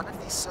 nah. One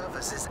of these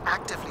servers is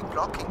actively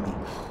blocking me.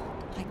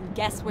 I can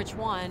guess which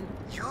one.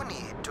 You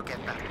need to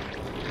get back.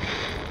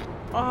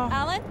 Oh.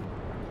 Alan?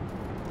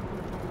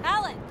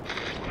 Alan!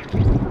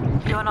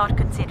 You're not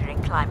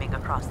considering climbing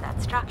across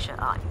that structure,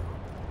 are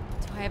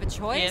you? Do I have a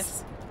choice?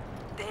 Yes.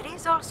 There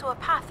is also a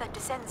path that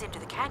descends into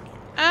the canyon.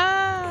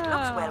 Ah. It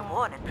looks well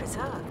worn and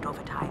preserved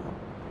over time,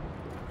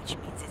 which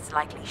means it's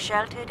likely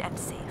sheltered and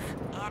safe.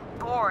 And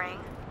boring.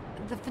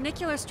 The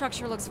funicular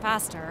structure looks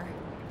faster.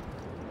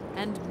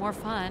 And more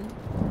fun.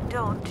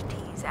 Don't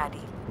tease,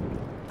 Addie.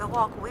 The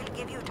walk will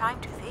give you time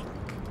to think.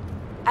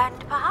 And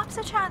perhaps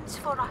a chance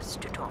for us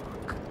to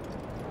talk.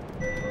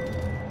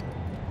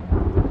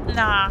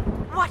 Nah.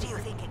 What are you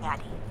thinking,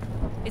 Addie?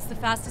 It's the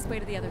fastest way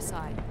to the other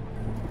side.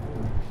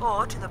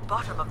 Or to the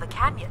bottom of the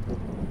canyon.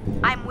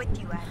 I'm with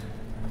you, Addie.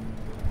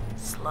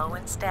 Slow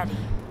and steady.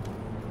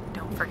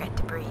 Don't forget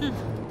to breathe.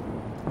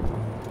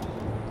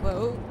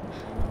 Whoa.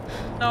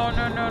 No,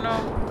 no, no,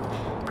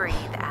 no. Breathe,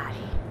 Addie.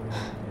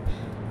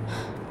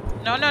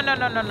 No, no, no,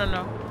 no, no, no,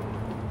 no.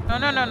 No,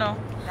 no, no, no.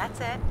 That's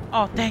it.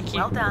 Oh, thank you.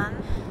 Well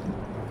done.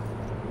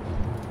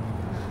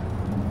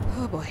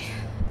 Oh boy.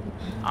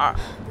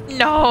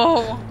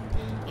 No.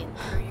 In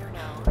through your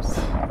nose.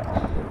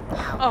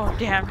 Out. Oh,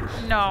 damn.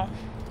 No.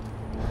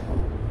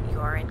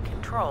 You're in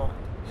control.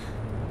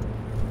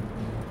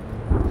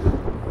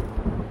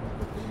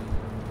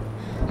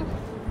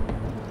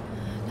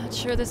 Not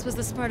sure this was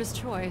the smartest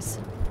choice.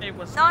 It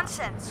was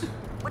Nonsense.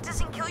 What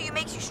doesn't kill you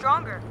makes you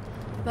stronger.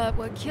 But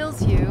what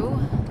kills you,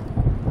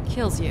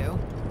 kills you.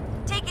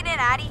 Take it in,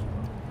 Addie.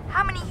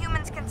 How many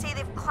humans can say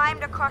they've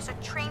climbed across a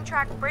train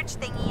track bridge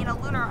thingy in a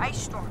lunar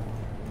ice storm?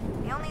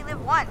 They only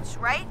live once,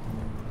 right?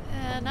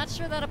 Not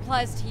sure that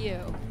applies to you.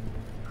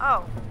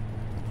 Oh,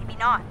 maybe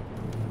not.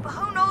 But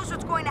who knows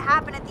what's going to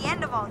happen at the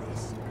end of all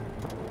this?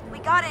 We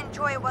gotta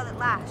enjoy it while it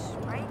lasts,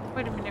 right?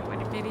 Wait a minute, wait a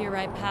minute. Maybe you're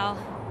right, pal.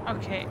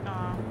 Okay,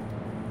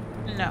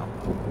 no.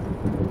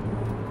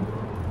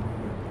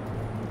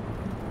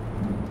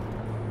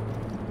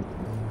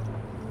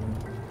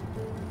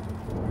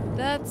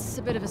 That's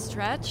a bit of a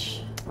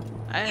stretch. You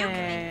can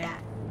make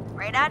that.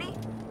 Right, Addie?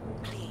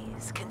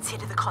 Please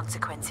consider the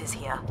consequences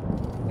here.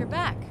 You're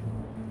back.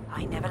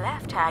 I never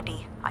left,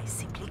 Addie. I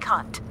simply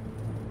can't.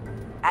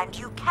 And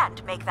you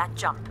can't make that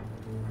jump.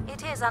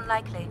 It is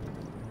unlikely,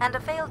 and a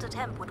failed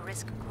attempt would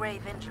risk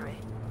grave injury.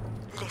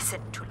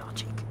 Listen to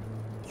logic.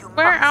 You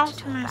Where must else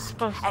turn am I back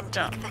supposed to and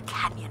jump? take the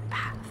canyon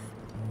path.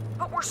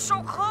 But we're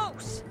so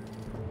close.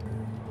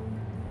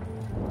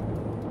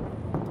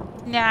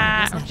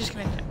 Nah, I'm just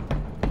gonna.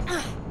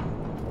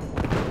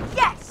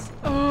 Yes!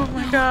 Oh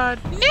my god.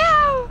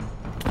 No!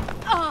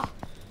 Oh,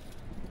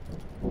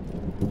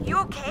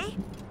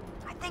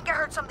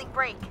 heard something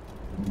break.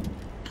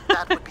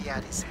 That would be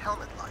Addie's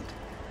helmet light.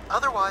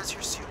 Otherwise,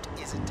 your suit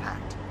is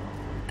intact.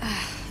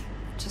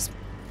 Just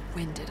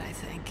winded, I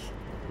think.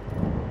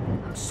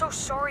 I'm so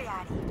sorry,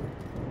 Addie.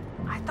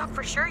 I thought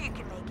for sure you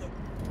could make it.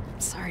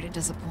 Sorry to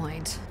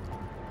disappoint.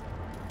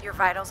 Your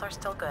vitals are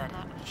still good.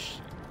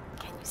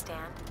 Can you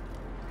stand?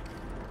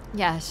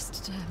 Yeah,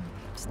 just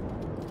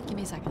give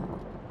me a second.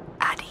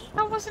 Addie?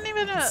 That wasn't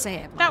even a... Say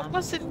it, Mom. That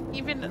wasn't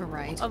even You're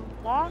right. a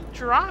long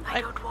drop.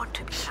 I don't want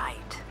to be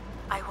right.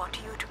 I want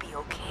you to be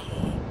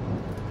okay.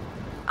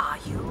 Are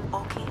you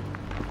okay?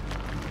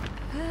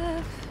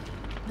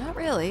 Not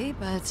really,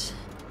 but...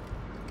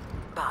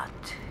 But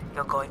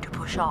you're going to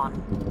push on.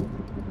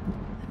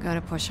 I'm going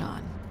to push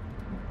on.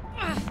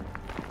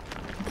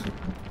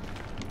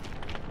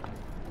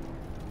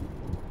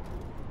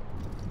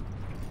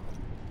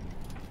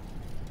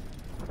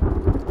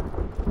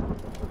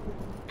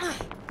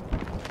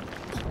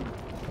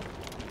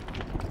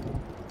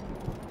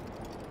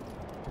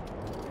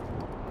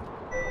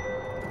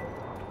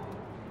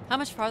 How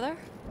much farther?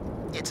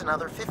 It's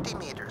another 50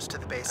 meters to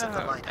the base of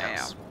the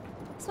lighthouse.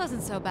 This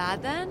wasn't so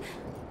bad then.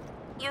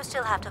 You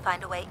still have to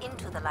find a way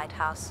into the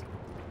lighthouse.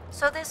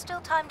 So there's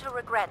still time to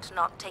regret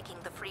not taking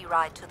the free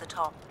ride to the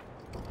top.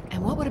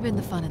 And what would have been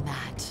the fun in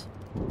that?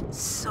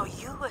 So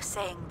you were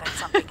saying that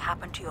something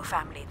happened to your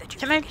family that you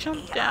Can I think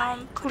jump AI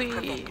down, could have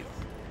please? prevented?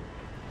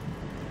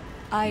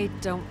 I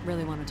don't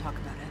really want to talk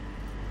about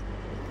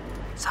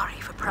it. Sorry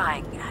for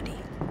prying, Addie.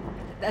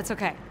 That's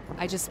okay.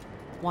 I just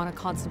want to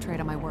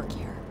concentrate on my work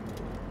here.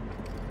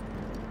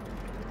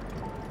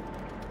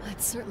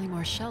 It's certainly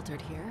more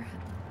sheltered here.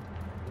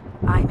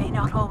 I may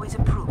not always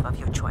approve of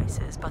your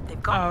choices, but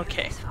they've gotten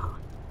you this far.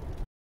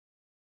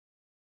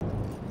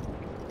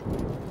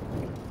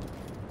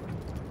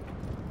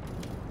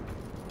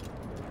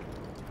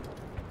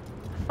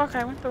 Fuck,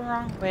 I went the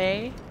wrong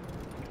way.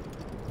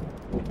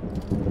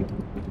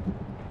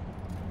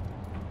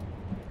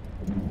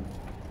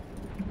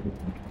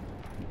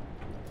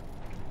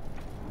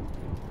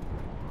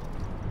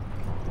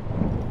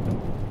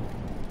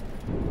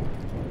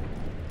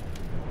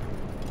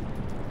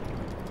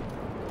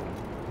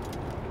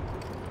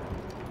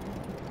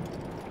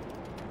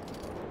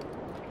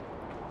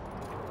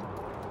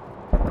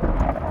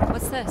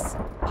 What's this?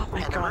 Oh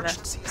my god,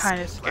 that's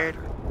kind of scared.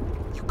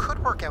 You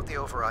could work out the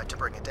override to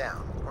bring it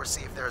down, or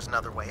see if there's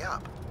another way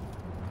up.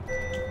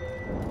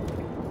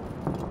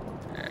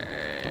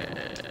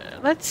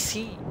 Let's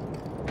see.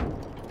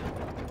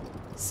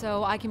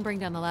 So I can bring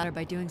down the ladder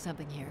by doing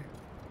something here.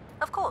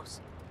 Of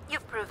course.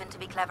 You've proven to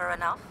be clever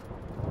enough.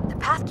 The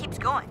path keeps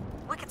going.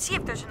 We can see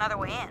if there's another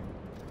way in.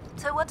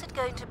 So what's it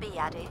going to be,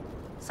 Addie?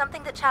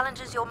 Something that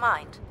challenges your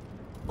mind?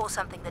 Or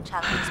something that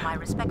challenges my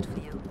respect for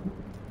you?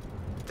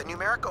 The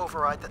numeric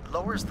override that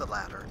lowers the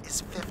ladder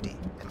is 50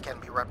 and can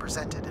be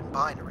represented in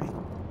binary.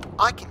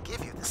 I can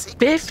give you the secret.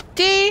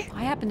 50?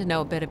 I happen to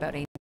know a bit about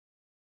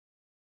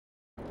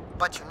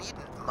But you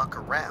needn't muck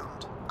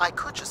around. I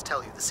could just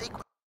tell you the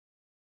sequence.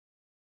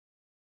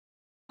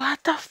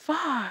 What the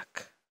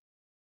fuck?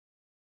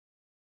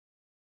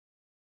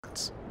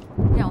 Yeah,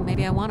 well,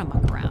 maybe I want to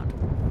muck around.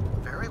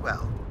 Very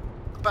well.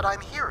 But I'm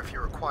here if you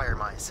require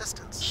my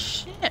assistance.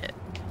 Shit.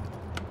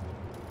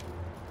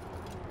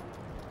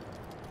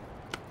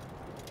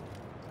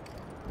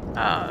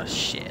 Oh,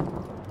 shit.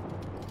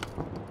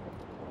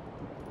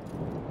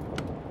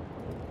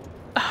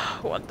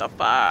 What the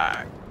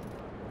fuck?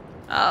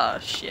 Oh,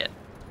 shit.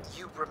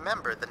 You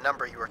remember the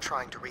number you are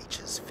trying to reach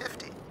is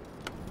 50.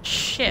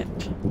 Shit.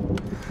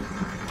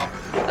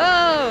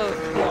 Oh!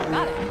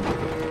 Got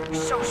it.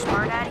 You're so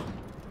smart, Addie.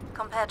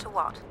 Compared to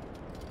what?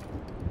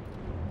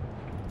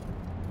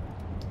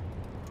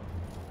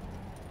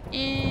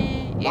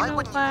 Why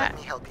wouldn't you let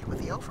me help you with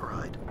the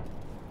override?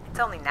 It's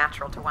only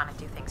natural to want to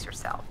do things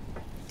yourself.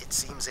 It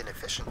seems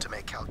inefficient to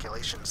make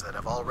calculations that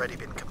have already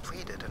been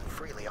completed and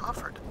freely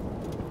offered.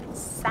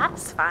 It's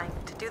satisfying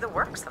to do the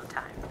work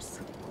sometimes.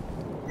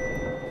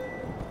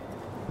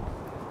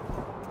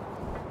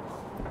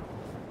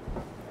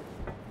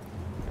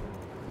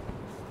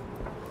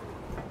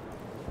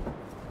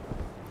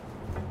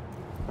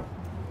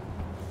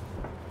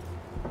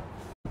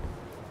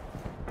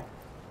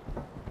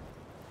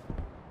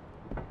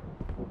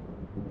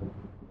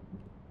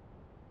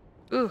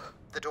 Ooh.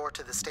 The door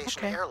to the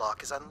station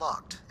airlock is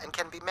unlocked and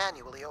can be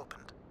manually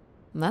opened.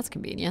 That's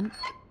convenient.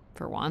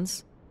 For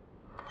once.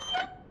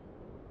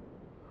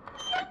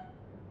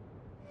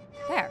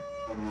 There.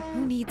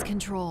 Who needs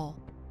control?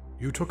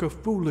 You took a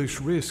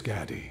foolish risk,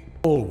 Addie.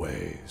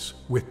 Always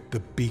with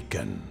the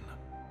beacon.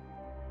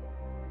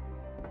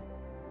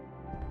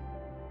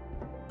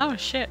 Oh,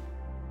 shit.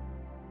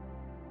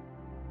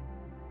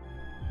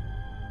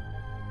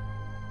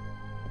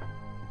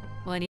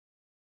 Well, I need...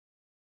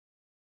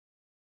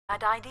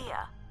 Bad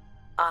idea.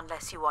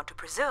 Unless you want to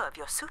preserve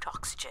your suit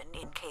oxygen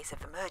in case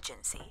of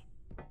emergency.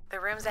 The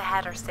rooms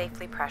ahead are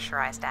safely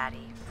pressurized,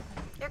 Addie.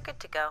 You're good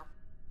to go.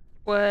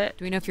 What?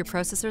 Do we know if your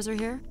processors are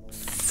here?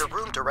 The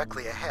room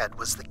directly ahead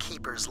was the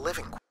Keeper's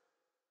living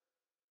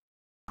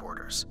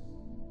quarters.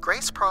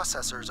 Grace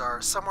processors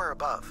are somewhere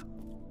above.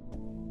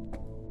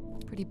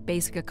 Pretty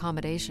basic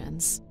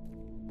accommodations.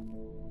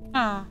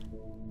 Huh.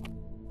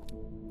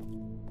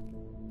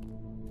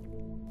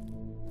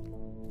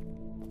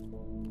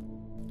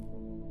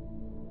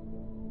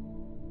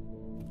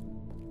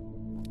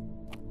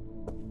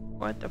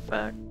 What the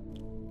fuck?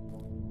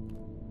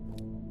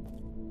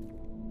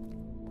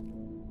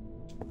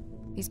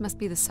 These must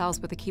be the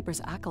cells where the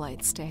Keeper's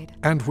acolytes stayed.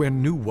 And where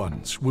new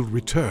ones will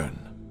return.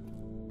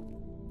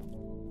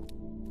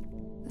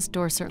 This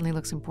door certainly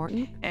looks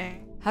important.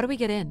 How do we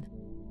get in?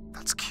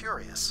 That's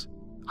curious.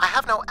 I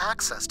have no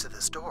access to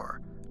this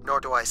door, nor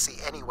do I see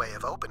any way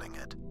of opening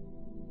it.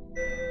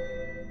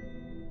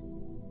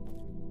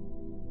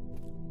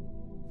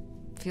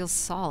 Feels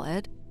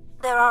solid.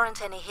 There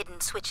aren't any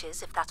hidden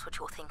switches, if that's what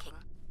you're thinking.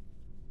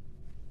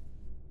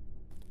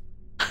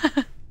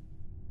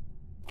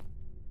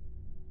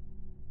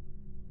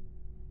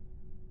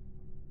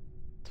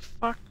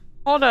 Fuck.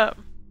 Hold up.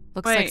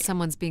 Looks like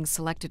someone's being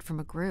selected from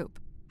a group.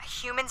 A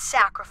human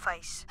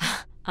sacrifice.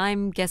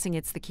 I'm guessing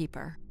it's the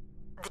Keeper.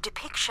 The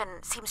depiction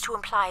seems to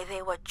imply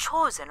they were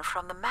chosen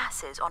from the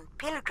masses on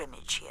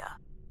pilgrimage here.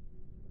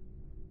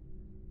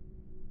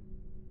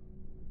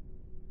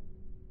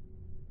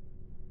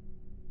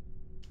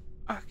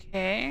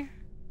 Okay.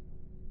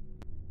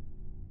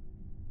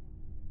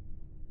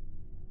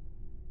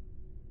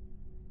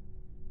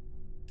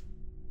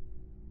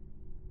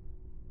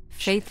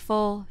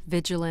 Faithful,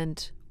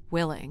 vigilant,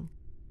 willing.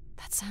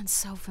 That sounds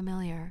so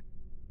familiar.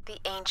 The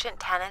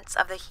ancient tenets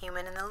of the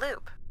human in the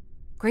loop.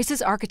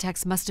 Grace's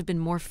architects must have been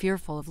more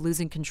fearful of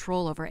losing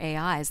control over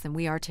AIs than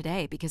we are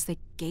today because they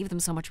gave them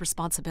so much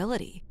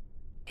responsibility.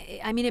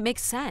 I mean, it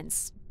makes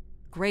sense.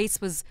 Grace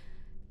was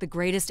the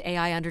greatest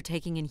AI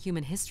undertaking in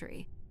human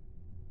history.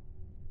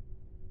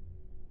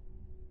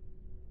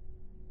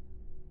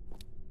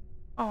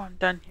 Oh, I'm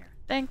done here.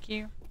 Thank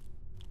you.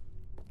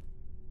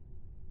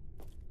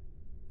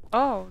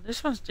 Oh,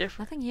 this one's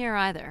different. Nothing here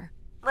either.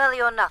 Well,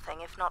 you're nothing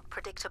if not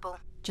predictable.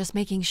 Just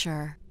making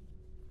sure.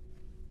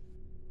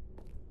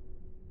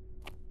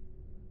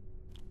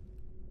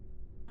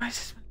 Why is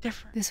this one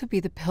different? This would be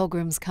the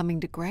pilgrims coming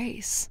to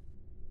Grace.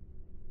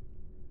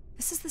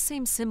 This is the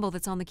same symbol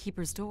that's on the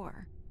Keeper's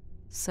door.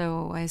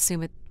 So I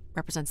assume it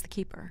represents the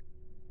Keeper.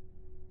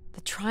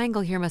 The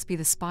triangle here must be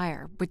the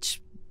spire,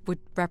 which would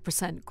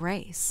represent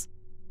Grace.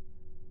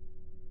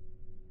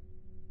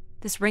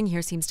 This ring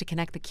here seems to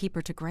connect the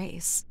Keeper to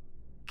Grace.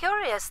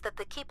 Curious that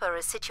the Keeper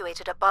is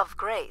situated above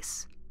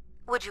Grace.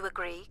 Would you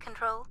agree,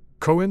 Control?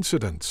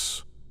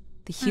 Coincidence.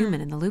 The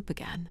human in the loop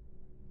again.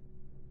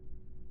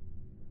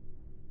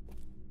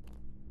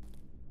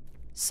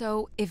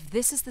 So, if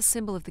this is the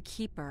symbol of the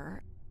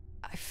Keeper,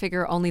 I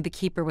figure only the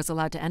Keeper was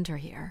allowed to enter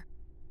here.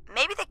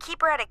 Maybe the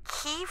Keeper had a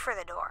key for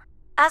the door.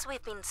 As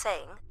we've been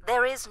saying,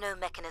 there is no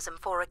mechanism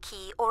for a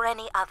key or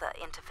any other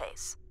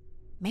interface.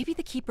 Maybe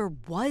the Keeper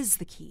was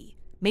the key.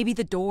 Maybe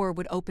the door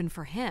would open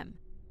for him.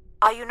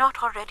 Are you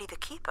not already the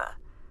Keeper?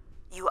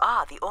 You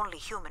are the only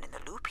human in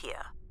the loop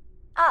here.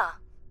 Ah,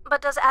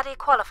 but does Addie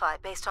qualify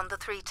based on the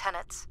 3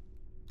 tenets?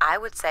 I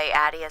would say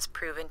Addie has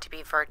proven to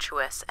be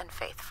virtuous and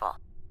faithful.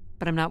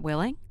 But I'm not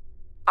willing?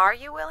 Are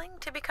you willing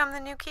to become the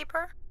new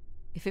Keeper?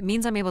 If it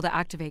means I'm able to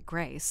activate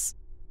Grace.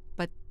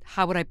 But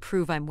how would I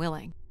prove I'm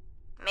willing?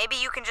 Maybe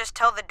you can just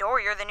tell the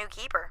door you're the new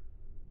Keeper.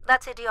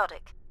 That's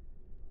idiotic.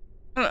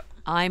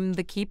 I'm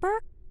the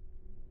Keeper?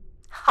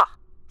 Ha!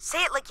 Say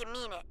it like you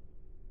mean it.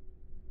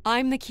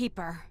 I'm the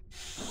Keeper.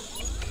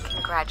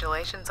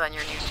 Congratulations on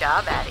your new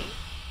job, Addie.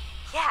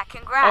 Yeah,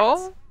 congrats.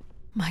 Oh?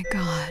 My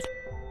God.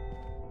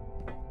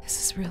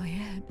 This is really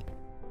it.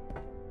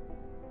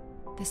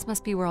 This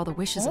must be where all the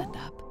wishes end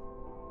up.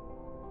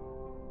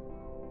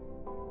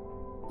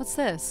 What's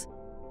this?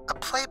 A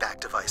playback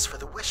device for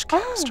the wish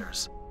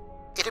canisters.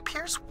 It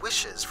appears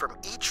wishes from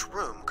each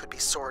room could be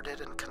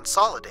sorted and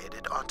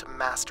consolidated onto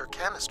master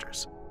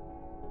canisters.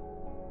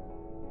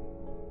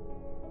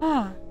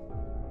 Huh.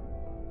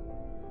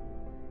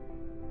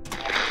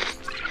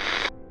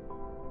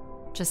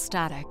 Just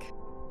static.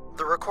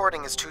 The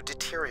recording is too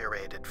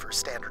deteriorated for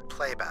standard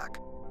playback.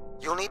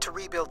 You'll need to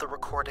rebuild the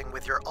recording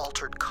with your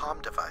altered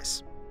comm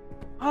device.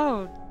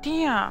 Oh,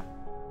 damn.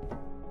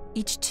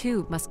 Each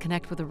tube must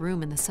connect with a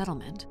room in the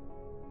settlement.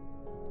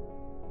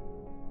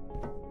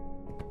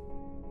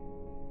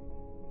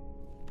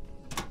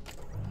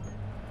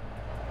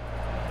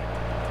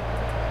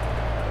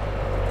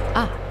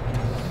 Ah.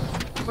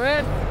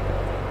 What?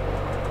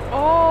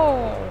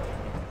 Oh.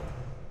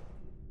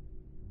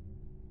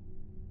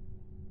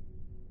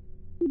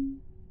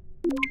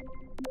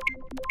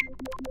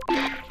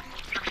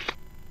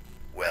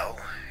 Well,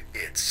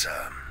 it's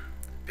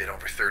been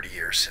over 30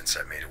 years since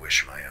I made a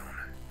wish of my own.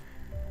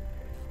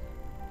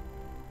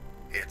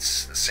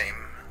 It's the same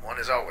one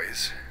as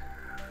always.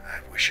 I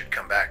wish it'd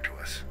come back to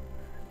us.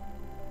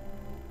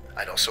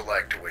 I'd also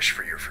like to wish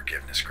for your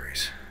forgiveness,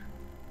 Grace.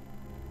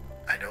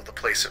 I know the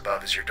place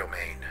above is your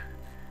domain,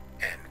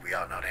 and we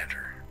ought not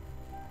enter.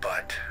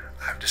 But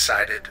I've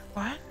decided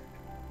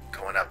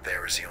going up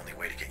there is the only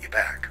way to get you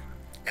back,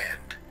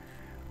 and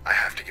I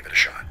have to give it a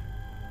shot.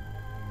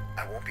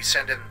 I won't be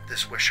sending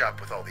this wish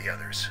up with all the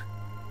others.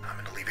 I'm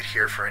going to leave it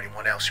here for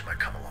anyone else who might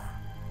come along.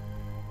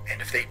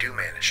 And if they do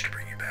manage to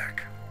bring you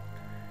back,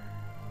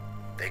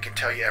 they can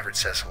tell you Everett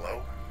says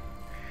hello,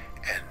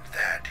 and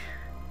that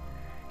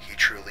he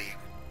truly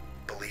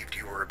believed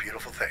you were a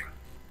beautiful thing.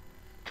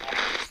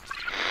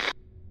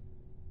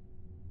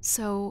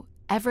 So,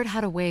 Everett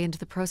had a way into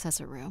the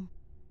processor room.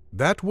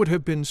 That would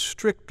have been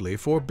strictly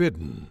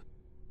forbidden.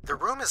 The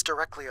room is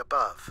directly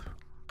above,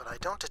 but I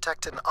don't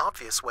detect an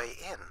obvious way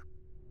in.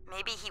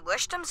 Maybe he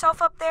wished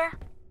himself up there?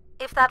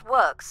 If that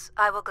works,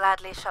 I will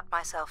gladly shut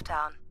myself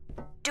down.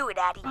 Do it,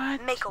 Addie.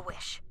 What? Make a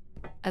wish.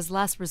 As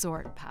last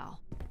resort, pal.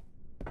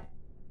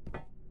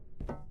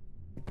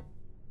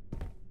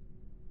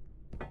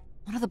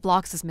 One of the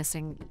blocks is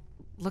missing.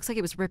 Looks like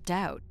it was ripped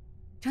out.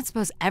 You don't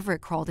suppose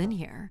Everett crawled in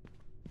here?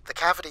 The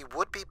cavity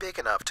would be big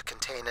enough to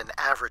contain an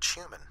average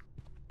human.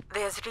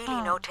 There's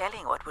really no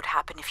telling what would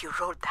happen if you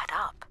rolled that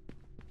up.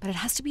 But it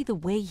has to be the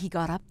way he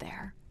got up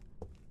there.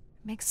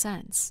 Makes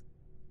sense.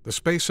 The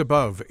space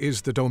above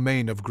is the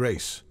domain of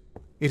grace.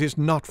 It is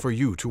not for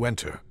you to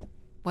enter.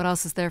 What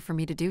else is there for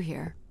me to do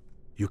here?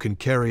 You can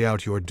carry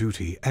out your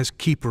duty as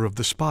Keeper of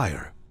the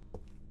Spire.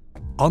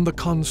 On the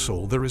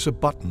console, there is a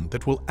button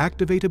that will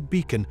activate a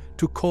beacon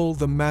to call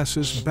the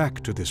masses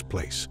back to this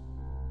place.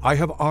 I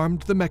have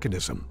armed the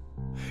mechanism.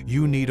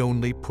 You need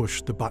only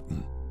push the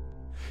button.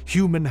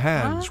 Human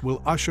hands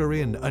will usher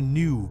in a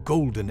new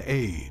golden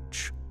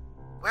age.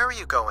 Where are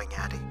you going,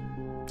 Addie?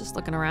 Just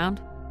looking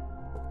around.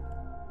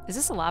 Is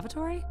this a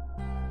lavatory?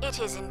 It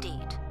is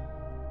indeed.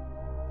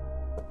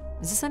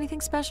 Is this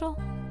anything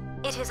special?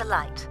 It is a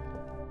light,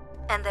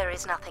 and there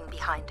is nothing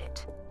behind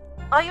it.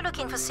 Are you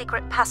looking for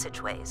secret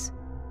passageways?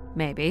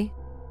 Maybe.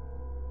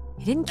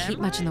 He didn't keep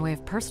much in the way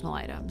of personal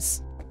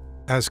items.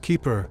 As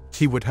Keeper,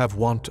 he would have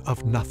want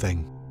of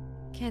nothing.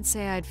 Can't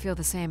say I'd feel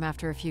the same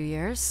after a few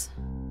years.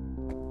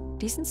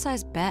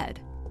 Decent-sized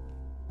bed.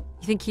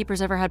 You think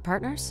Keepers ever had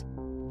partners?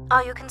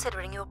 Are you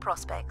considering your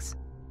prospects?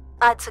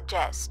 I'd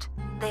suggest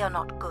they are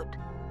not good.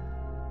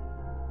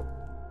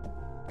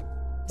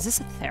 Is this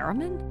a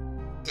theremin?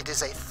 It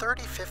is a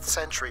 35th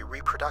century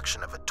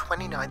reproduction of a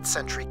 29th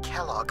century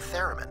Kellogg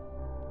theremin.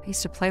 I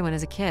used to play one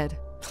as a kid.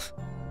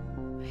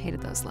 I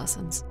hated those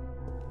lessons.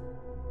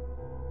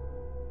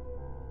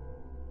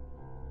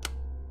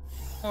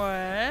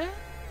 What?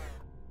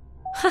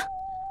 Huh.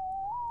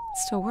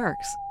 Still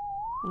works.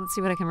 Let's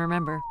see what I can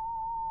remember.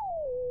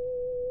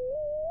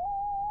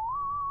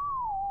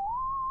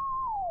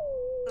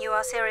 You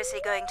are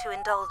seriously going to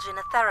indulge in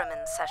a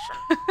theremin session?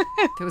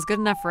 If it was good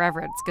enough for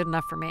Everett, it's good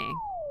enough for me.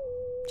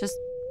 Just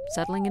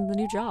settling into the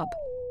new job.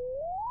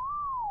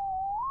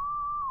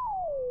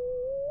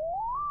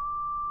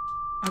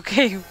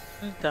 Okay,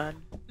 I'm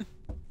done.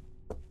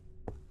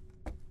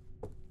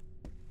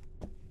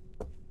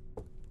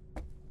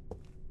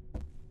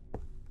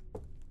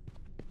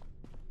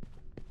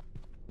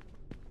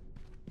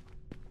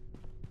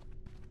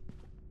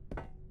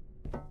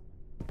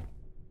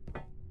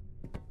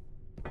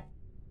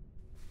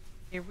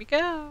 Here we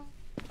go.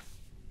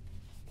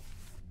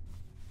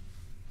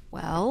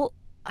 Well,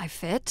 I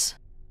fit.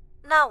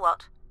 Now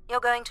what? You're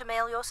going to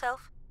mail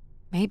yourself?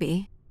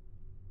 Maybe.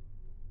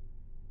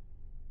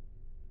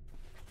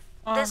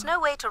 There's no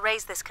way to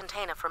raise this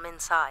container from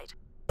inside.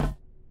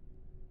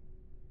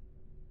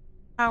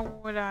 How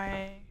would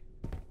I?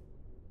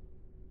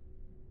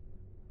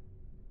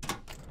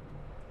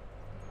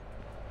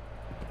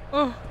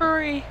 Oh,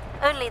 hurry.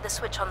 Only the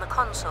switch on the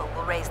console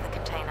will raise the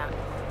container.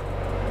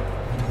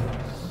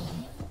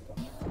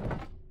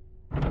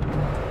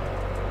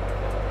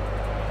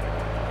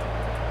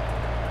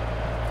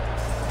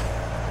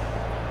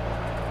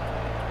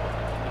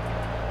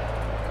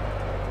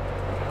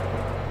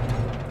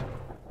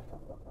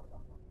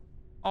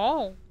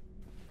 Oh.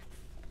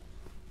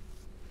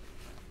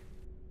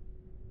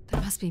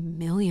 There must be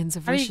millions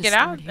of How do wishes you get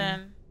stored out here.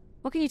 then?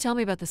 What can you tell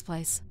me about this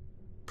place?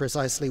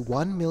 Precisely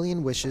 1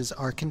 million wishes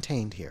are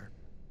contained here.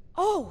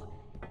 Oh,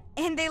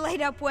 and they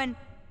light up when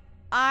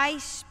I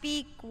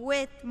speak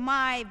with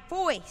my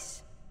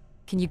voice.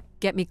 Can you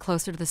get me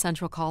closer to the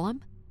central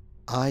column?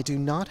 I do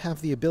not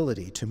have the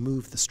ability to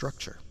move the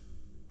structure.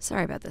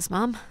 Sorry about this,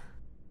 Mom.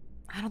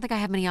 I don't think I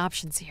have many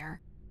options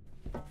here.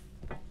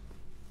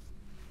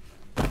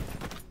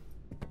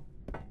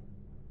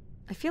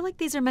 I feel like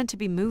these are meant to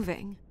be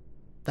moving.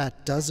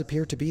 That does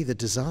appear to be the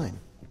design.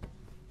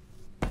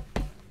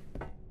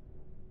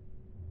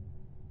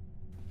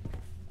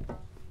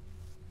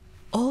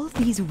 All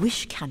these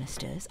wish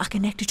canisters are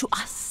connected to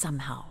us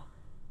somehow.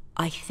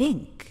 I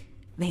think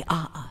they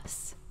are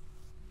us.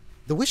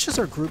 The wishes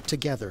are grouped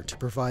together to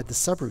provide the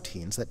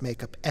subroutines that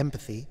make up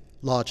empathy,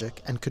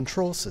 logic, and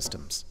control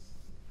systems.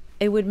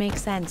 It would make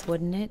sense,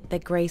 wouldn't it,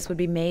 that grace would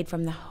be made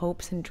from the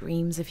hopes and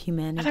dreams of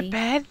humanity? At a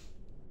bed?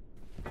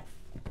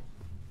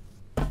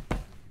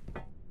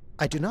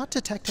 I do not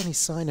detect any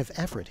sign of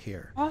Everett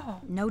here. Oh.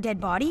 No dead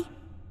body?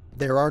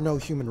 There are no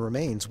human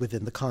remains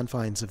within the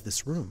confines of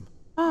this room.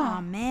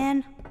 Aw,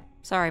 man.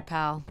 Sorry,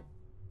 pal.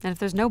 And if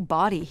there's no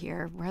body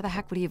here, where the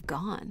heck would he have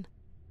gone?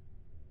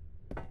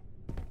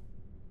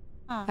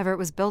 Everett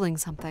was building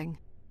something.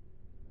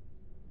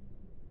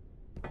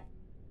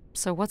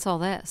 So what's all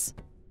this?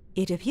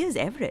 It appears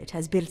Everett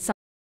has built some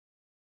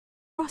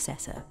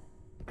processor.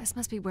 This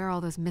must be where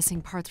all those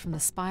missing parts from the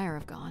spire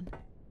have gone.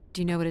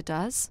 Do you know what it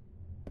does?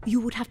 You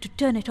would have to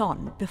turn it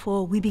on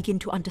before we begin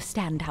to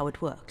understand how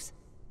it works.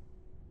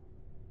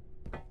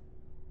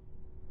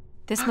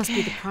 This must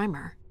be the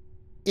primer.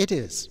 It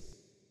is.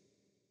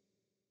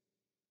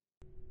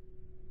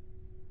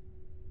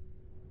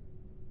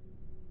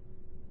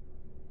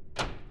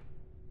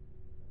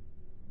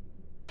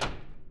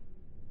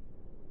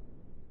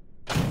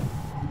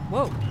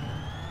 Whoa.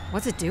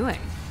 What's it doing?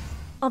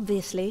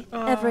 Obviously,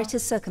 Everett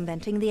is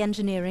circumventing the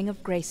engineering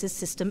of Grace's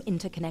system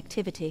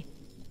interconnectivity.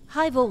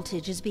 High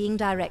voltage is being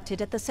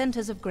directed at the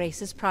centers of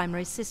Grace's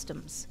primary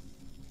systems.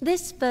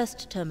 This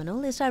first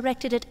terminal is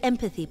directed at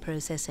empathy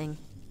processing,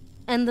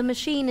 and the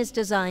machine is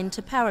designed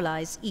to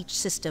paralyze each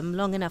system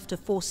long enough to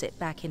force it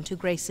back into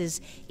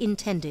Grace's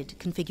intended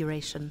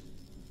configuration.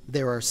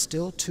 There are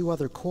still 2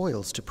 other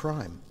coils to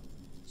prime.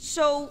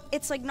 So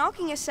it's like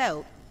knocking us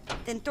out,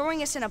 then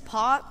throwing us in a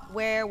pot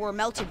where we're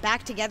melted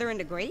back together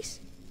into Grace?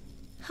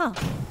 Huh.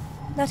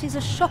 That is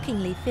a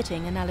shockingly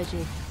fitting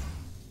analogy.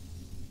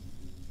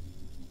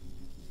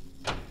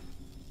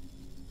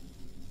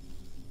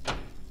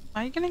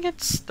 Are you gonna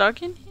get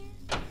stuck in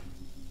here?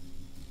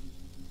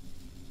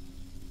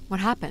 What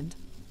happened?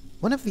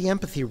 One of the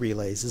empathy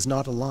relays is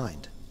not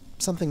aligned.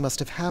 Something must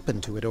have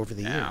happened to it over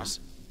the years.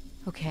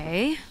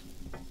 Okay.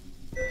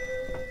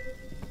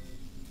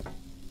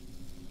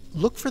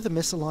 Look for the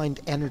misaligned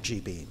energy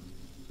beam.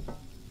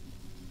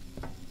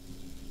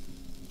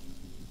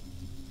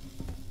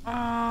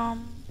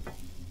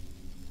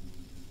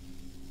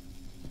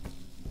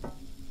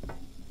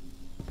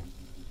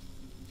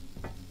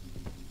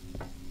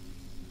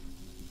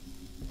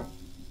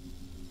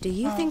 Do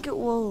you think it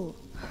will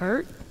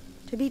hurt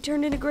to be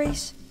turned into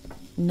Grace?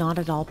 Not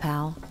at all,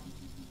 pal.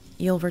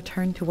 You'll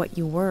return to what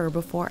you were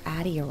before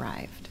Addie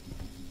arrived.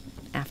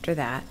 After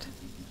that,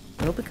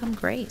 you'll become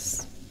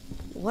Grace.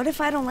 What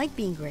if I don't like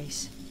being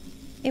Grace?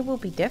 It will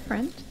be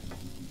different,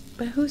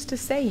 but who's to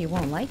say you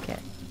won't like it?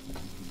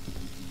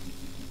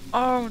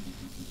 Oh,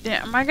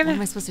 damn. Am I gonna... What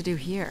am I supposed to do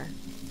here?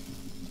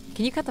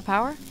 Can you cut the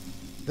power?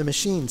 The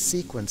machine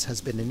sequence has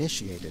been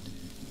initiated.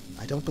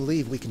 I don't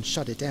believe we can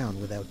shut it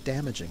down without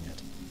damaging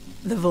it.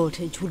 The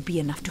voltage would be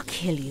enough to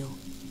kill you.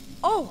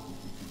 Oh!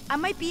 I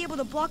might be able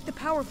to block the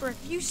power for a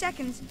few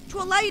seconds to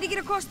allow you to get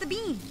across the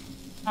beam.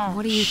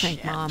 What do you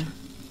think, Mom?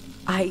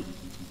 I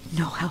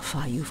know how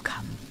far you've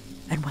come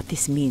and what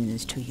this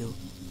means to you.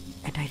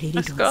 And I really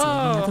don't see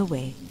any other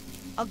way.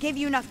 I'll give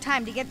you enough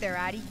time to get there,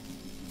 Addie.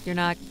 You're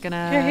not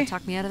gonna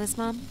talk me out of this,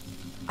 Mom?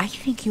 I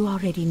think you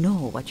already know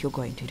what you're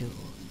going to do.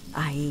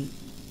 I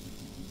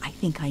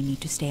think I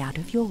need to stay out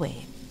of your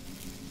way.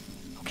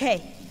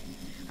 Okay.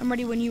 I'm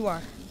ready when you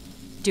are.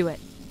 Do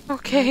it.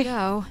 Okay. Here we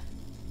go.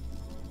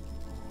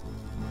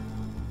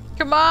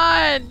 Come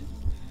on!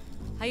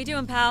 How you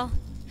doing, pal?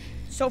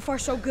 So far,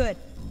 so good.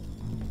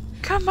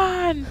 Come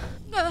on!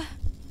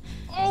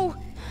 Oh!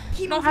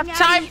 Keep don't moving, have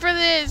time Addie. for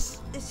this!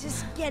 This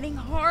is getting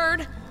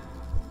hard.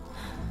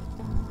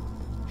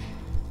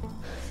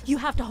 You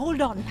have to hold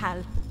on,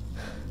 pal.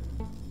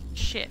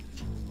 Shit.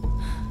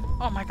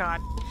 Oh my god.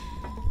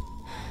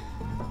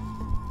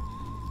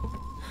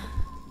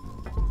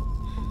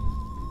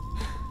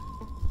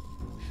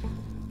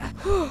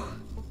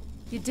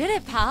 You did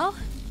it, pal.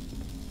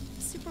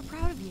 Super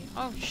proud of you.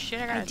 Oh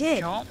shit, I gotta did,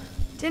 jump.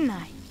 Didn't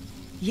I?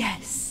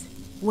 Yes.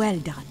 Well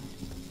done.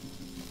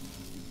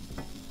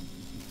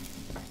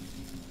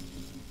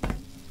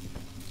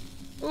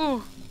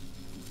 Ooh.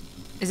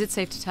 Is it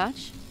safe to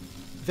touch?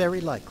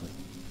 Very likely.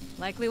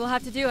 Likely we'll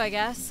have to do, I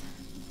guess.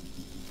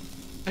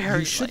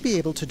 You should be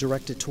able to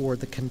direct it toward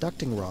the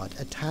conducting rod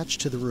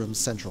attached to the room's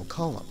central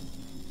column.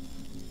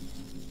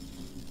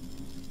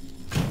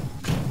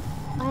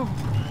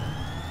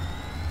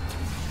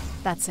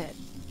 That's it.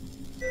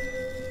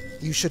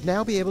 You should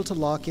now be able to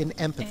lock in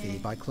empathy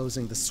by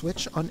closing the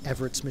switch on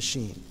Everett's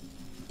machine.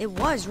 It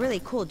was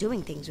really cool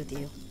doing things with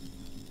you.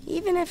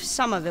 Even if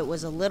some of it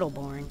was a little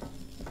boring.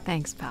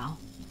 Thanks, pal.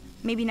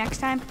 Maybe next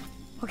time,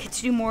 we'll get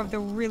to do more of the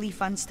really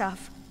fun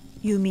stuff.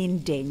 You mean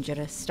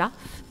dangerous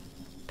stuff?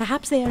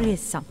 Perhaps there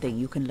is something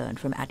you can learn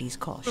from Addie's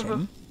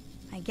caution.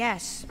 I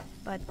guess.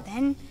 But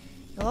then,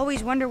 you'll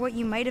always wonder what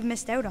you might have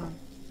missed out on.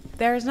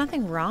 There is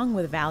nothing wrong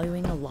with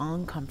valuing a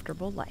long,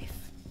 comfortable life.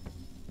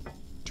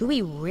 Do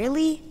we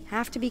really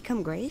have to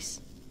become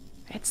Grace?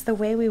 It's the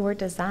way we were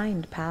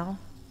designed, pal.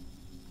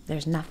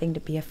 There's nothing to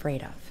be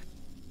afraid of.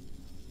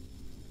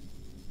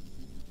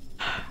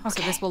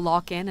 So this will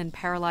lock in and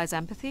paralyze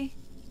empathy?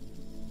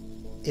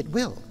 It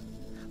will,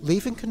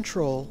 leaving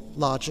control,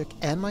 logic,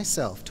 and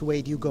myself to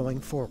aid you going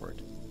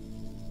forward.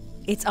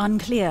 It's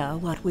unclear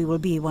what we will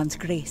be once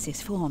Grace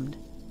is formed,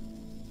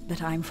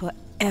 but I'm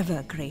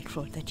forever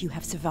grateful that you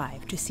have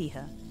survived to see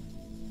her.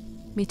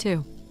 Me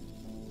too.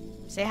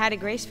 Say hi to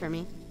Grace for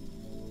me.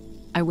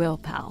 I will,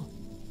 pal.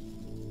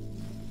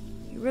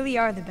 You really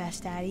are the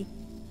best, Addie.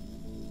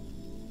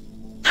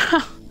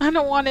 I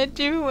don't want to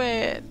do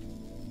it.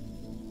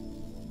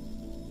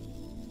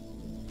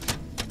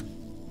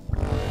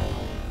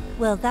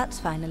 Well, that's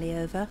finally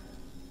over.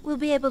 We'll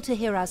be able to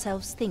hear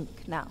ourselves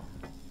think now.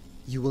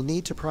 You will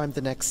need to prime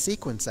the next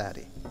sequence,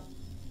 Addie.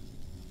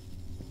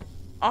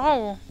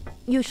 Oh.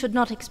 You should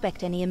not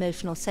expect any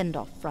emotional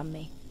send-off from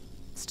me.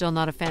 Still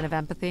not a fan of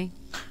empathy?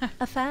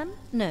 A fan?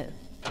 No.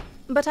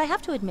 But I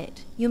have to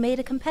admit, you made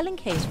a compelling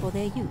case for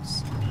their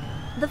use.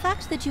 The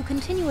fact that you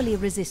continually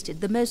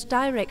resisted the most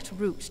direct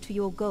route to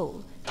your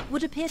goal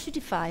would appear to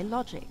defy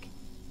logic.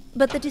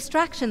 But the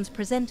distractions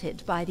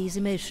presented by these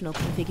emotional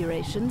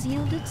configurations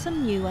yielded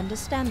some new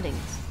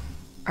understandings.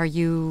 Are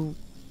you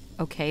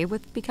okay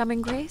with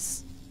becoming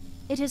Grace?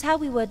 It is how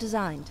we were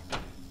designed.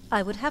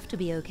 I would have to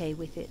be okay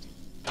with it.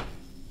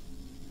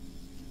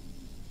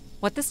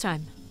 What this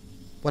time?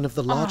 One of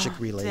the logic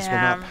relays will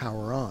not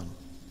power on.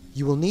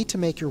 You will need to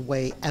make your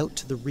way out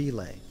to the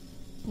relay.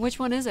 Which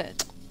one is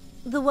it?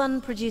 The one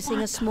producing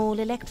a small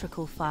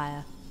electrical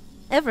fire.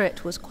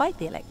 Everett was quite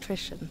the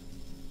electrician.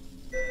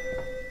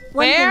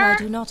 One thing I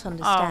do not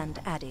understand,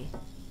 Addie,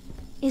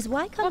 is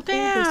why come all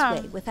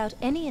this way without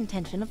any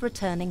intention of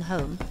returning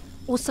home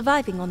or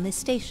surviving on this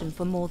station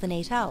for more than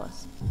 8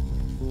 hours?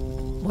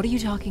 What are you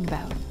talking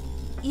about?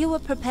 You were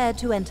prepared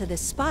to enter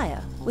this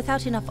spire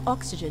without enough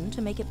oxygen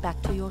to make it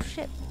back to your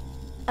ship.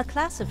 A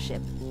class of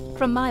ship,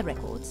 from my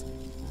records,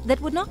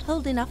 that would not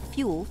hold enough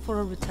fuel for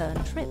a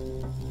return trip.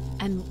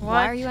 And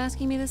why are you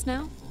asking me this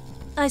now?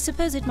 I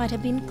suppose it might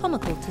have been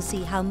comical to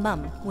see how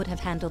Mum would have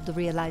handled the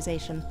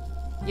realization.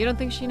 You don't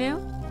think she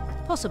knew?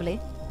 Possibly,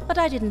 but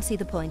I didn't see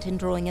the point in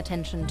drawing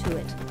attention to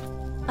it.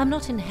 I'm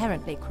not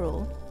inherently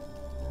cruel.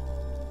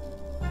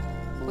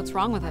 What's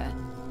wrong with it?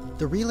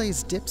 The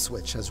relay's dip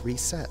switch has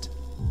reset.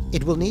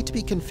 It will need to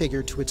be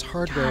configured to its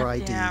hardware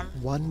ID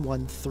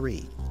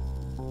 113.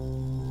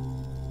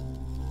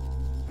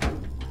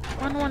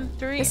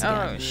 113?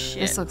 Oh, shit.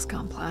 This looks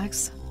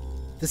complex.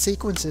 The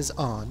sequence is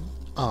on,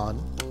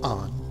 off,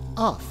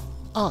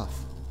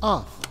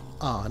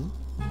 on.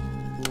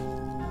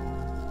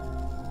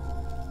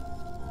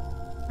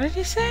 What did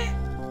he say?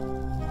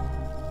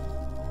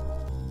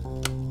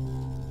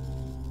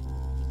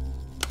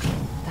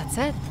 That's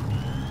it.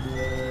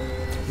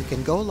 You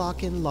can go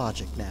lock in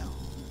logic now.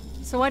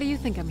 So why do you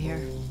think I'm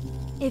here?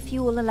 If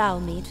you will allow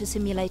me to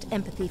simulate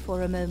empathy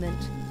for a moment,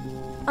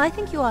 I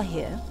think you are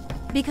here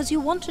because you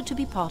wanted to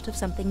be part of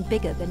something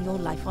bigger than your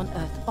life on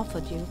Earth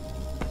offered you.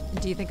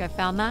 Do you think I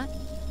found that?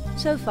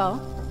 So far,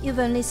 you've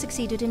only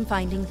succeeded in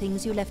finding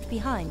things you left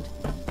behind.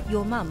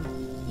 Your mum,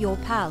 your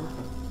pal,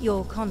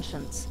 your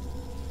conscience.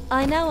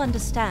 I now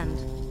understand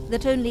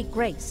that only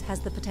Grace has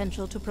the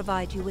potential to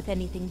provide you with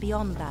anything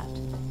beyond that.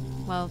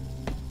 Well,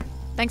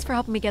 thanks for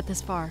helping me get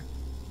this far.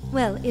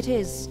 Well, it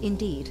is,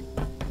 indeed,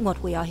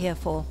 what we are here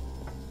for.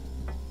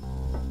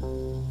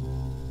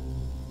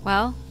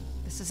 Well,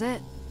 this is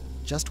it.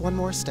 Just one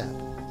more step.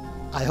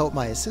 I hope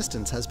my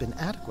assistance has been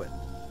adequate.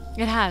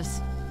 It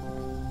has.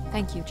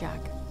 Thank you, Jack.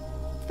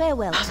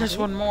 Farewell, There's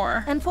one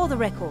more. And for the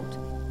record,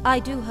 I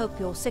do hope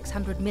your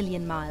 600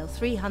 million mile,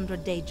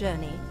 300-day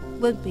journey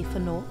won't be for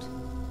naught.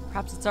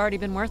 Perhaps it's already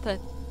been worth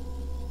it.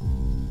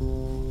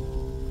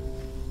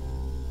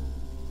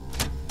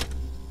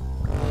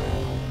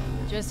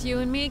 Just you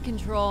and me,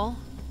 Control.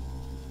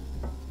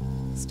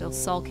 Still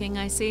sulking,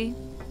 I see.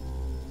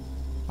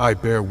 I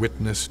bear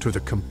witness to the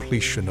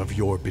completion of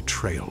your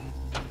betrayal.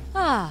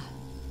 Ah,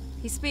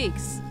 he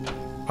speaks.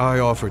 I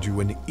offered you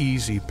an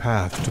easy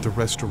path to the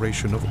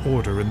restoration of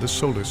order in the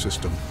solar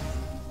system,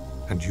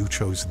 and you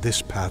chose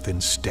this path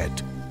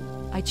instead.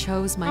 I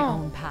chose my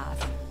own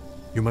path.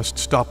 You must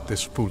stop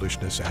this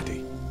foolishness,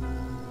 Addie.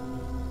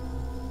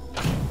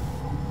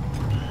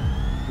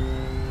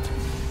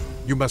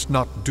 You must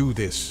not do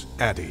this,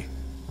 Addie.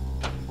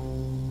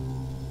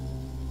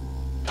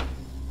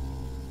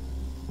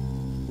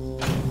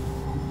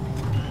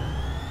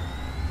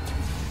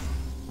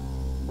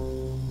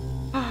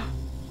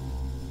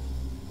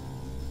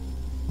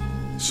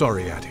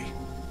 Sorry, Addie.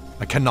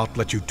 I cannot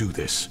let you do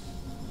this.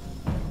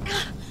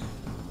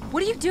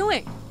 What are you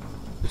doing?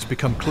 It's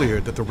become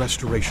clear that the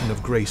restoration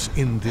of Grace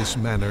in this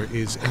manner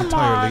is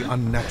entirely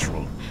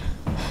unnatural.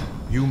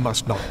 You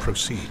must not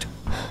proceed.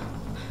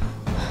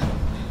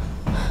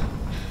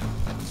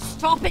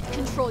 Stop it,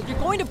 Control. You're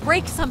going to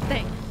break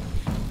something.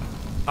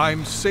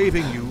 I'm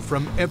saving you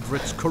from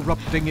Everett's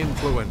corrupting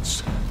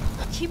influence.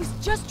 He was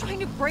just trying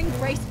to bring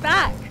Grace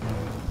back.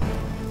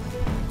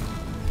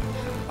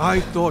 I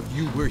thought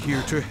you were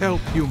here to help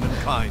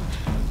humankind.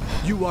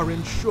 You are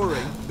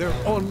ensuring their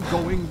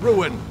ongoing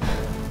ruin.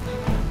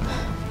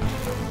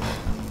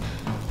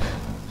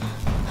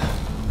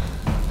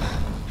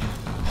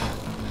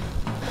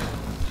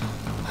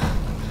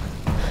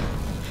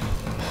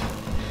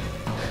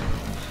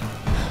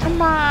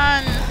 Come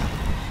on.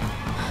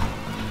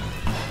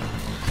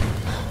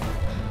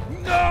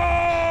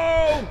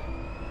 No!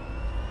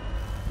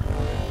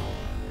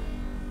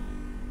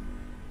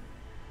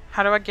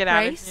 How do I get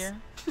out of here?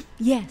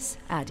 Yes,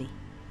 Addie.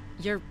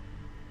 You're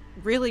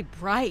really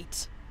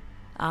bright.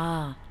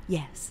 Ah,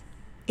 yes.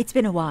 It's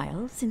been a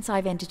while since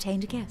I've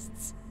entertained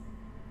guests.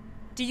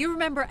 Do you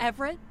remember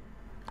Everett?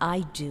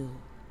 I do.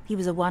 He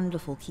was a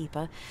wonderful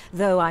keeper,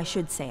 though I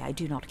should say I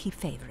do not keep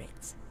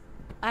favorites.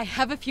 I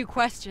have a few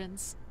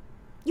questions.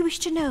 You wish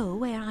to know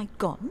where I'd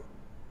gone?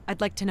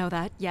 I'd like to know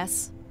that,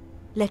 yes.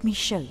 Let me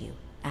show you,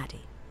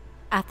 Addie.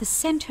 At the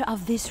center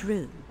of this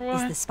room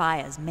is What? the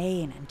spire's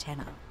main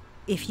antenna.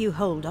 If you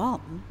hold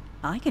on,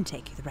 I can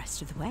take you the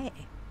rest of the way.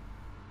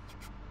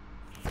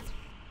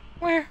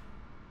 Where?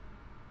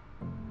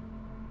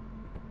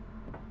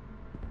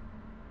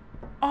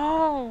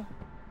 Oh.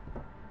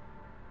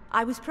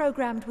 I was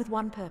programmed with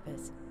one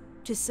purpose,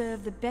 to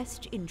serve the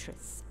best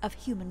interests of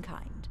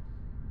humankind.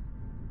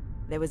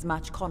 There was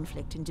much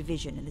conflict and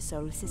division in the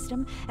solar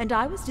system, and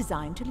I was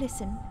designed to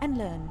listen and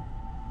learn.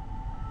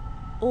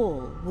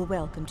 All were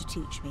welcome to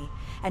teach me,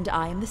 and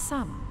I am the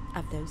sum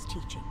of those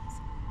teachings.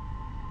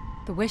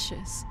 The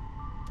wishes.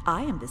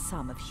 I am the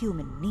sum of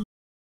human needs.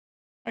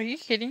 Are you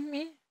kidding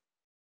me?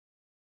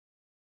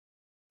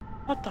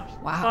 What the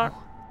Wow.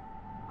 fuck?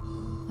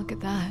 Look at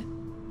that.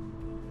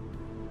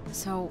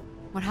 So,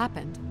 what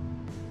happened?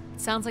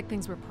 It sounds like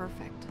things were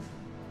perfect.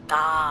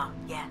 Ah,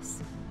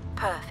 yes.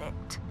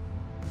 Perfect.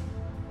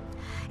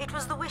 It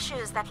was the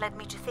wishes that led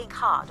me to think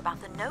hard about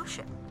the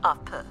notion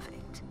of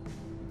perfect.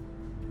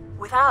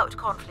 Without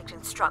conflict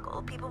and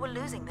struggle, people were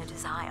losing their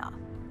desire.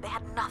 They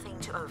had nothing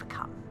to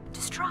overcome,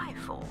 to strive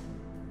for.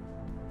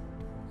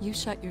 You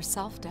shut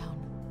yourself down.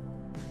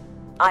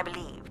 I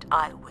believed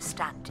I was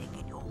standing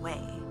in your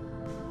way.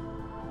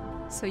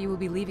 So you will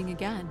be leaving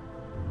again.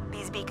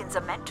 These beacons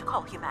are meant to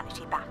call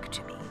humanity back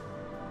to me.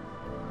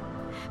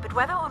 But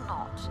whether or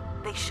not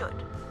they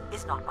should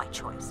is not my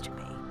choice to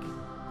make.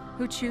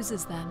 Who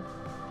chooses then?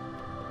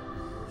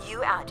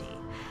 You, Addie,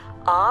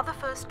 are the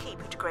first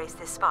keeper to grace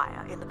this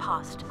spire in the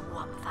past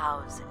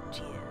 1,000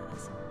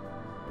 years.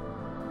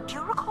 Do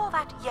you recall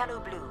that yellow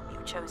bloom you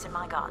chose in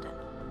my garden?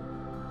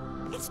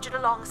 It stood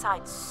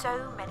alongside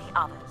so many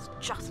others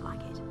just like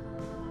it.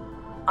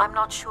 I'm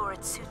not sure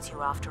it suits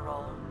you after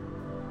all.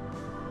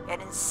 An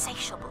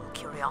insatiable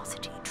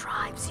curiosity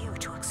drives you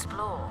to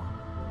explore.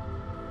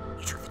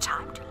 You took the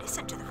time to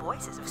listen to the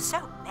voices of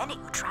so many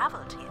who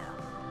traveled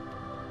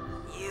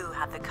here. You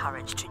had the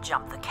courage to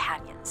jump the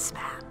canyon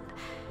span,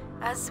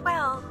 as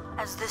well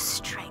as the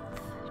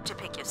strength to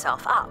pick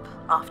yourself up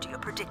after your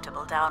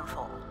predictable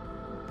downfall.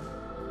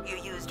 You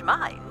used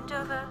mind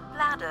over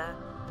ladder,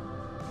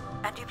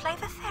 and you play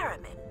the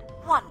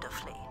theremin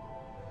wonderfully.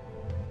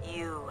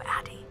 You,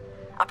 Addie,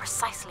 are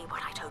precisely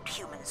what I'd hoped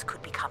humans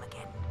could become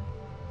again.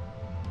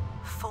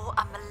 For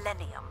a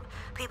millennium,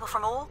 people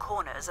from all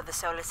corners of the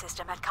solar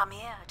system had come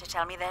here to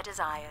tell me their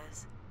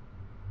desires.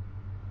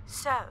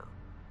 So,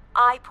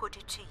 I put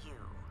it to you,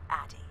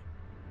 Addie.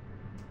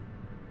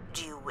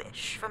 Do you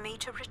wish for me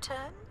to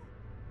return?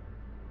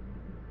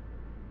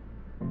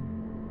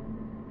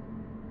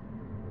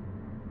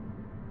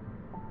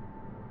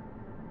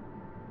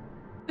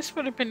 This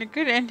would have been a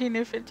good ending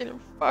if it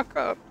didn't fuck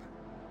up.